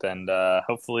championship, and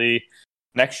hopefully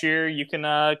next year you can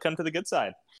come to the good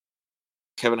side.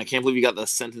 Kevin, I can't believe you got the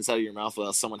sentence out of your mouth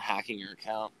without someone hacking your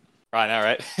account. I know,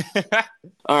 right?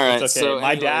 All right. It's okay. So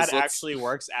my dad actually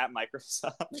works at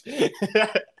Microsoft.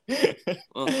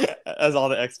 As all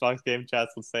the Xbox game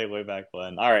chats would say way back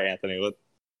when. All right, Anthony,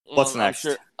 what's next?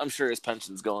 I'm sure his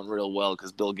pension's going real well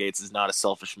because Bill Gates is not a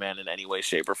selfish man in any way,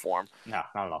 shape, or form. No,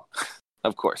 not at all.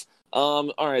 Of course.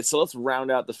 All right, so let's round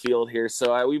out the field here.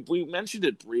 So we mentioned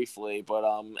it briefly, but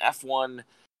F1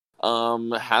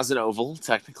 has an oval,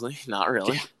 technically. Not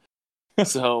really.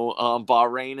 So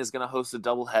Bahrain is going to host a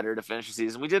doubleheader to finish the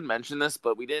season. We did mention this,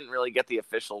 but we didn't really get the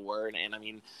official word. And, I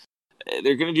mean,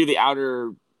 they're going to do the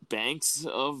outer banks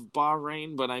of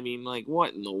Bahrain, but, I mean, like,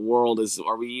 what in the world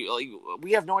are we, like,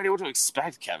 we have no idea what to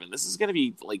expect, Kevin. This is going to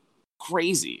be, like,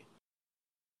 crazy.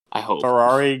 I hope.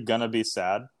 Ferrari going to be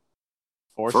sad.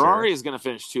 Ferrari is going to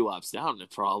finish 2 laps down,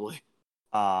 probably.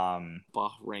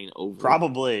 Bahrain over.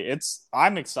 Probably.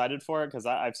 I'm excited for it because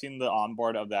I've seen the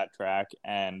onboard of that track,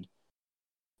 and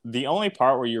the only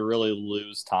part where you really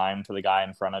lose time to the guy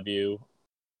in front of you,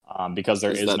 because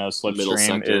there is no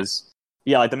slipstream, is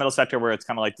like the middle sector where it's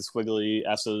kind of like the squiggly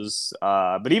S's.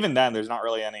 But even then, there's not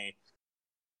really any.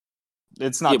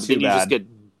 It's not too bad. You just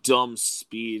get dumb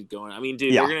speed going. I mean,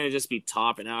 dude, they're gonna just be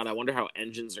topping out. I wonder how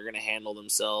engines are gonna handle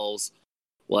themselves.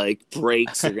 Like,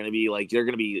 brakes are going to be, like, they're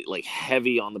going to be, like,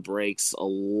 heavy on the brakes a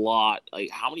lot. Like,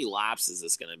 how many laps is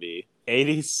this going to be?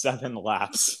 87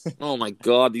 laps. Oh, my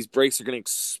God. These brakes are going to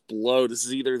explode. This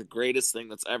is either the greatest thing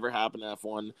that's ever happened to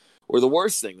F1 or the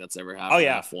worst thing that's ever happened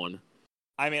to F1.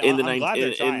 I mean, in the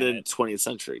 20th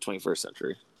century, 21st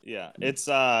century. Yeah. It's,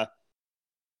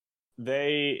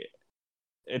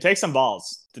 it takes some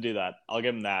balls to do that. I'll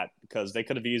give them that, because they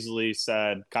could have easily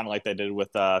said, kind of like they did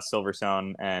with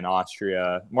Silverstone and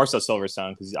Austria, more so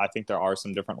Silverstone, because I think there are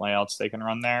some different layouts they can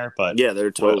run there. But yeah,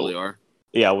 there totally are.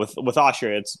 Yeah, with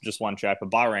Austria, it's just one track.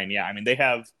 But Bahrain, I mean, they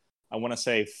have, I want to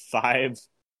say, 5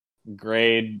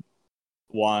 grade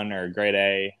 1 or grade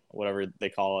A, whatever they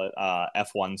call it,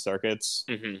 F1 circuits.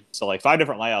 Mm-hmm. So like 5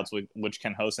 different layouts which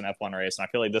can host an F1 race, and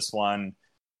I feel like this one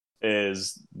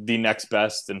is the next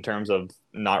best in terms of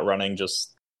not running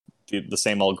just the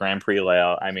same old Grand Prix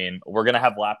layout. I mean, we're going to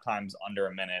have lap times under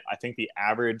a minute. I think the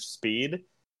average speed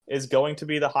is going to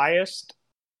be the highest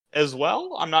as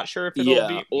well. I'm not sure if it'll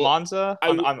be Monza.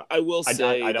 I will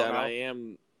say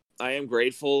that I am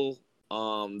grateful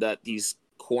that these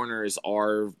corners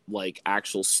are like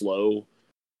actual slow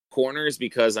corners,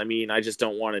 because I mean, I just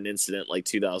don't want an incident like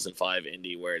 2005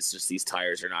 Indy where it's just these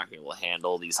tires are not going to be able to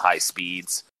handle these high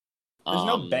speeds. There's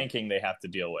no banking they have to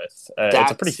deal with.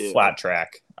 It's a pretty flat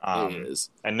track. It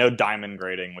is. And no diamond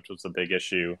grading, which was the big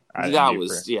issue. We don't need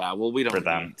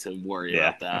to worry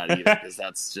about that either, because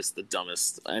that's just the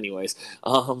dumbest. Anyways,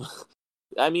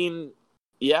 I mean,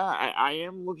 I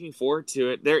am looking forward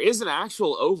to it. There is an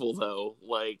actual oval, though,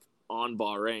 like, on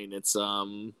Bahrain.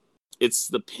 It's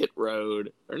the pit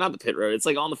road, or not the pit road. It's,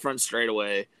 like, on the front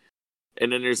straightaway.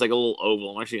 And then there's, like, a little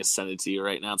oval. I'm actually going to send it to you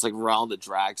right now. It's, like, around the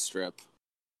drag strip.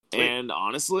 Sweet. And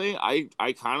honestly, I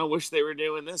kind of wish they were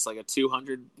doing this, like a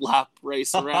 200-lap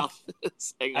race around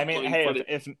this. I mean, hey,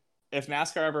 if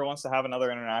NASCAR ever wants to have another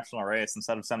international race,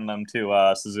 instead of sending them to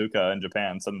Suzuka in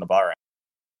Japan, send them to Bahrain.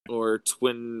 Or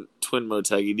Twin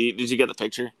Motegi. Did you get the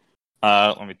picture?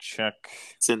 Let me check.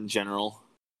 It's in general.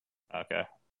 Okay.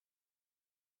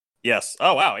 Yes.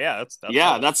 Oh wow. Yeah.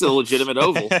 That's a legitimate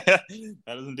oval. That is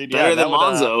indeed better than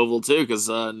Monza Oval too, because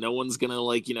no one's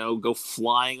gonna go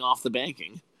flying off the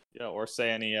banking. Yeah, or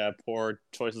say any poor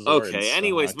choices. Okay. Words.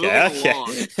 Anyways, moving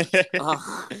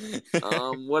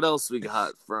along. What else we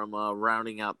got from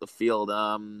rounding out the field?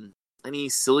 Any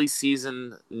silly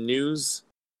season news?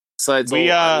 Besides,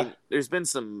 there's been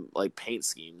some like paint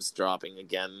schemes dropping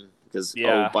again because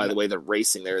by the way, they're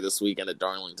racing there this weekend at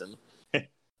Darlington.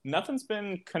 Nothing's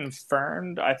been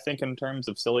confirmed, I think, in terms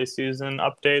of silly season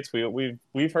updates.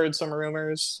 We've heard some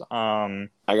rumors. I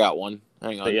got one.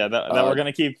 Hang on. That we're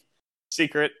gonna keep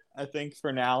secret, I think,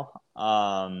 for now.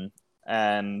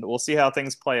 And we'll see how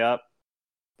things play up.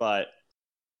 But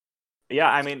yeah,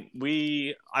 I mean,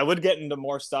 I would get into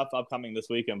more stuff upcoming this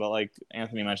weekend, but like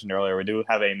Anthony mentioned earlier, we do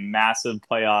have a massive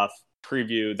playoff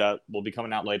preview that will be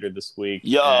coming out later this week.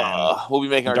 Yeah, we'll be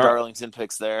making our Darlington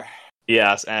picks there.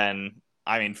 Yes, and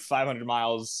I mean, 500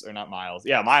 miles, or not miles.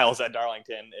 Yeah, miles at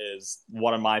Darlington is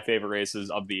one of my favorite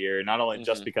races of the year. Not only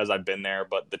just because I've been there,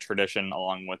 but the tradition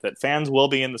along with it. Fans will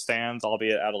be in the stands,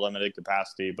 albeit at a limited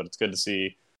capacity, but it's good to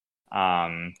see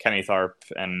Kenny Tharp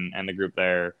and the group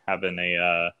there having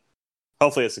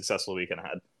hopefully a successful weekend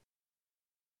ahead.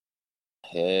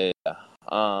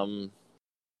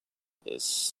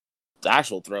 This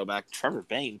actual throwback, Trevor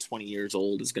Bayne, 20 years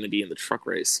old, is going to be in the truck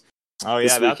race. Oh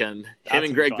yeah, this weekend. Him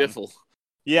and Greg Biffle.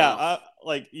 Yeah,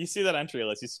 like you see that entry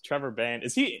list. You see Trevor Bayne.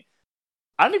 Is he?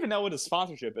 I don't even know what his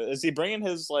sponsorship is. Is he bringing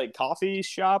his like coffee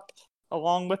shop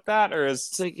along with that, or is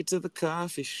take it to the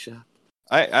coffee shop?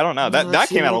 I don't know. That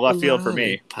came out of left field for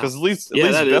me because at least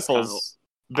Biffle's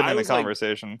been in the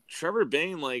conversation. Like, Trevor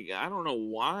Bayne, like I don't know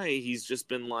why he's just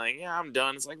been like, yeah, I'm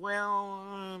done. It's like,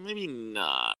 well, maybe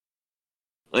not.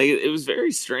 Like it was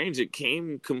very strange. It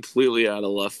came completely out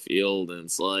of left field, and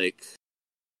it's like.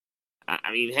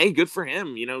 I mean, hey, good for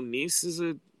him. You know, Nice is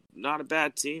not a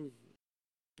bad team.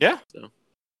 Yeah. So,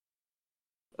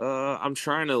 I'm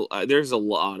trying to. There's a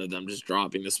lot of them just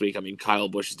dropping this week. I mean, Kyle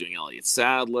Busch is doing Elliott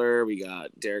Sadler. We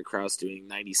got Derek Kraus doing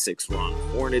 96 Ron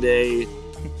Hornaday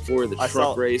for the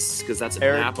truck race because that's a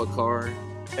Napa car.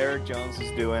 Eric Jones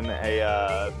is doing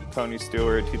a Tony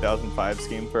Stewart 2005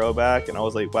 scheme throwback, and I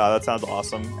was like, wow, that sounds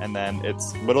awesome. And then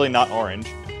it's literally not orange,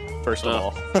 first of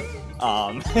all.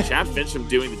 Chad Fincham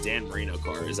doing the Dan Marino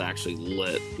car is actually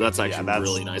lit. That's actually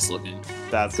really nice looking.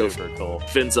 That's super cool.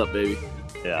 Fins up, baby.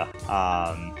 Yeah.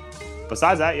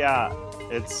 Besides that,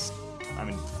 it's. I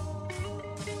mean,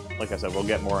 like I said, we'll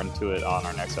get more into it on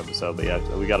our next episode. But yeah,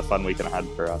 we got a fun weekend ahead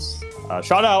for us.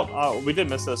 Shout out. We did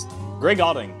miss this. Greg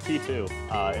Alding,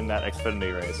 P2, in that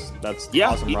Xfinity race. That's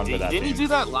awesome run for that team. Didn't he do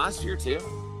that last year too?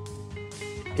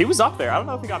 He was up there. I don't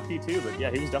know if he got P2, but yeah,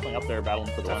 he was definitely up there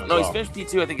battling for the win. He's finished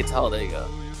P2, I think, at Talladega.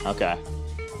 Okay.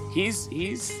 He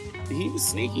was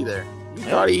sneaky there.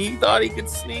 He thought he could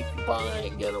sneak by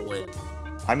and get a win.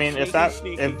 I mean,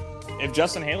 sneaky. if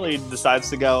Justin Haley decides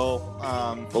to go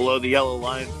below the yellow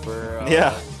line for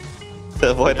to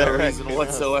avoid that reason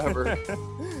whatsoever.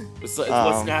 What's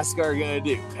NASCAR gonna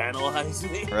do? Penalize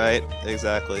me? Right.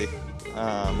 Exactly.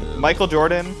 Michael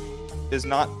Jordan is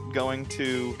not going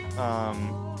to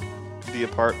be a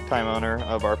part-time owner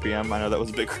of RPM. I know that was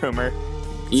a big rumor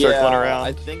circling around.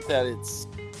 I think that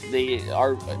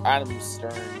Adam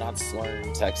Stern, not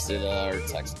Slern,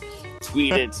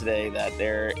 tweeted today that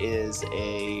there is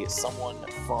someone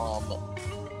from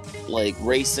like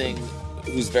racing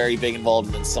who's very big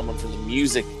involved in someone from the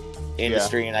music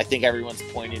industry, and I think everyone's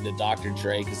pointing to Dr.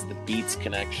 Dre because of the Beats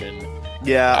connection.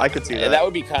 Yeah, I could see that. That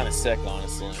would be kind of sick,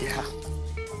 honestly. Yeah.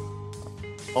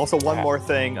 Also, one more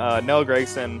thing. Noah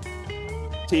Gragson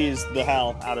teased the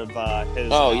hell out of his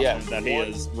announcement that he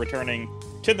is returning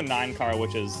to the 9 car,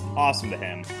 which is awesome to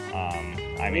him.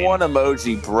 I mean, one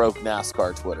emoji broke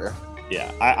NASCAR Twitter.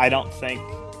 Yeah, I don't think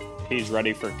he's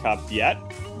ready for Cup yet,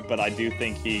 but I do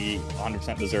think he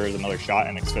 100% deserves another shot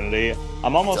in Xfinity.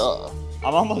 I'm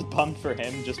almost bummed for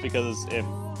him just because if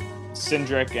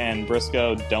Cindric and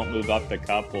Briscoe don't move up the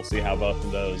Cup, we'll see how both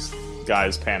of those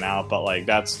guys pan out. But like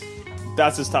that's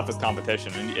his toughest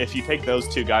competition, and if you take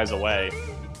those two guys away,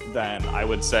 then I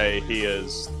would say he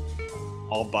is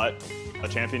all but a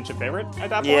championship favorite at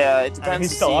that point. Yeah, it depends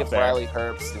to see if Riley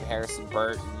Herbst and Harrison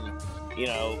Burton,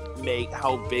 make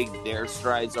how big their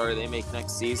strides are they make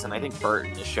next season. I think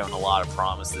Burton has shown a lot of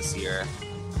promise this year.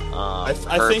 I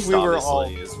think we were all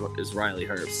is Riley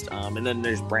Herbst, and then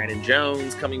there's Brandon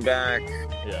Jones coming back.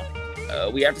 Yeah,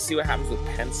 we have to see what happens with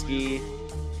Penske.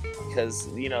 Because,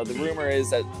 the rumor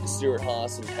is that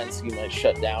Stewart-Haas and Penske might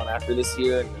shut down after this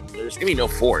year, and there's going to be no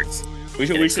Fords. We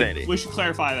should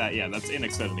clarify that. Yeah, that's in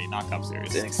Xfinity, not Cup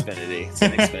Series. It's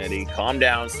in Xfinity. Calm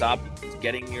down. Stop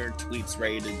getting your tweets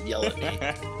ready to yell at me.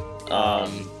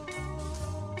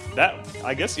 That,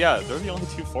 I guess, yeah, they're the only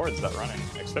 2 Fords that run in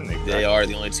Xfinity. They are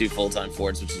the only 2 full-time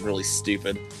Fords, which is really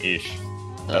stupid. Eesh.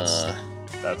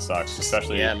 That sucks,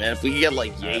 especially... Yeah, man, if we could get,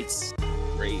 like, Yates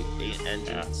great 8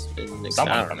 engines in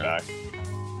someone come back.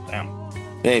 Damn.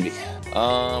 Maybe.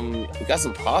 We got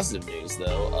some positive news,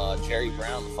 though. Jerry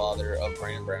Brown, the father of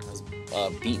Brandon Brown, has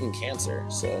beaten cancer.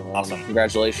 So, awesome.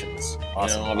 Congratulations.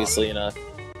 Awesome. Obviously in a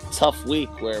tough week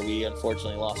where we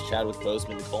unfortunately lost Chadwick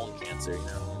Boseman to colon cancer,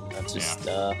 that's just,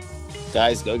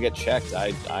 guys, go get checked.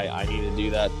 I need to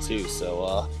do that too.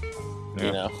 So,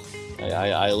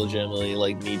 I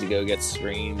legitimately need to go get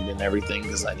screened and everything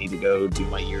because I need to go do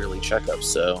my yearly checkup.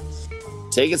 So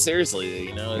take it seriously.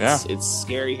 It's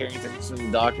scary hearing things from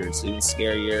the doctor. It's even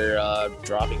scarier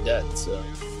dropping dead. So,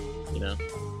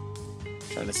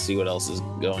 trying to see what else is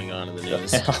going on in the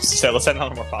news. So let's have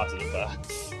another more positive.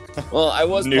 Well, I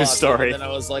was news positive, story. And then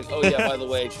I was like, oh yeah, by the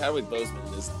way, Chadwick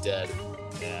Boseman is dead.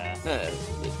 Yeah.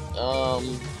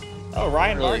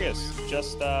 Ryan Vargas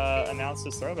just announced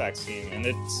his throwback scheme, and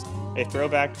it's a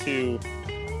throwback to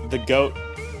the GOAT.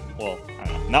 Well, I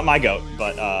don't know, not my GOAT,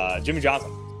 but Jimmy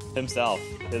Johnson himself.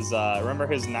 Remember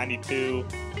his 92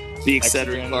 the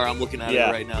Excedrin car? I'm looking at it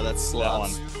right now. That's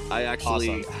slots. That one. I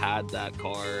actually had that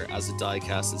car as a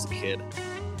diecast as a kid.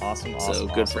 Awesome. So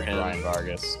good for him, Ryan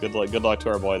Vargas. Good luck to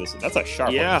our boy. That's a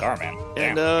sharp looking car, man.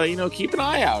 Damn. And keep an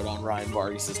eye out on Ryan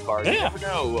Vargas's car. You never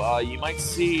know. You might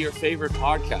see your favorite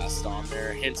podcast on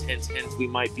there. Hint, hint, hint. We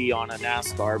might be on a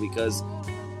NASCAR because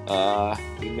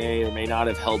we may or may not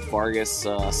have helped Vargas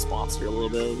sponsor a little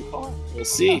bit of the car. We'll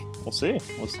see. Yeah,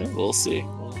 we'll see.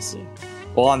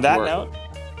 Well, on that note,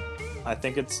 I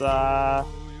think it's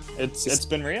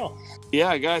been real.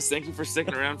 Yeah, guys, thank you for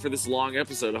sticking around for this long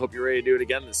episode. I hope you're ready to do it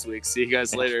again this week. See you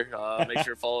guys later. Make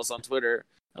sure to follow us on Twitter,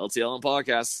 LTLM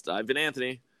Podcast. I've been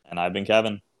Anthony. And I've been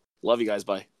Kevin. Love you guys.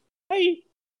 Bye. Hey.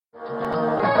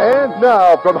 And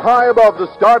now, from high above the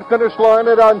start-finish line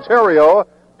at Ontario,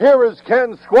 here is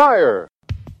Ken Squire.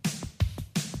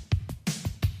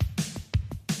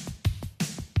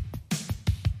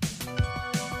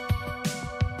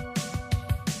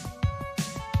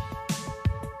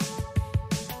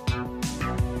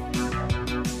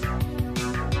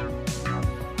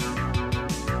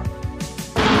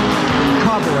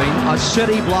 Covering a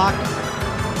city block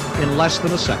in less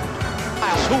than a second.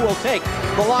 Who will take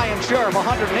the lion's share of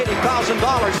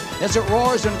 $180,000 as it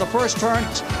roars into the first turn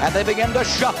and they begin to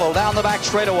shuffle down the back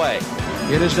straightaway.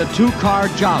 It is a 2-car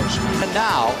joust. And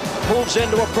now moves in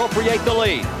to appropriate the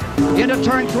lead. Into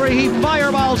turn 3, he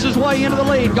fireballs his way into the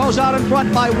lead, goes out in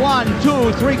front by 1,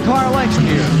 2, 3 car lengths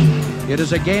here. It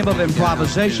is a game of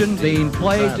improvisation being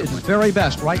played at its very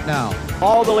best right now.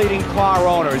 All the leading car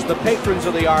owners, the patrons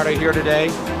of the art are here today.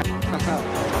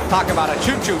 Talk about a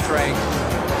choo-choo train.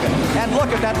 And look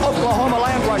at that Oklahoma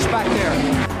land rush back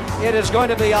there. It is going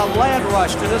to be a land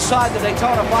rush to decide the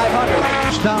Daytona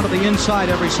 500. It's down to the inside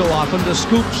every so often to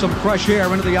scoop some fresh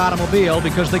air into the automobile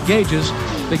because the gauges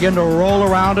begin to roll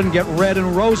around and get red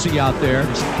and rosy out there.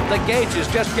 The gauges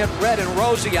just get red and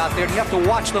rosy out there, and you have to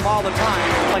watch them all the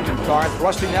time. Engine car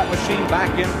thrusting that machine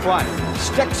back in front.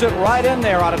 Sticks it right in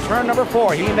there out of turn number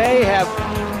 4. He may have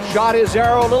shot his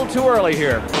arrow a little too early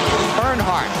here.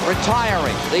 Earnhardt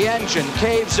retiring. The engine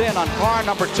caves in on car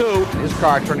number 2. His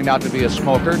car turning out to be a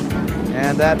smoker,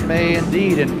 and that may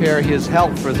indeed impair his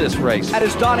health for this race. That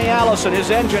is Donnie Allison,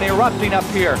 his engine erupting up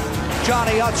here.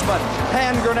 Johnny Utzman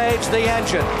hand grenades the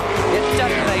engine. It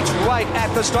detonates right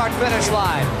at the start-finish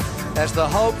line as the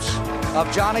hopes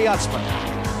of Johnny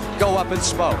Utzman go up in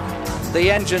smoke. The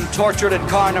engine tortured in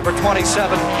car number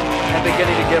 27 and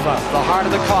beginning to give up. The heart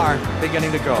of the car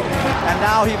beginning to go. And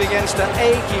now he begins to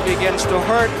ache, he begins to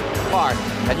hurt hard.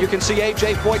 And you can see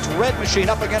A.J. Foyt's red machine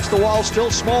up against the wall, still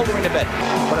smoldering a bit.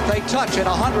 But if they touch at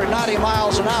 190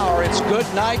 miles an hour, it's good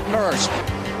night, nurse.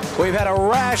 We've had a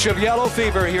rash of yellow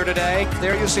fever here today.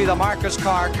 There you see the Marcus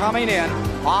car coming in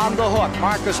on the hook.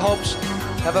 Marcus' hopes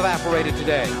have evaporated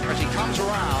today. As he comes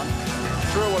around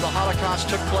through where the Holocaust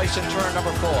took place in turn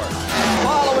number 4.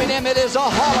 Following him, it is a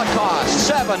Holocaust.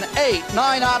 7, 8,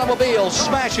 9 automobiles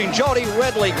smashing. Jody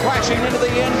Ridley crashing into the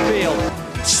infield.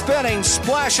 Spinning,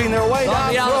 splashing their way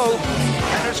down through.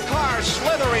 And there's cars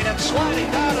slithering and sliding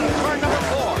down into turn number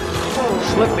 4.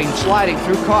 Slipping, sliding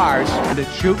through cars. And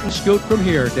it's shoot and scoot from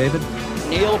here, David.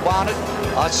 Neil Bonnet,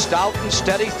 a stout and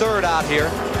steady third out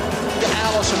here.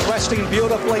 Allison resting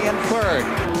beautifully in third.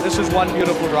 This is one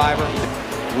beautiful driver.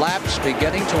 Laps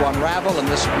beginning to unravel in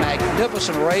this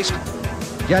magnificent race.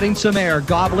 Getting some air,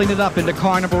 gobbling it up into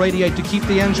car number 88 to keep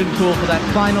the engine cool for that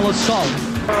final assault.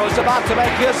 is about to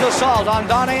make his assault on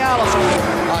Donnie Allison.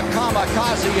 A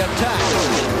kamikaze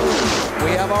attack.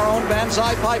 We have our own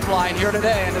Banzai pipeline here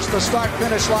today, and it's the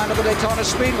start-finish line of the Daytona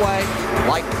Speedway.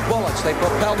 Like bullets, they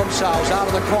propel themselves out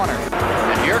of the corner.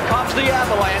 And here comes the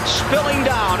avalanche spilling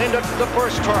down into the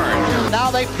first turn. Now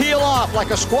they peel off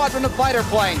like a squadron of fighter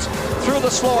planes through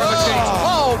the slower machines.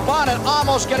 Oh, Bonnet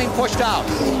almost getting pushed out.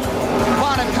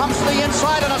 Bonnet comes to the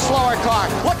inside in a slower car.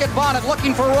 Look at Bonnet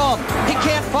looking for room. He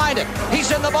can't find it. He's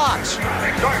in the box.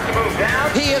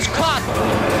 He is caught.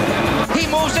 He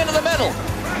moves into the middle.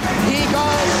 He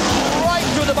goes right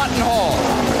through the buttonhole,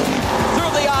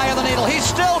 through the eye of the needle. He's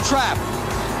still trapped.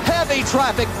 Heavy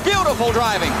traffic, beautiful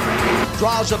driving.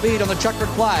 Draws a bead on the checkered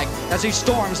flag as he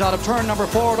storms out of turn number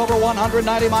 4 at over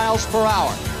 190 miles per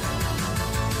hour.